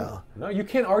offense right now. No, you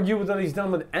can't argue with what he's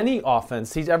done with any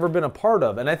offense he's ever been a part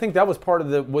of. And I think that was part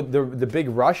of what the big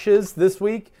rush is this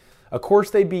week. Of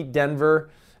course, they beat Denver,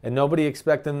 and nobody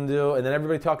expected them to do. And then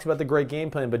everybody talks about the great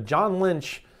game plan. But John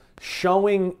Lynch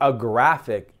showing a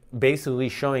graphic, basically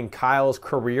showing Kyle's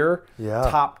career,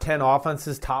 top 10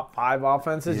 offenses, top 5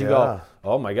 offenses. You go,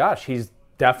 oh my gosh, he's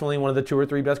definitely one of the 2 or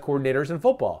 3 best coordinators in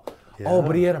football. Yeah. Oh,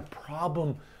 but he had a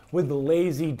problem with the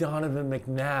lazy Donovan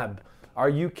McNabb. Are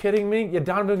you kidding me? Yeah,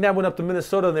 Donovan McNabb went up to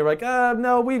Minnesota, and they were like,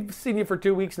 no, we've seen you for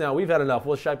 2 weeks now. We've had enough.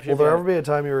 We'll ship you. Will there ever be a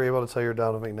time you were able to tell your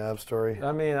Donovan McNabb story?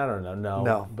 I mean, I don't know.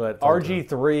 No. But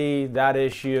RG3, that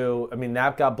issue, I mean,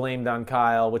 that got blamed on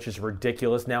Kyle, which is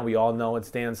ridiculous. Now we all know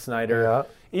it's Dan Snyder. Yeah.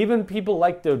 Even people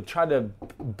like to try to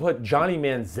put Johnny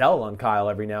Manziel on Kyle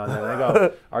every now and then. I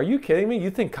go, are you kidding me? You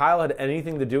think Kyle had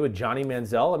anything to do with Johnny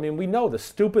Manziel? I mean, we know the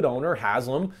stupid owner,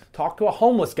 Haslam, talked to a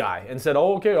homeless guy and said,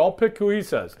 oh, okay, I'll pick who he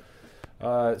says.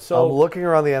 I'm looking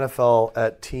around the NFL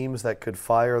at teams that could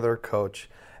fire their coach,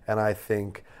 and I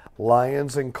think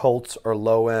Lions and Colts are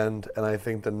low end, and I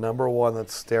think the number one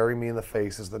that's staring me in the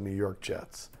face is the New York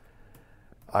Jets.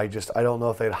 I don't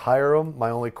know if they'd hire him. My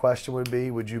only question would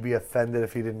be, would you be offended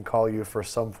if he didn't call you for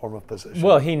some form of position?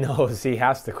 Well, he knows he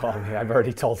has to call me. I've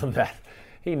already told him that.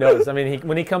 He knows. I mean,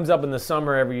 when he comes up in the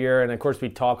summer every year, and of course we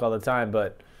talk all the time,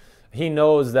 but he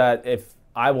knows that if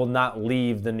I will not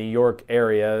leave the New York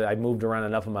area. I moved around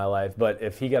enough in my life, but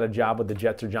if he got a job with the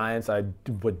Jets or Giants, I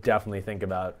would definitely think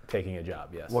about taking a job,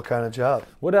 yes. What kind of job?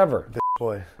 Whatever. Bitch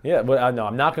boy. Yeah, but no,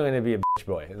 I'm not going to be a bitch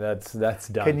boy. That's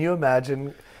done. Can you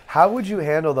imagine, how would you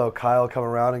handle, though, Kyle coming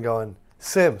around and going,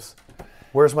 Sims,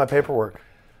 where's my paperwork?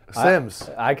 Sims.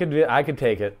 I could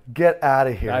take it. Get out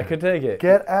of here. I could take it.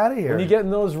 Get out of here. When you get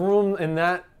in those rooms, in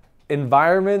that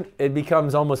environment, it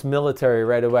becomes almost military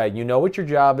right away. You know what your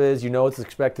job is. You know what's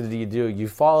expected of you to do. You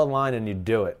fall in line and you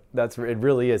do it. It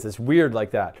really is. It's weird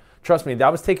like that. Trust me, I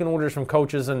was taking orders from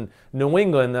coaches in New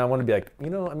England, and I want to be like,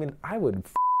 I would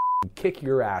kick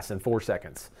your ass in 4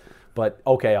 seconds. But,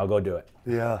 okay, I'll go do it.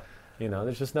 Yeah. You know,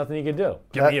 there's just nothing you can do.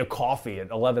 Give me a coffee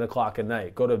at 11 o'clock at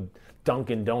night. Go to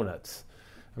Dunkin' Donuts.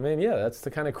 I mean, yeah, that's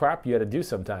the kind of crap you got to do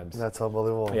sometimes. That's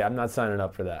unbelievable. Yeah, I'm not signing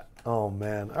up for that. Oh,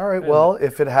 man. All right, well,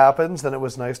 if it happens, then it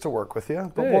was nice to work with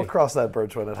you. But we'll cross that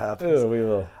bridge when it happens. We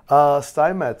will.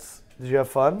 Steinmetz, did you have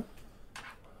fun?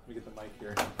 Let me get the mic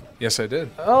here. Yes, I did.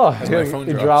 Oh, my phone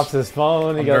he drops. drops his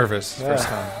phone. I'm nervous. First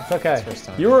time. It's okay. First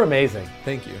time. You were amazing.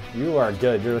 Thank you. You are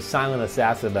good. You're a silent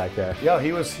assassin back there. Yeah,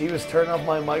 he was turning off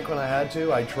my mic when I had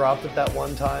to. I dropped it that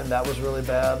one time. That was really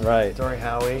bad. Right. During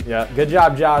Howie. Yeah. Good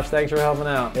job, Josh. Thanks for helping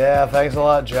out. Yeah, thanks a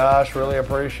lot, Josh. Really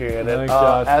appreciate it. Thanks,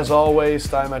 Josh. As always,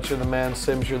 Steinmetz, you're the man.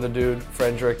 Sims, you're the dude.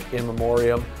 Frederick, in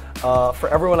memoriam. For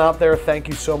everyone out there, thank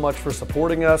you so much for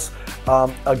supporting us.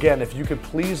 Again, if you could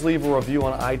please leave a review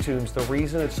on iTunes. The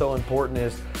reason it's so important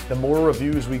is the more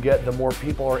reviews we get, the more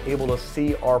people are able to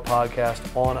see our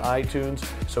podcast on iTunes.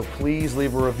 So please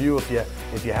leave a review if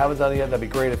you haven't done it yet. That'd be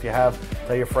great. If you have,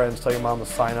 tell your friends, tell your mom to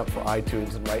sign up for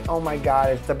iTunes and write, "Oh my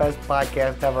God, it's the best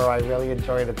podcast ever. I really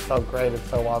enjoyed it. It's so great. It's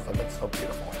so awesome. It's so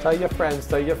beautiful." Tell your friends.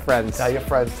 Tell your friends. Tell your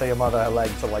friends, tell your mother her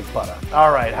legs are like butter.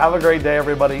 All right, have a great day,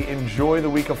 everybody. Enjoy the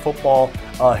week of football.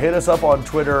 Hit us up on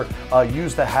Twitter.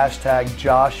 Use the hashtag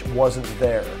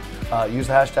 #JoshWasn't_there. Use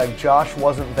the hashtag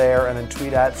 #JoshWasn't_there and then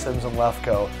tweet at Sims and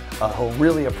Lefko. He'll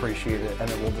really appreciate it, and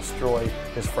it will destroy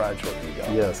his fragile ego.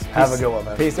 Yes. Have a good one,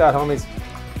 man. Peace out, homies.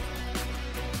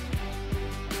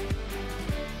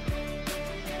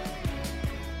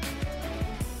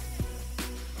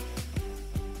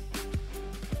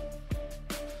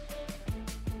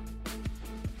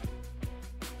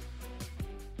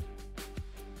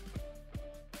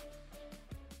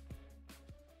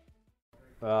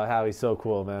 Howie's so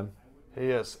cool, man. He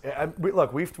is.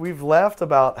 Look, we've laughed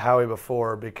about Howie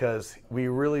before because we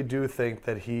really do think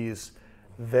that he's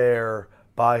there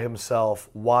by himself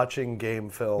watching game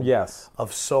film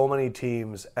of so many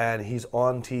teams, and he's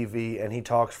on TV and he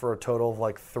talks for a total of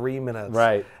like 3 minutes.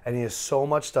 Right. And he has so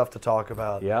much stuff to talk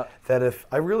about. Yeah. That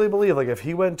I really believe if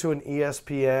he went to an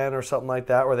ESPN or something like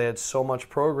that where they had so much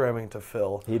programming to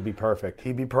fill, he'd be perfect.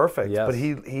 He'd be perfect.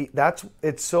 Yes. But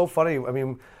it's so funny. I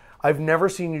mean, I've never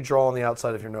seen you draw on the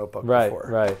outside of your notebook before.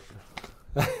 Right.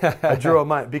 I drew on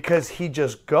mine because he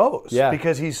just goes. Yeah.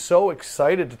 Because he's so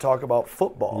excited to talk about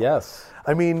football. Yes.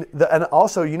 I mean, and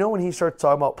also, when he starts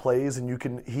talking about plays and you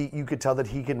could tell that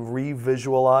he can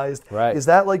re-visualize. Right. Is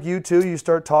that like you too? You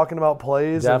start talking about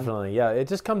plays? Definitely, yeah. It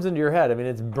just comes into your head. I mean,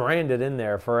 it's branded in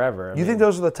there forever. You think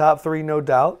those are the top three, no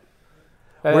doubt?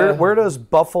 Where does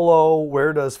Buffalo,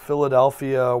 where does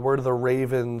Philadelphia, where do the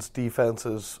Ravens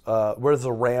defenses, where does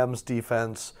the Rams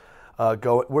defense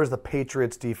go? Where's the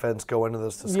Patriots defense go into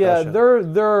this discussion? Yeah,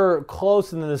 they're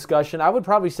close in the discussion. I would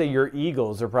probably say your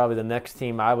Eagles are probably the next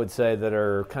team I would say that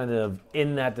are kind of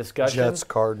in that discussion. Jets,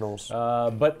 Cardinals.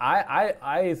 But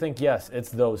I think, yes, it's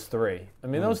those three. I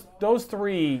mean, those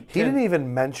three. He didn't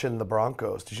even mention the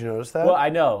Broncos. Did you notice that? Well, I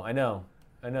know.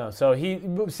 So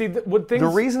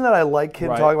the reason that I like him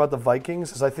talking about the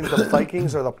Vikings is I think the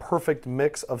Vikings are the perfect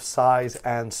mix of size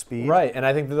and speed. Right, and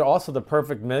I think they're also the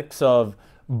perfect mix of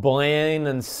bland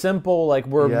and simple, like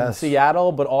we're in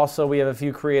Seattle, but also we have a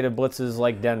few creative blitzes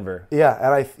like Denver.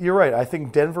 Yeah, and you're right. I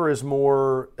think Denver is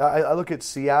more. I look at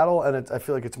Seattle, and I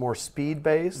feel like it's more speed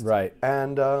based. Right.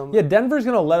 And Denver's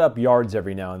going to let up yards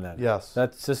every now and then. Yes,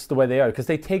 that's just the way they are because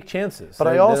they take chances. But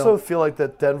I also feel like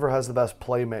that Denver has the best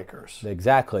playmakers.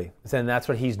 Exactly, and that's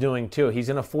what he's doing too. He's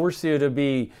going to force you to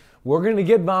be. We're going to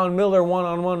get Von Miller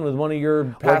one-on-one with one of your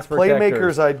pass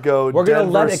protectors. Playmakers, I'd go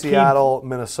Denver, Seattle,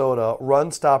 Minnesota. Run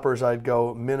stoppers, I'd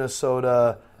go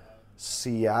Minnesota,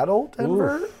 Seattle,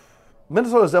 Denver. Oof.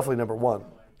 Minnesota's definitely number one.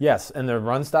 Yes, and the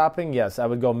run stopping, yes. I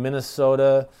would go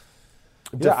Minnesota.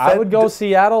 I would go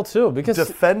Seattle too because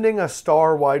defending a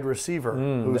star wide receiver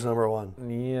who's number one.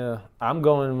 Yeah, I'm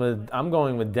going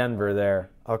with Denver there.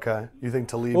 Okay, you think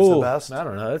Talib's the best? I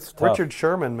don't know. It's tough. Richard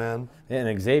Sherman, man. Yeah,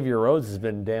 and Xavier Rhodes has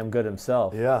been damn good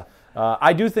himself. Yeah.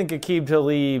 I do think Aqib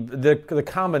Talib, the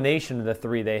combination of the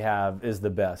three they have is the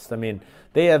best. I mean,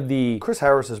 they have Chris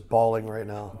Harris is balling right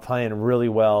now. Playing really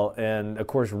well. And, of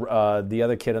course, the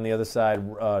other kid on the other side,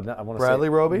 I want to Bradley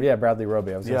Roby? Yeah, Bradley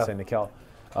Roby. I was going to say Nikel.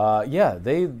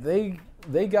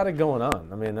 They got it going on.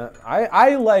 I mean,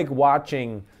 I like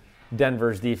watching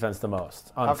Denver's defense the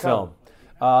most on film.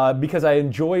 Because I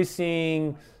enjoy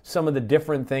seeing some of the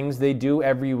different things they do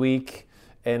every week.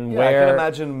 And I can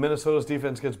imagine Minnesota's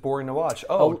defense gets boring to watch.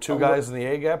 Two guys in the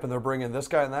A gap, and they're bringing this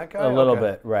guy and that guy? A little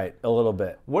bit, right. A little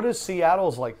bit. What is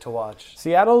Seattle's like to watch?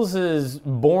 Seattle's is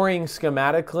boring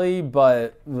schematically,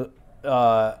 but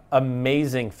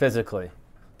amazing physically.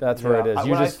 That's where it is.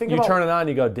 You about, turn it on,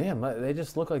 you go, damn, they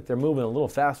just look like they're moving a little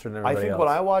faster than everybody else. When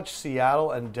I watch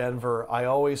Seattle and Denver, I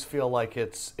always feel like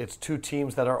it's two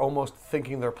teams that are almost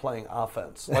thinking they're playing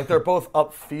offense. Like they're both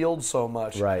upfield so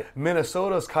much. Right.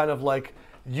 Minnesota's kind of like,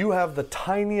 you have the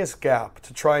tiniest gap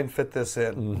to try and fit this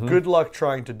in. Good luck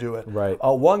trying to do it. Right.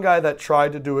 One guy that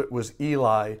tried to do it was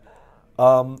Eli.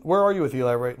 Where are you with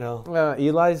Eli right now?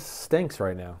 Eli stinks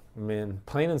right now. I mean,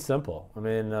 plain and simple. I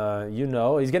mean,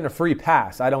 he's getting a free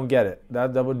pass. I don't get it.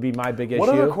 That would be my big issue. What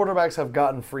other quarterbacks have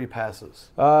gotten free passes?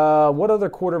 What other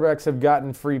quarterbacks have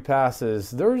gotten free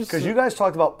passes? Because you guys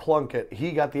talked about Plunkett.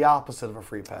 He got the opposite of a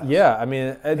free pass. Yeah, I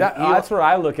mean, that's what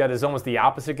I look at as almost the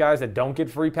opposite guys that don't get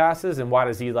free passes, and why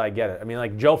does Eli get it? I mean,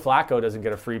 like Joe Flacco doesn't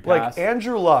get a free pass. Like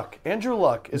Andrew Luck. Andrew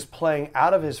Luck is playing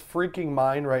out of his freaking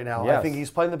mind right now. Yes. I think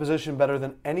he's playing the position better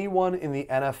than anyone in the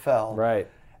NFL. Right.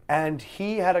 And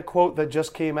he had a quote that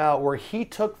just came out where he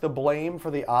took the blame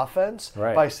for the offense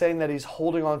by saying that he's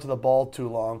holding on to the ball too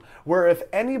long. Where if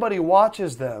anybody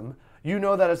watches them, you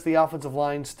know that it's the offensive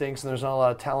line stinks and there's not a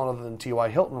lot of talent other than T.Y.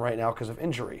 Hilton right now because of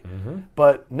injury.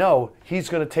 But no, he's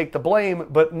going to take the blame,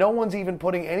 but no one's even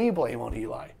putting any blame on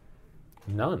Eli.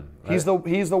 None. Right? He's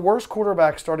the worst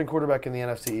starting quarterback in the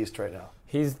NFC East right now.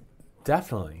 He's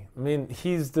definitely. I mean,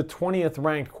 he's the 20th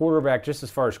ranked quarterback just as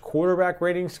far as quarterback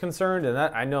rating is concerned. And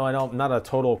that, I'm not a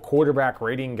total quarterback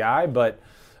rating guy, but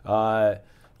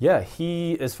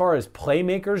he, as far as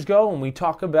playmakers go, when we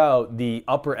talk about the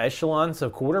upper echelons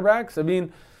of quarterbacks, I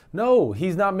mean, no,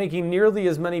 he's not making nearly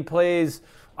as many plays.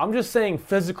 I'm just saying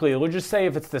physically, we'll just say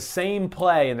if it's the same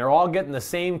play and they're all getting the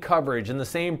same coverage and the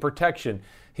same protection,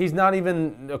 he's not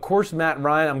even, of course, Matt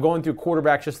Ryan, I'm going through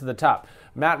quarterbacks just at the top.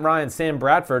 Matt Ryan, Sam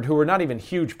Bradford, who are not even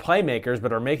huge playmakers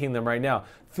but are making them right now.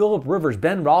 Phillip Rivers,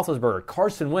 Ben Roethlisberger,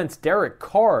 Carson Wentz, Derek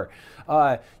Carr.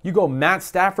 You go Matt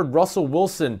Stafford, Russell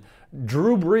Wilson.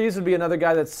 Drew Brees would be another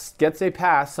guy that gets a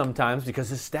pass sometimes because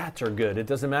his stats are good. It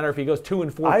doesn't matter if he goes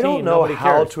 2-14. I don't know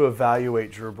how cares. to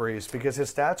evaluate Drew Brees because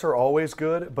his stats are always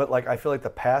good, but like I feel like the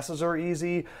passes are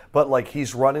easy, but like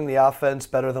he's running the offense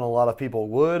better than a lot of people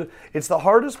would. It's the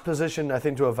hardest position I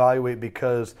think to evaluate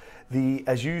because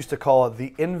as you used to call it,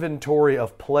 the inventory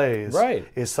of plays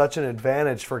is such an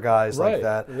advantage for guys like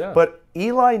that. Yeah. But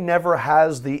Eli never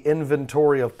has the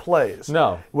inventory of plays.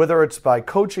 No. Whether it's by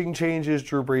coaching changes,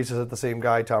 Drew Brees has had the same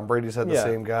guy, Tom Brady's had the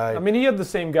same guy. I mean, he had the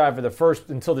same guy for the first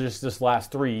until just this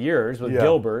last 3 years with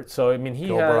Gilbert. So, I mean,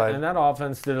 and that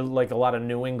offense did like a lot of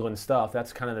New England stuff.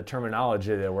 That's kind of the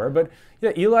terminology they were. But,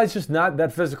 yeah, Eli's just not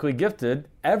that physically gifted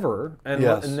ever, and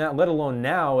let alone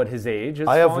now at his age.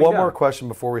 I have one more question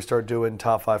before we start doing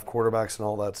top 5 quarterbacks and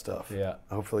all that stuff. Yeah.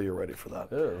 Hopefully you're ready for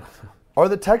that. Ew. Are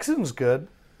the Texans good?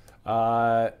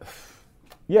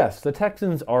 Yes, the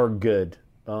Texans are good.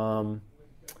 Are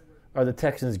the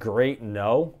Texans great?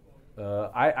 No.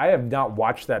 I have not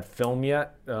watched that film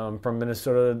yet from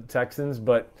Minnesota Texans,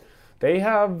 but they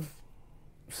have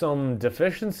some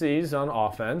deficiencies on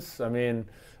offense. I mean,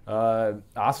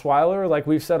 Osweiler, like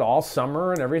we've said all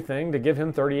summer and everything, to give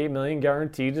him $38 million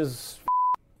guaranteed is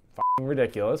f***ing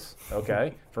ridiculous,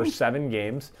 okay, for 7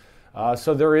 games.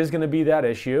 So there is going to be that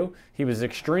issue. He was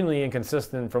extremely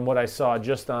inconsistent from what I saw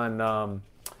just on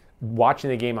watching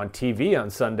the game on TV on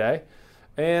Sunday.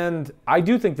 And I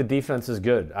do think the defense is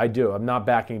good. I do. I'm not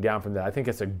backing down from that. I think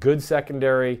it's a good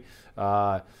secondary.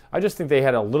 I just think they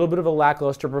had a little bit of a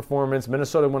lackluster performance.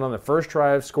 Minnesota went on the first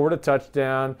drive, scored a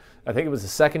touchdown. I think it was the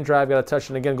second drive, got a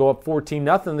touchdown again, go up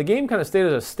 14-0. The game kind of stayed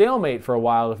as a stalemate for a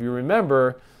while, if you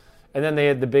remember. And then they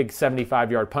had the big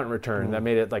 75-yard punt return that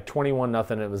made it like 21-0.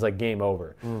 And it was like game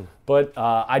over. But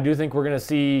I do think we're going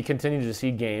to continue to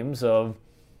see games of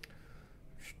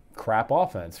crap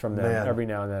offense from them every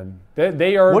now and then.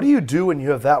 They are. What do you do when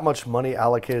you have that much money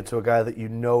allocated to a guy that you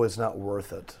know is not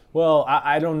worth it? Well,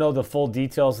 I don't know the full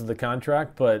details of the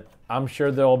contract, but I'm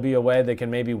sure there will be a way they can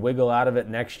maybe wiggle out of it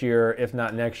next year, if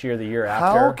not next year, the year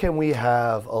after. How can we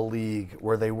have a league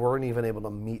where they weren't even able to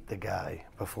meet the guy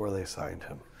before they signed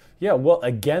him? Yeah, well,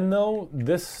 again, though,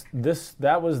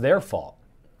 that was their fault.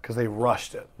 Because they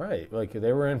rushed it. Right. Like,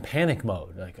 they were in panic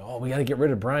mode. Like, oh, we got to get rid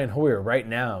of Brian Hoyer right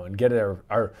now and get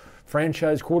our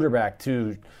franchise quarterback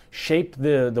to shape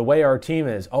the way our team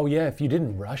is. Oh, yeah, if you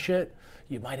didn't rush it,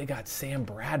 you might have got Sam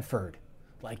Bradford,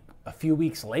 like, a few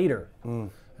weeks later. I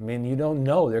mean, you don't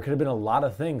know. There could have been a lot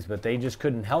of things, but they just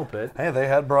couldn't help it. Hey, they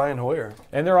had Brian Hoyer.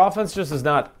 And their offense just is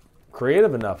not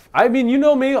creative enough. I mean, you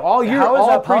know me, all year, How is all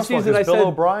that possible? preseason I Because Bill said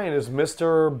O'Brien is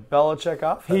Mr. Belichick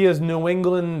offense. he is New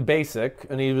England basic,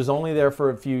 and he was only there for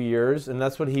a few years, and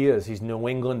that's what he is. He's New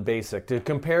England basic. To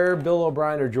compare Bill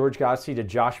O'Brien or George Godsey to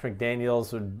Josh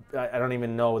McDaniels, I don't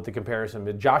even know what the comparison,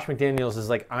 but Josh McDaniels is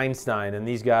like Einstein, and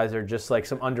these guys are just like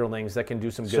some underlings that can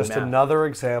do some good Just math. another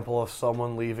example of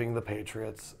someone leaving the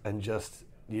Patriots and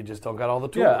you just don't got all the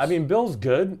tools. Yeah, I mean, Bill's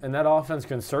good, and that offense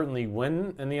can certainly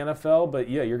win in the NFL, but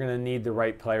yeah, you're going to need the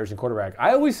right players and quarterback.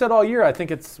 I always said all year, I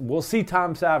think we'll see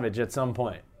Tom Savage at some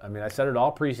point. I mean, I said it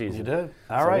all preseason. You did.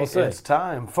 All So right, we'll see. it's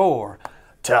time for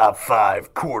Top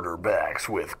 5 Quarterbacks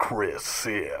with Chris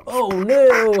Sims. Oh,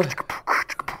 no.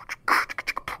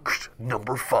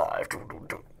 Number 5.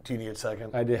 Do you need a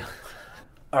second? I did.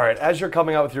 All right, as you're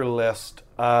coming out with your list,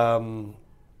 what's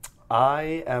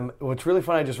really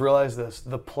fun, I just realized this.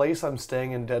 The place I'm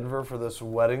staying in Denver for this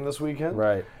wedding this weekend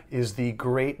Right. is the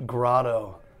Great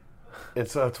Grotto.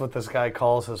 That's what this guy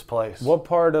calls his place. What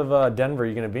part of Denver are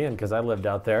you going to be in? Because I lived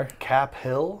out there. Cap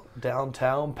Hill,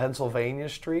 downtown, Pennsylvania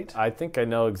Street. I think I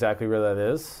know exactly where that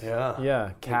is. Yeah.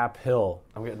 Yeah, Cap Hill.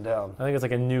 I'm getting down. I think it's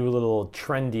like a new little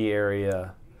trendy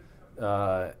area.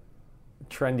 That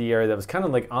was kind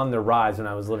of like on the rise when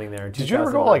I was living there in Did you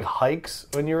ever go like hikes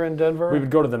when you were in Denver? We would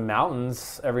go to the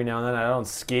mountains every now and then. I don't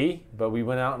ski, but we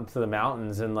went out into the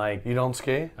mountains and like... You don't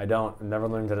ski? I don't. I've never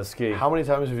learned how to ski. How many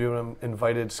times have you been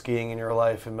invited skiing in your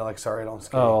life and been like, sorry, I don't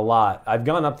ski? Oh, a lot. I've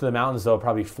gone up to the mountains, though,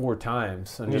 probably 4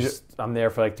 times. And I'm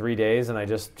there for like 3 days, and I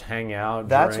just hang out.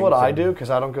 That's what I and- do, because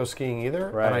I don't go skiing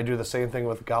either. Right. And I do the same thing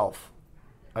with golf.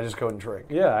 I just go and drink.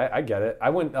 Yeah, I get it.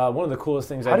 I went... one of the coolest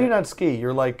things I How do did... you not ski?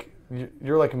 You're like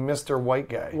Mr. White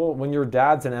Guy. Well, when your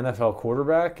dad's an NFL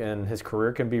quarterback and his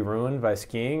career can be ruined by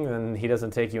skiing, then he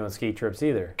doesn't take you on ski trips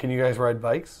either. Can you guys ride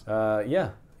bikes?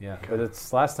 Yeah. But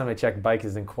it's last time I checked, bike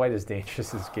isn't quite as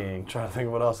dangerous as skiing. I'm trying to think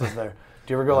of what else is there.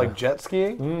 Do you ever go like jet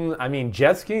skiing? I mean,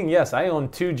 jet skiing, yes. I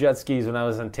owned 2 jet skis when I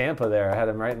was in Tampa there. I had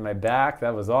them right in my back.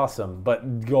 That was awesome.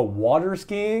 But go water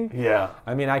skiing? Yeah.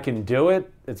 I mean, I can do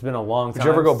it. It's been a long time. Would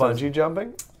you ever go since- bungee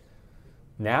jumping?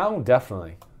 Now,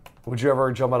 definitely. Would you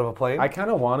ever jump out of a plane? I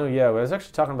kind of want to, yeah. I was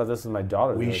actually talking about this with my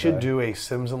daughter. We should do a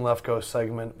Sims and Lefko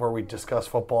segment where we discuss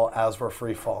football as we're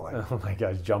free falling. Oh my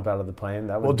gosh, jump out of the plane.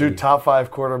 That would We'll do be, top 5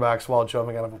 quarterbacks while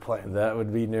jumping out of a plane. That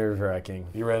would be nerve-wracking.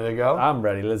 You ready to go? I'm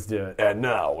ready. Let's do it. And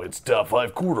now it's top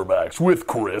 5 quarterbacks with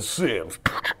Chris Sims.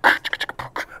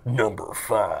 Number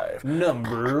 5.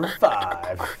 Number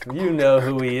 5. You know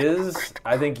who he is.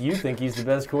 I think you think he's the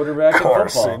best quarterback in football.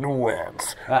 Carson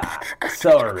Wentz.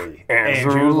 Sorry.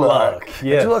 Andrew Luck.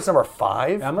 Yeah. Andrew Luck's number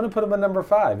 5? I'm going to put him at number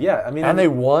 5. Yeah, I mean... And they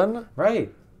won?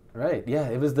 Right. Yeah,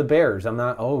 it was the Bears. I'm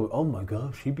not... Oh my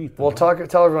gosh, he beat them. Well,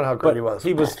 tell everyone how great he was.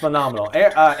 He was phenomenal.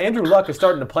 Andrew Luck is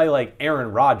starting to play like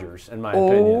Aaron Rodgers, in my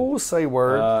opinion. Oh, say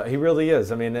word. He really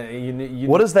is. I mean,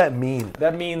 What does that mean?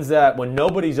 that means that when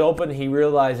nobody's open, he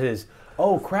realizes,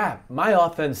 oh crap, my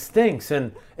offense stinks,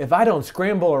 and if I don't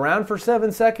scramble around for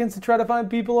 7 seconds to try to find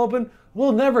people open,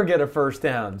 we'll never get a first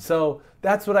down. So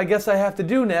that's what I guess I have to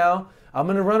do now. I'm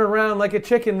going to run around like a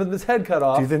chicken with his head cut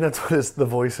off. Do you think that's what the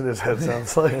voice in his head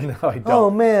sounds like? No, I don't. Oh,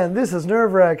 man, this is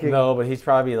nerve-wracking. No, but he's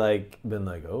probably been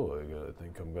like, oh, I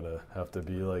think I'm going to have to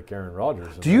be like Aaron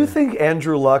Rodgers. Do you think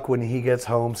Andrew Luck, when he gets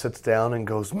home, sits down and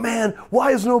goes, man,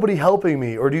 why is nobody helping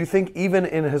me? Or do you think even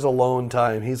in his alone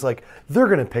time, he's like, they're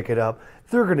going to pick it up.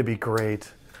 They're going to be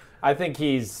great. I think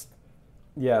he's,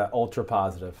 ultra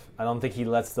positive. I don't think he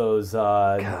lets those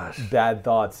bad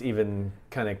thoughts even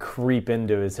kind of creep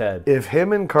into his head. If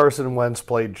him and Carson Wentz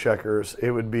played checkers,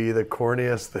 it would be the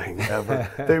corniest thing ever.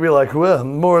 They'd be like, well,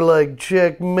 more like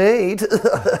checkmate.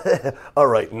 All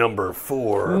right, number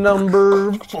 4.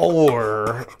 Number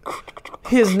 4.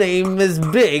 His name is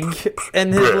Big,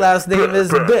 and his last name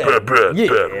is Ben. Ben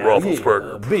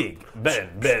Roethlisberger. Big. Ben.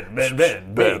 Ben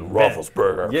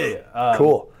Roethlisberger. Yeah.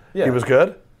 Cool. yeah. He was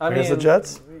good against the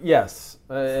Jets? Yes.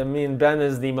 I mean, Ben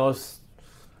is the most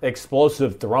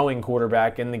explosive throwing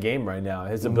quarterback in the game right now.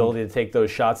 His ability to take those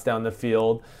shots down the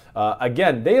field.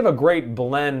 Again, they have a great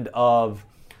blend of,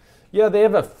 they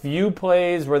have a few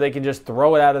plays where they can just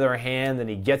throw it out of their hand and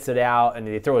he gets it out and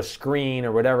they throw a screen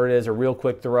or whatever it is, a real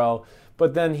quick throw.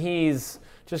 But then he's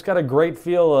just got a great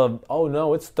feel of, oh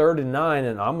no, it's 3rd and 9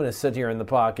 and I'm going to sit here in the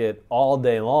pocket all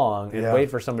day long and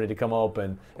wait for somebody to come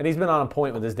open. And he's been on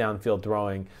point with his downfield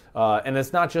throwing. And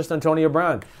it's not just Antonio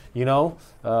Brown.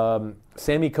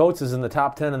 Sammy Coates is in the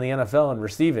top 10 in the NFL in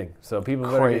receiving. So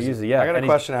people better get used to it. I got a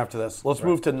question after this. Let's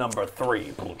move to number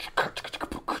 3.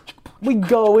 We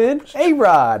go in.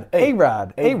 A-Rod.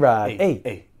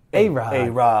 A-Rod.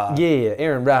 A-Rod. Yeah,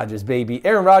 Aaron Rodgers, baby.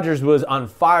 Aaron Rodgers was on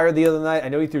fire the other night. I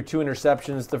know he threw 2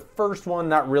 interceptions. The first one,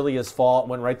 not really his fault.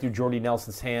 Went right through Jordy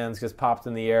Nelson's hands, just popped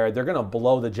in the air. They're going to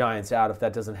blow the Giants out if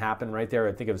that doesn't happen right there.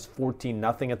 I think it was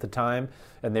 14-0 at the time,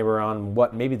 and they were on,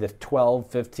 maybe the 12,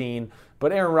 15.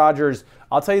 But Aaron Rodgers,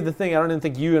 I'll tell you the thing, I don't even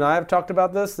think you and I have talked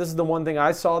about this. This is the one thing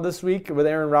I saw this week with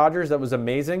Aaron Rodgers that was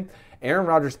amazing. Aaron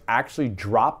Rodgers actually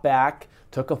dropped back,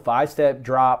 took a 5-step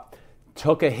drop,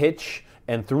 took a hitch,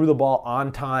 and threw the ball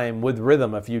on time with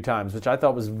rhythm a few times, which I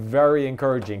thought was very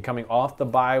encouraging. Coming off the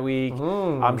bye week,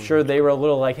 I'm sure they were a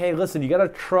little like, hey, listen, you got to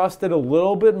trust it a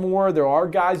little bit more. There are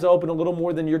guys open a little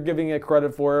more than you're giving it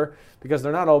credit for because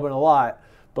they're not open a lot.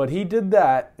 But he did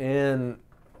that, and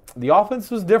the offense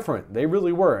was different. They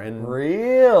really were. And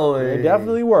Really? they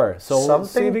definitely were. So we'll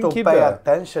see if Something we to can keep pay that.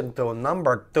 attention to.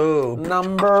 Number 2.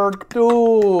 Number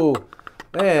 2.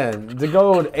 Man, to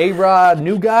go with A-Rod,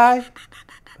 new guy.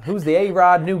 Who's the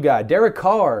A-Rod new guy? Derek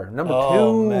Carr, number 2.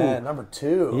 Oh, man, number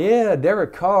 2. Yeah,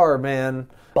 Derek Carr, man.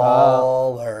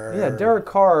 Baller. Yeah, Derek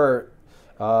Carr.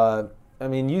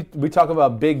 We talk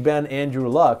about Big Ben, Andrew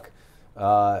Luck.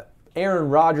 Aaron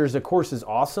Rodgers, of course, is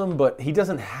awesome, but he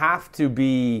doesn't have to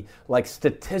be like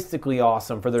statistically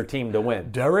awesome for their team to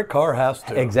win. Derek Carr has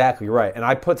to. Exactly right, and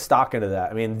I put stock into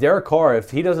that. I mean, Derek Carr, if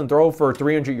he doesn't throw for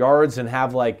 300 yards and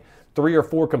have like 3 or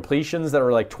 4 completions that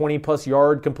are like 20-plus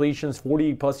yard completions,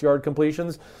 40-plus yard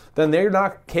completions, then they're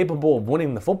not capable of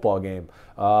winning the football game.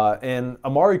 And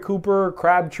Amari Cooper,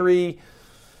 Crabtree,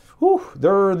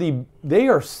 they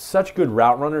are such good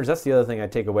route runners. That's the other thing I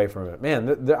take away from it.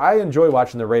 Man, I enjoy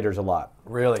watching the Raiders a lot.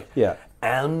 Really? Yeah.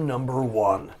 And number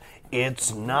 1.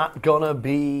 It's not going to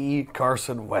be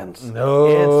Carson Wentz.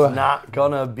 No. It's not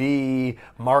going to be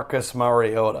Marcus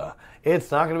Mariota.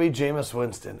 It's not going to be Jameis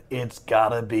Winston. It's got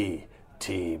to be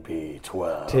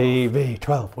TB12.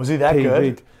 TB12. Was he that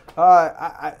good?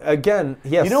 Again,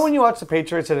 yes. You know when you watch the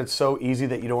Patriots and it's so easy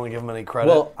that you don't want to give them any credit?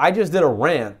 Well, I just did a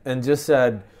rant and just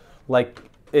said, like,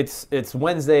 it's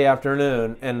Wednesday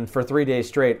afternoon, and for 3 days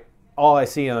straight, all I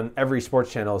see on every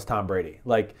sports channel is Tom Brady.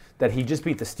 Like, that he just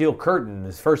beat the steel curtain in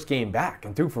his first game back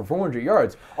and threw for 400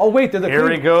 yards. Oh, wait, here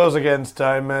he goes against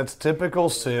time. That's typical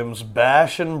Sims,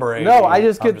 bashing Brady. No, I'm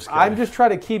just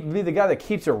trying to be the guy that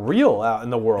keeps it real out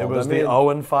in the world. It was the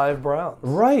 0-5 Browns.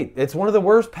 Right. It's one of the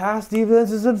worst pass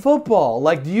defenses in football.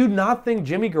 Like, do you not think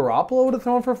Jimmy Garoppolo would have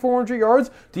thrown for 400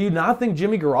 yards? Do you not think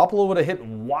Jimmy Garoppolo would have hit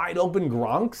wide open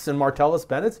Gronks and Martellus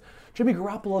Bennett's? Jimmy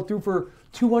Garoppolo threw for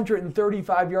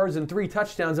 235 yards and 3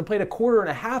 touchdowns and played a quarter and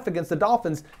a half against the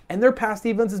Dolphins, and their pass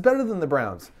defense is better than the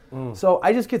Browns. So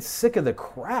I just get sick of the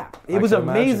crap. It was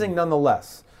amazing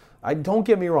nonetheless. Don't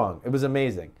get me wrong. It was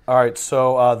amazing. All right,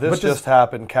 so this just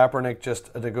happened. Kaepernick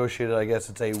just negotiated, I guess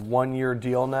it's a 1-year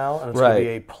deal now, and it's going to be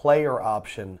a player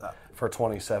option for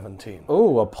 2017.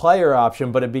 Oh, a player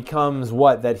option, but it becomes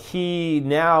what? That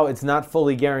it's not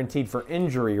fully guaranteed for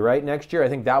injury, right? Next year, I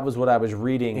think that was what I was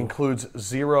reading. Includes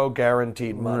 0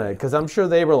 guaranteed money. Right, because I'm sure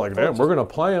they were like, man, we're going to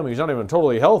play him. He's not even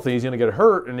totally healthy. He's going to get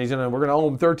hurt, and we're going to owe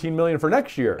him $13 million for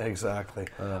next year. Exactly.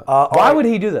 Why would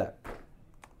he do that?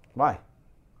 Why?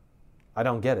 I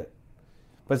don't get it.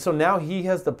 But so now he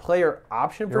has the player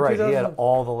option for 2000? He had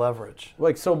all the leverage.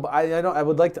 Like, so I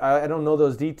don't know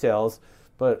those details.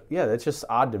 But, yeah, that's just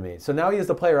odd to me. So now he has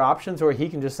the player options where he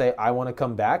can just say, I want to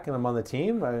come back and I'm on the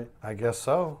team? I guess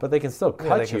so. But they can still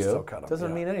cut they can you. Still cut him,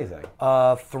 doesn't mean anything.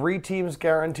 3 teams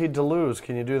guaranteed to lose.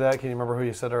 Can you do that? Can you remember who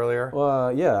you said earlier?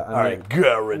 Well, yeah. All right,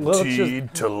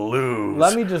 guaranteed to lose.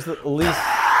 Let me just at least...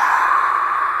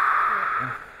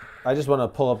 I just want to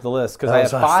pull up the list because I have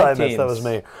 5 teams. That was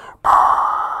me.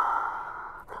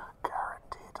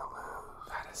 Guaranteed to lose.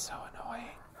 That is so annoying.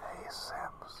 Hey,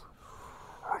 Sims.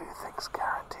 Who do you think's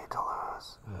guaranteed to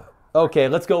lose? Okay,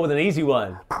 let's go with an easy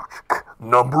one.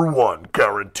 Number 1,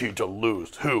 guaranteed to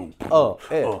lose. Who?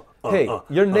 Hey,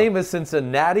 your name is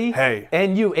Cincinnati. Hey.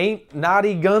 And you ain't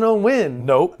naughty gonna win.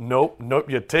 Nope.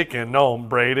 You're taking on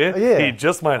Brady. Yeah. He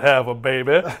just might have a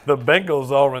baby. The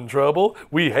Bengals are in trouble.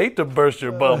 We hate to burst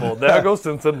your bubble. There goes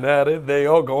Cincinnati. They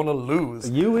are going to lose.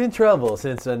 You in trouble,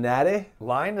 Cincinnati.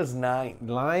 Line is 9.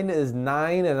 Line is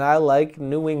 9, and I like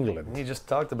New England. He just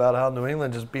talked about how New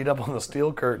England just beat up on the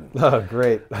steel curtain. Oh,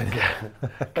 great. They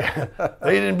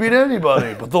didn't beat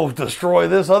anybody, but they'll destroy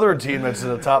this other team that's in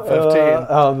the top 15.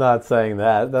 I'm not saying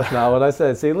that. That's not what I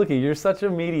said. See, look, you're such a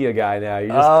media guy now. You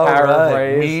just paraphrase.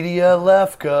 Right. Media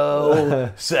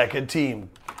Lefko. Second team.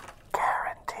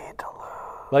 Guaranteed to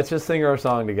lose. Let's just sing our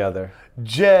song together.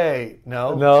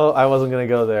 No, I wasn't going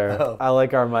to go there. I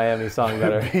like our Miami song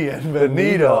better.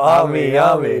 Bienvenido,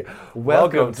 ami.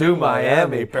 Welcome to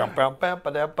Miami.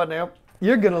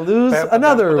 You're going to lose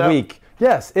another week.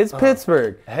 Yes, it's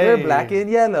Pittsburgh. Hey. We're black and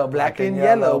yellow, black and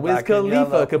yellow. Wiz black and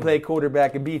Khalifa yellow. could play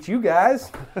quarterback and beat you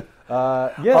guys.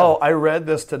 Oh, I read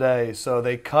this today. So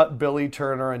they cut Billy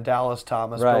Turner and Dallas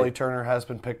Thomas. Right. Billy Turner has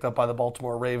been picked up by the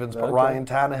Baltimore Ravens, but Okay. Ryan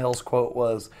Tannehill's quote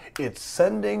was, "It's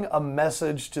sending a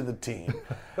message to the team."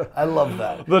 I love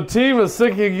that. The team is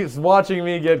sick of watching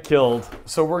me get killed.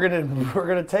 So we're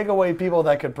gonna take away people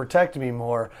that could protect me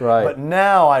more. Right. But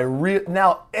now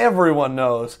now everyone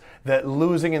knows that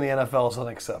losing in the NFL is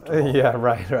unacceptable. Yeah,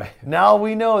 right. Now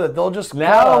we know that they'll just cut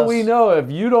Now us. we know if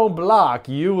you don't block,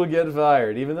 you will get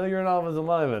fired. Even though you're an offensive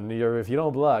lineman, if you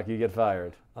don't block, you get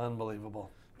fired. Unbelievable.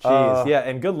 Jeez, yeah,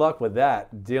 and good luck with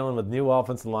that. Dealing with new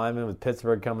offensive linemen, with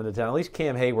Pittsburgh coming to town. At least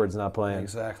Cam Hayward's not playing.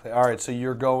 Exactly. All right, so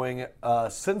you're going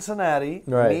Cincinnati,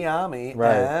 Right. Miami,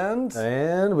 Right.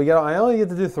 and we got. I only get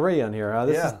to do 3 on here. Huh?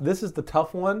 Yeah. This is the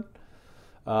tough one.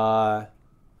 But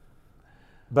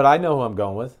I know who I'm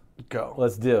going with. go.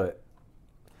 Let's do it.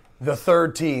 The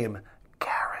third team,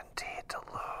 guaranteed to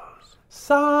lose.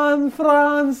 San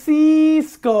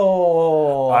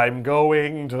Francisco. I'm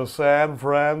going to San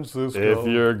Francisco. If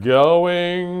you're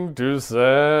going to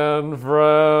San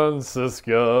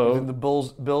Francisco. And the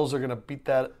Bills are going to beat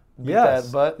that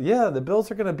Yes. butt. Yeah, the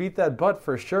Bills are going to beat that butt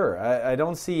for sure. I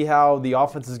don't see how the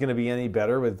offense is going to be any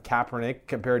better with Kaepernick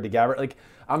compared to Gabbert. Like,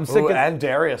 I'm sick Ooh, of and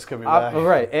Darius could be back.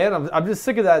 right, and I'm just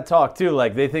sick of that talk too.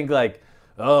 Like they think like,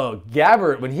 oh,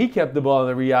 Gabbert when he kept the ball in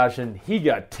the reaction, he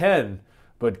got 10,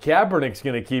 but Kaepernick's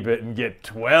going to keep it and get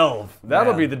 12.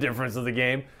 That'll Man. be the difference of the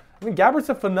game. I mean, Gabbert's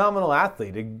a phenomenal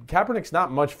athlete. Kaepernick's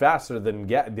not much faster than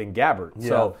Gabbert.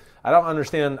 So I don't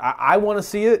understand. I want to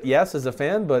see it, yes, as a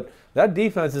fan, but that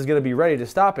defense is going to be ready to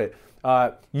stop it.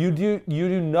 You do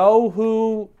know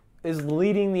who is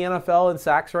leading the NFL in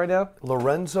sacks right now?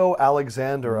 Lorenzo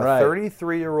Alexander, a Right.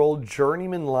 33-year-old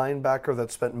journeyman linebacker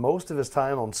that spent most of his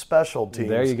time on special teams.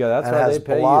 There you go. That's and why has they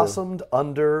pay you. blossomed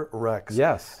under Rex.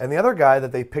 Yes. And the other guy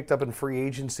that they picked up in free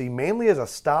agency, mainly as a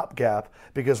stopgap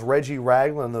because Reggie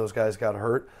Ragland and those guys got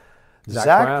hurt,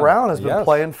 Zach Brown has been Yes.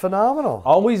 playing phenomenal.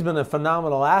 Always been a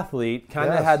phenomenal athlete. Kind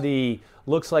of Yes. had the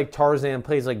looks like Tarzan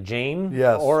plays like Jane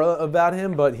Yes. aura about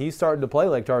him, but he's starting to play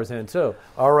like Tarzan too.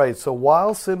 All right, so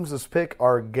while Sims's pick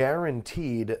are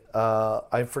guaranteed,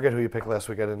 I forget who you picked last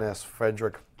week. I didn't ask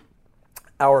Frederick.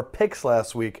 Our picks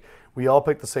last week, we all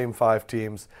picked the same 5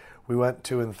 teams. We went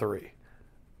 2 and 3.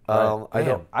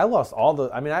 I lost all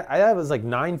the. I mean, I was like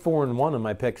 9-4-1 in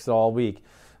my picks all week.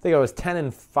 I think I was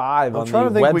 10-5 on I'm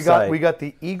trying the to think. website. We got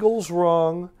the Eagles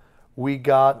wrong. We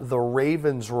got the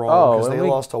Ravens wrong because they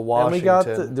lost to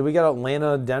Washington. And we got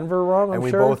Atlanta, Denver wrong. and we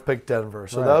sure. both picked Denver.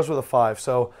 So Right. those were the 5.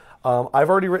 So I've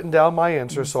already written down my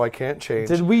answer, so I can't change.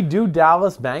 Did we do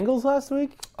Dallas Bengals last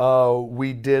week?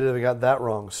 We did, and we got that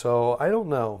wrong. So I don't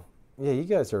know. Yeah, you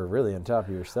guys are really on top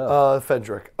of your stuff.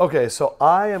 Frederick. Okay, so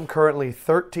I am currently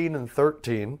 13 and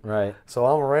 13. Right. So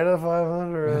I'm right at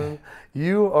 500.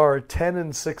 You are 10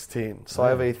 and 16. So I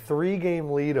have a 3-game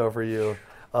lead over you.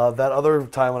 That other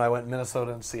time when I went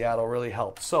Minnesota and Seattle really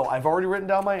helped. So I've already written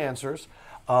down my answers.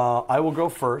 I will go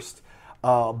first.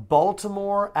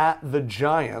 Baltimore at the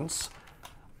Giants.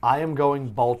 I am going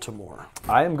Baltimore.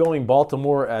 I am going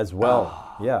Baltimore as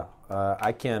well. Yeah,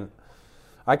 I can't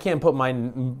put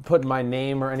my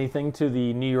name or anything to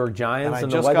the New York Giants And I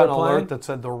and just the way got they're an playing. alert that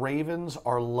said the Ravens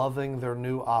are loving their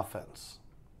new offense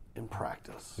in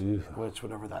practice, which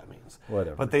whatever that means.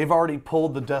 Whatever. But they've already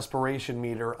pulled the desperation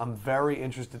meter. I'm very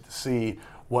interested to see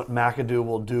what McAdoo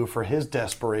will do for his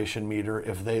desperation meter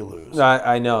if they lose.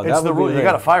 I know. It's that the would be rule. You great.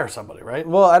 got to fire somebody, right?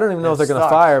 Well, I don't even know if It they're going to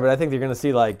sucks. fire, but I think they're going to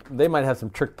see they might have some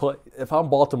trick play. If I'm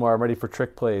Baltimore, I'm ready for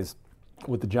trick plays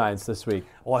with the Giants this week.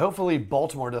 Well, hopefully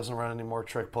Baltimore doesn't run any more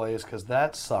trick plays because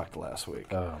that sucked last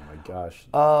week. Oh my gosh.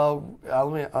 Do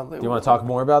Do you want to talk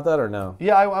more about that or no?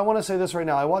 Yeah, I want to say this right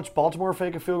now. I watched Baltimore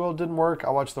fake a field goal, it didn't work. I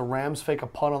watched the Rams fake a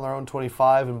punt on their own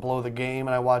 25 and blow the game,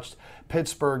 and I watched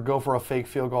Pittsburgh go for a fake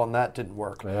field goal, and that didn't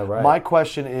work. Yeah, right. My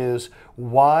question is,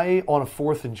 why on a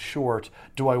 4th and short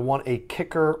do I want a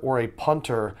kicker or a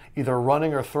punter either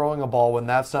running or throwing a ball when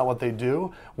that's not what they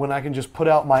do, when I can just put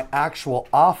out my actual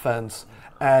offense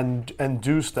and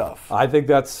do stuff? I think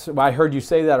I heard you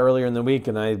say that earlier in the week,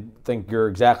 and I think you're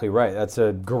exactly right. That's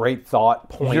a great thought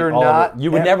point. You're all of not- it.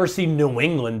 You would never see New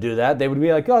England do that. They would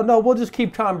be like, oh, no, we'll just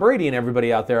keep Tom Brady and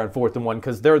everybody out there on 4th and 1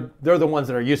 because they're the ones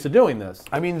that are used to doing this.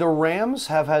 I mean, the Rams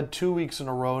have had 2 weeks in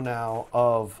a row now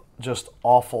of just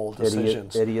awful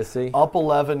decisions. Idiocy. Up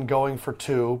 11 going for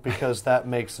 2 because that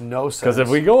makes no sense. Because if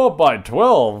we go up by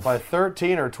 12, by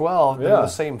 13 or 12, they're Yeah. the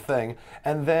same thing.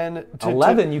 And then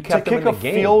 11, you kept to them kick in a the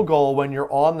game. field goal when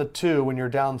you're on the 2, when you're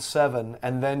down 7,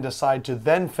 and then decide to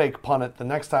then fake punt it the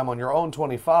next time on your own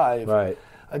 25. Right.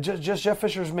 Just Jeff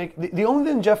Fisher's the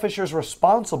only thing Jeff Fisher's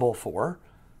responsible for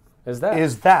Is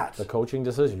that the coaching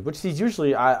decision, which he's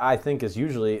usually, I think, is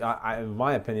usually, in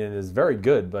my opinion, is very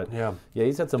good. But yeah,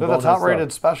 he's had some. They're bonus the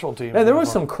top-rated stuff. special team. Man, there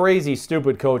was some crazy,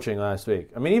 stupid coaching last week.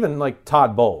 I mean, even like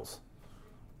Todd Bowles.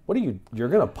 What are you're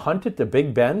going to punt it to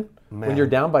Big Ben when you're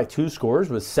down by 2 scores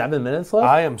with 7 minutes left?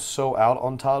 I am so out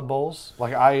on Todd Bowles.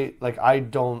 I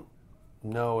don't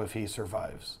know if he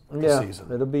survives the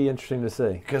season. It'll be interesting to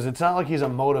see. Because it's not like he's a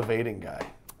motivating guy.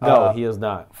 No, he is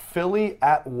not. Philly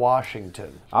at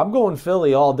Washington. I'm going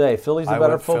Philly all day. Philly's a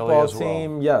better football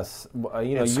team. Well. Yes.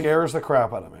 It scares the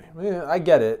crap out of me. Yeah, I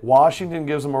get it. Washington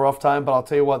gives them a rough time, but I'll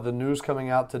tell you what, the news coming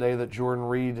out today that Jordan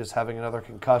Reed is having another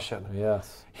concussion.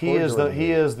 Yes. He is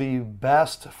the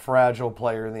best fragile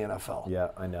player in the NFL. Yeah,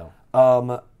 I know.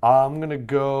 I'm going to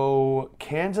go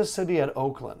Kansas City at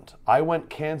Oakland. I went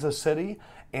Kansas City.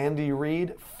 Andy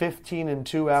Reid,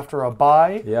 15-2 after a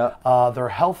bye. Yeah. They're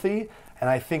healthy. And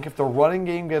I think if the running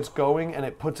game gets going and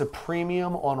it puts a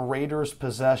premium on Raiders'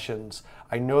 possessions,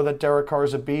 I know that Derek Carr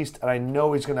is a beast, and I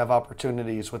know he's going to have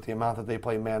opportunities with the amount that they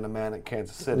play man-to-man at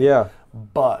Kansas City. Yeah.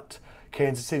 But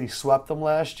Kansas City swept them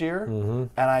last year, and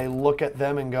I look at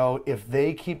them and go, if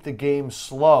they keep the game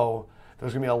slow,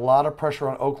 there's going to be a lot of pressure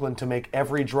on Oakland to make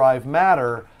every drive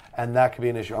matter, and that could be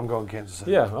an issue. I'm going Kansas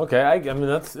City. Yeah, okay. I mean,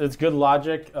 it's good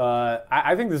logic.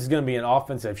 I think this is going to be an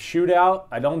offensive shootout.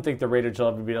 I don't think the Raiders will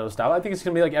ever be able to stop. I think it's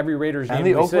going to be like every Raiders game. And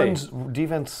the Oakland's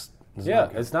defense is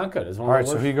not good. It's not good. It's all right,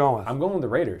 so who are you going with? I'm going with the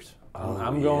Raiders.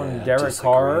 I'm going Derek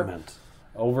Carr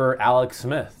over Alex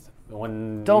Smith.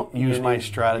 Don't use my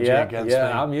strategy against me.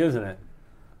 Yeah, I'm using it.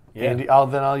 Yeah.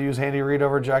 I'll use Andy Reid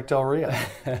over Jack Del Rio.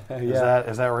 Is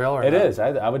that real or not? It not? is.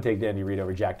 I would take Andy Reid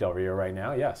over Jack Del Rio right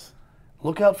now, yes.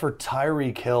 Look out for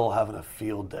Tyreek Hill having a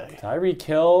field day. Tyreek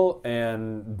Hill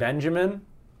and Benjamin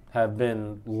have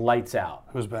been lights out.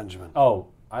 Who's Benjamin? Oh,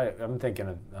 I'm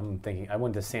thinking. I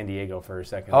went to San Diego for a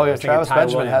second. Oh yeah, Travis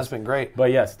Benjamin has been great.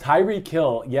 But yes, Tyreek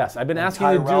Hill. Yes, I've been asking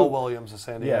to do. Tyrell Williams of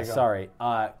San Diego. Yeah, sorry.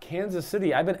 Kansas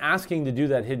City. I've been asking to do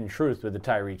that hidden truth with the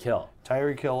Tyreek Hill.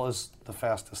 Tyreek Hill is the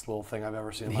fastest little thing I've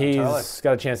ever seen in my entire life. He's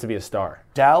got a chance to be a star.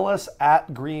 Dallas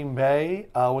at Green Bay.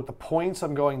 With the points,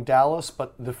 I'm going Dallas,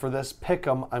 but for this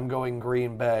pick'em, I'm going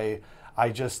Green Bay. I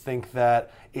just think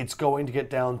that it's going to get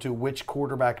down to which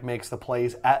quarterback makes the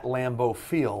plays at Lambeau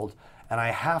Field, and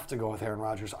I have to go with Aaron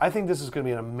Rodgers. I think this is going to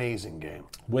be an amazing game.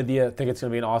 With you, I think it's going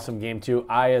to be an awesome game, too.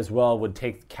 I, as well, would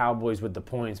take the Cowboys with the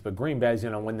points, but Green Bay's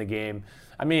going to win the game.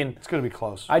 I mean, it's going to be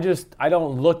close. I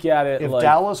don't look at it if like...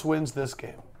 Dallas wins this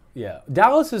game. Yeah.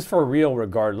 Dallas is for real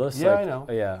regardless. Yeah, I know.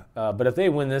 Yeah. But if they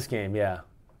win this game, yeah,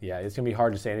 it's going to be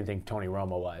hard to say anything Tony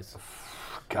Romo-wise.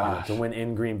 Gosh. To win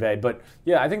in Green Bay. But,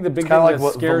 yeah, I think the big thing that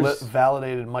like scares... what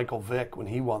validated Michael Vick when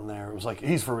he won there. It was like,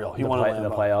 he's for real. He won in the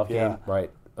playoff game.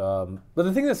 Right. But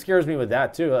the thing that scares me with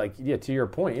that, too, to your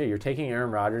point, you're taking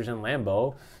Aaron Rodgers and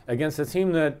Lambeau against a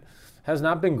team that has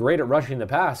not been great at rushing the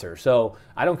passer. So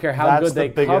I don't care how good they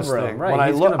cover him. Right.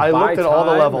 When I looked at all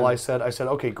the level, I said,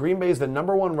 okay, Green Bay is the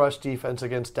number one rush defense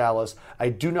against Dallas. I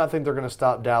do not think they're going to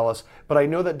stop Dallas, but I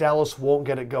know that Dallas won't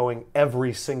get it going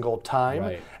every single time.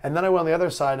 Right. And then I went on the other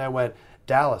side and I went,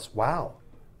 Dallas, wow,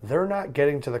 they're not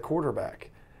getting to the quarterback.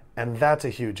 And that's a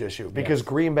huge issue because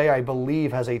Green Bay, I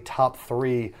believe, has a top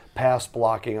 3 pass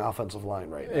blocking offensive line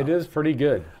right now. It is pretty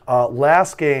good.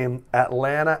 Last game,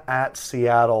 Atlanta at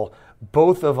Seattle.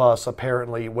 Both of us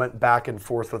apparently went back and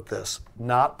forth with this.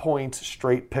 Not points,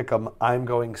 straight pick 'em. I'm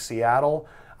going Seattle.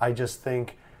 I just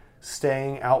think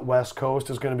staying out West Coast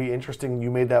is going to be interesting.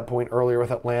 You made that point earlier with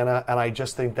Atlanta, and I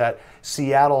just think that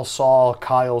Seattle saw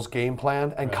Kyle's game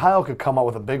plan, and Kyle could come up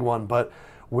with a big one, but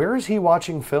where is he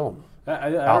watching film? I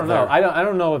don't know. I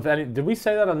don't know if any. Did we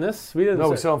say that on this? We didn't. No,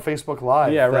 we said on Facebook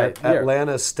Live. Yeah, right.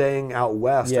 Atlanta's staying out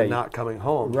west and not coming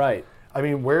home. Right. I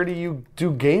mean, where do you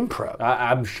do game prep?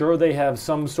 I'm sure they have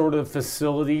some sort of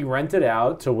facility rented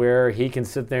out to where he can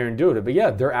sit there and do it. But yeah,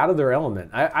 they're out of their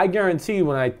element. I guarantee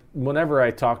whenever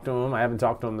I talk to him, I haven't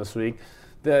talked to him this week,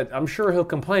 that I'm sure he'll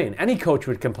complain. Any coach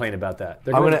would complain about that.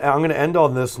 I'm gonna end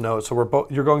on this note. So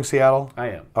you're going Seattle? I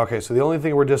am. Okay, so the only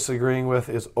thing we're disagreeing with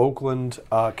is Oakland,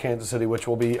 Kansas City, which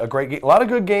will be a great game. A lot of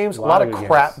good games, a lot of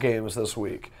crap games this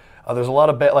week. There's a lot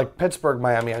of like Pittsburgh,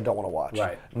 Miami. I don't want to watch.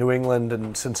 Right. New England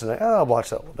and Cincinnati. I'll watch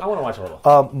that a little bit. I want to watch a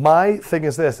little. My thing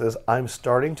is this: I'm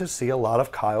starting to see a lot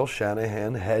of Kyle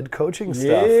Shanahan head coaching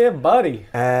stuff. Yeah, buddy.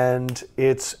 And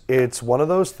it's one of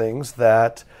those things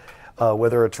that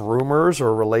whether it's rumors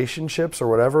or relationships or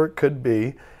whatever it could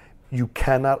be, you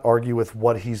cannot argue with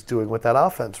what he's doing with that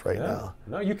offense right now.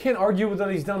 No, you can't argue with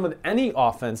what he's done with any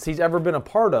offense he's ever been a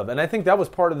part of. And I think that was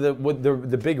part of what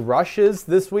the big rush is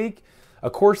this week.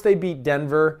 Of course, they beat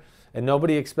Denver, and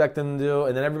nobody expected them to do,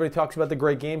 and then everybody talks about the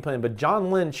great game plan. But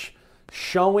John Lynch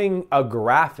showing a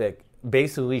graphic,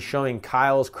 basically showing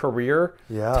Kyle's career,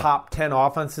 top 10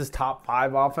 offenses, top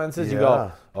 5 offenses, you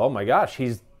go, oh my gosh,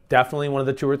 he's definitely one of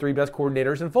the 2 or 3 best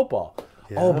coordinators in football.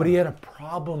 Yeah. Oh, but he had a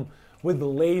problem with the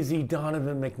lazy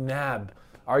Donovan McNabb.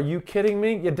 Are you kidding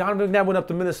me? Yeah, Donovan McNabb went up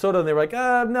to Minnesota and they were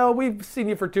like, no, we've seen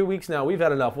you for 2 weeks now. We've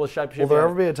had enough. We'll ship you. Will there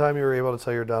ever be a time you were able to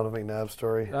tell your Donovan McNabb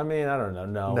story? I mean, I don't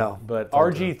know. No. But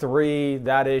RG3,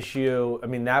 that issue, I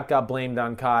mean, that got blamed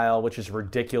on Kyle, which is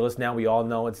ridiculous. Now we all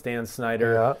know it's Dan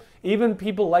Snyder. Yeah. Even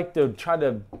people like to try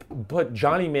to put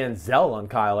Johnny Manziel on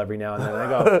Kyle every now and then. I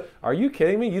go, are you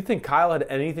kidding me? You think Kyle had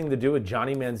anything to do with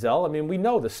Johnny Manziel? I mean, we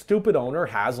know the stupid owner,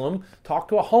 Haslam, talked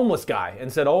to a homeless guy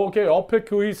and said, oh, okay, I'll pick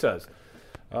who he says.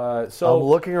 I'm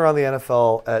looking around the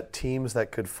NFL at teams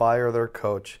that could fire their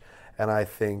coach, and I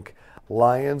think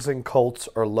Lions and Colts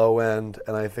are low end,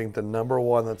 and I think the number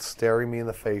one that's staring me in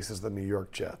the face is the New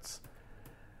York Jets.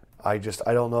 I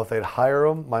don't know if they'd hire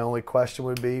him. My only question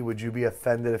would be, would you be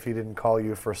offended if he didn't call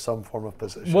you for some form of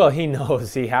position? Well, he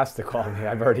knows he has to call me.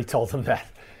 I've already told him that.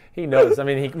 He knows. I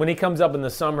mean, when he comes up in the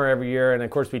summer every year, and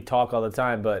of course we talk all the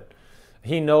time, but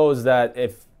he knows that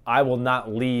if I will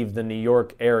not leave the New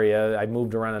York area. I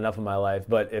moved around enough in my life,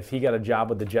 but if he got a job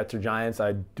with the Jets or Giants,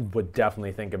 I would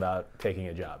definitely think about taking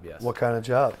a job, yes. What kind of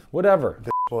job? Whatever. Bitch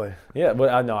boy. Yeah,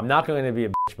 but no, I'm not going to be a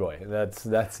bitch boy.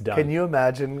 That's done. Can you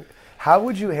imagine, how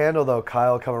would you handle, though,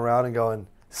 Kyle coming around and going,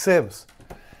 Sims,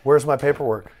 where's my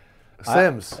paperwork?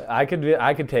 Sims. I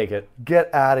could take it.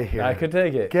 Get out of here. I could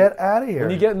take it. Get out of here. When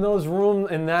you get in those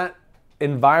rooms, in that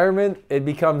environment, it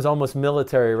becomes almost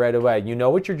military right away. You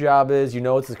know what your job is. You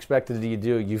know what's expected of you to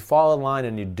do. You fall in line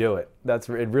and you do it. It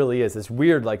really is. It's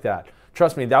weird like that.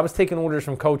 Trust me, I was taking orders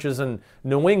from coaches in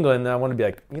New England, and I want to be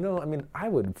like, I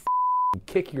would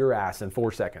kick your ass in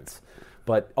 4 seconds.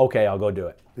 But, okay, I'll go do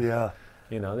it. Yeah.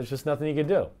 There's just nothing you can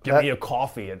do. Give me a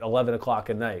coffee at 11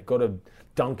 o'clock at night. Go to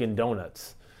Dunkin'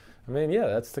 Donuts. I mean, yeah,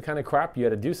 that's the kind of crap you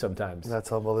got to do sometimes.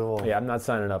 That's unbelievable. Yeah, I'm not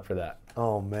signing up for that.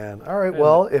 Oh, man. All right,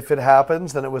 well, if it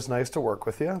happens, then it was nice to work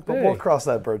with you. But we'll cross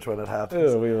that bridge when it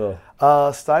happens. Oh, we will.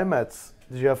 Steinmetz,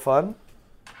 did you have fun?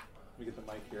 Let me get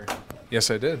the mic here. Yes,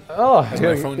 I did. Oh,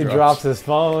 he drops his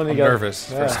phone. I'm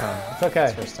nervous. First time. It's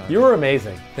okay. First time. You were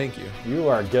amazing. Thank you. You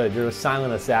are good. You're a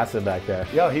silent assassin back there.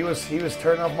 Yo, he was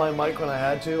turning off my mic when I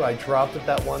had to. I dropped it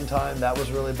that one time. That was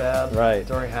really bad. Right.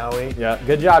 During Howie. Yeah.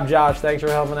 Good job, Josh. Thanks for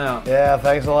helping out. Yeah,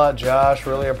 thanks a lot, Josh.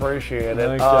 Really appreciate it.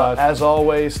 Thanks, Josh. As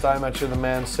always, Steinmetz, you're the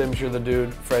man. Sims, you're the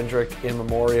dude. Frederick, in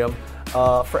memoriam.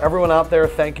 For everyone out there,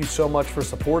 thank you so much for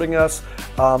supporting us.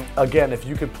 Again, if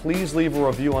you could please leave a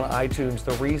review on iTunes.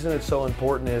 The reason it's so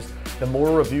important is the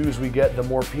more reviews we get, the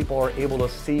more people are able to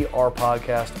see our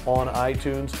podcast on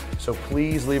iTunes. So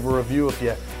please leave a review if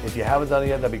you haven't done it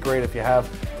yet. That'd be great. If you have,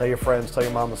 tell your friends, tell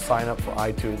your mom to sign up for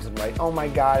iTunes and write, oh my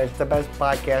God, it's the best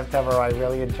podcast ever. I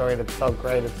really enjoyed it. It's so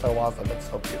great. It's so awesome. It's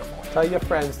so beautiful. Tell your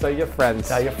friends. Tell your friends.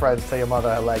 Tell your friends. Tell your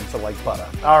mother her legs are like butter.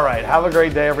 All right. Have a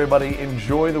great day, everybody.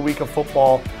 Enjoy the week of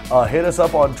football. Hit us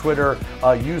up on Twitter.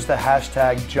 Use the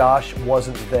hashtag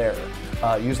 #JoshWasn'tThere.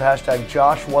 Use the hashtag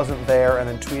 #JoshWasn'tThere and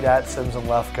then tweet at Sims and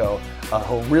Lefko.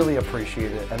 He'll really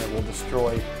appreciate it, and it will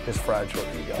destroy his fragile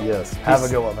ego. Yes. Have a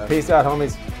good one, man. Peace out,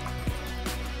 homies.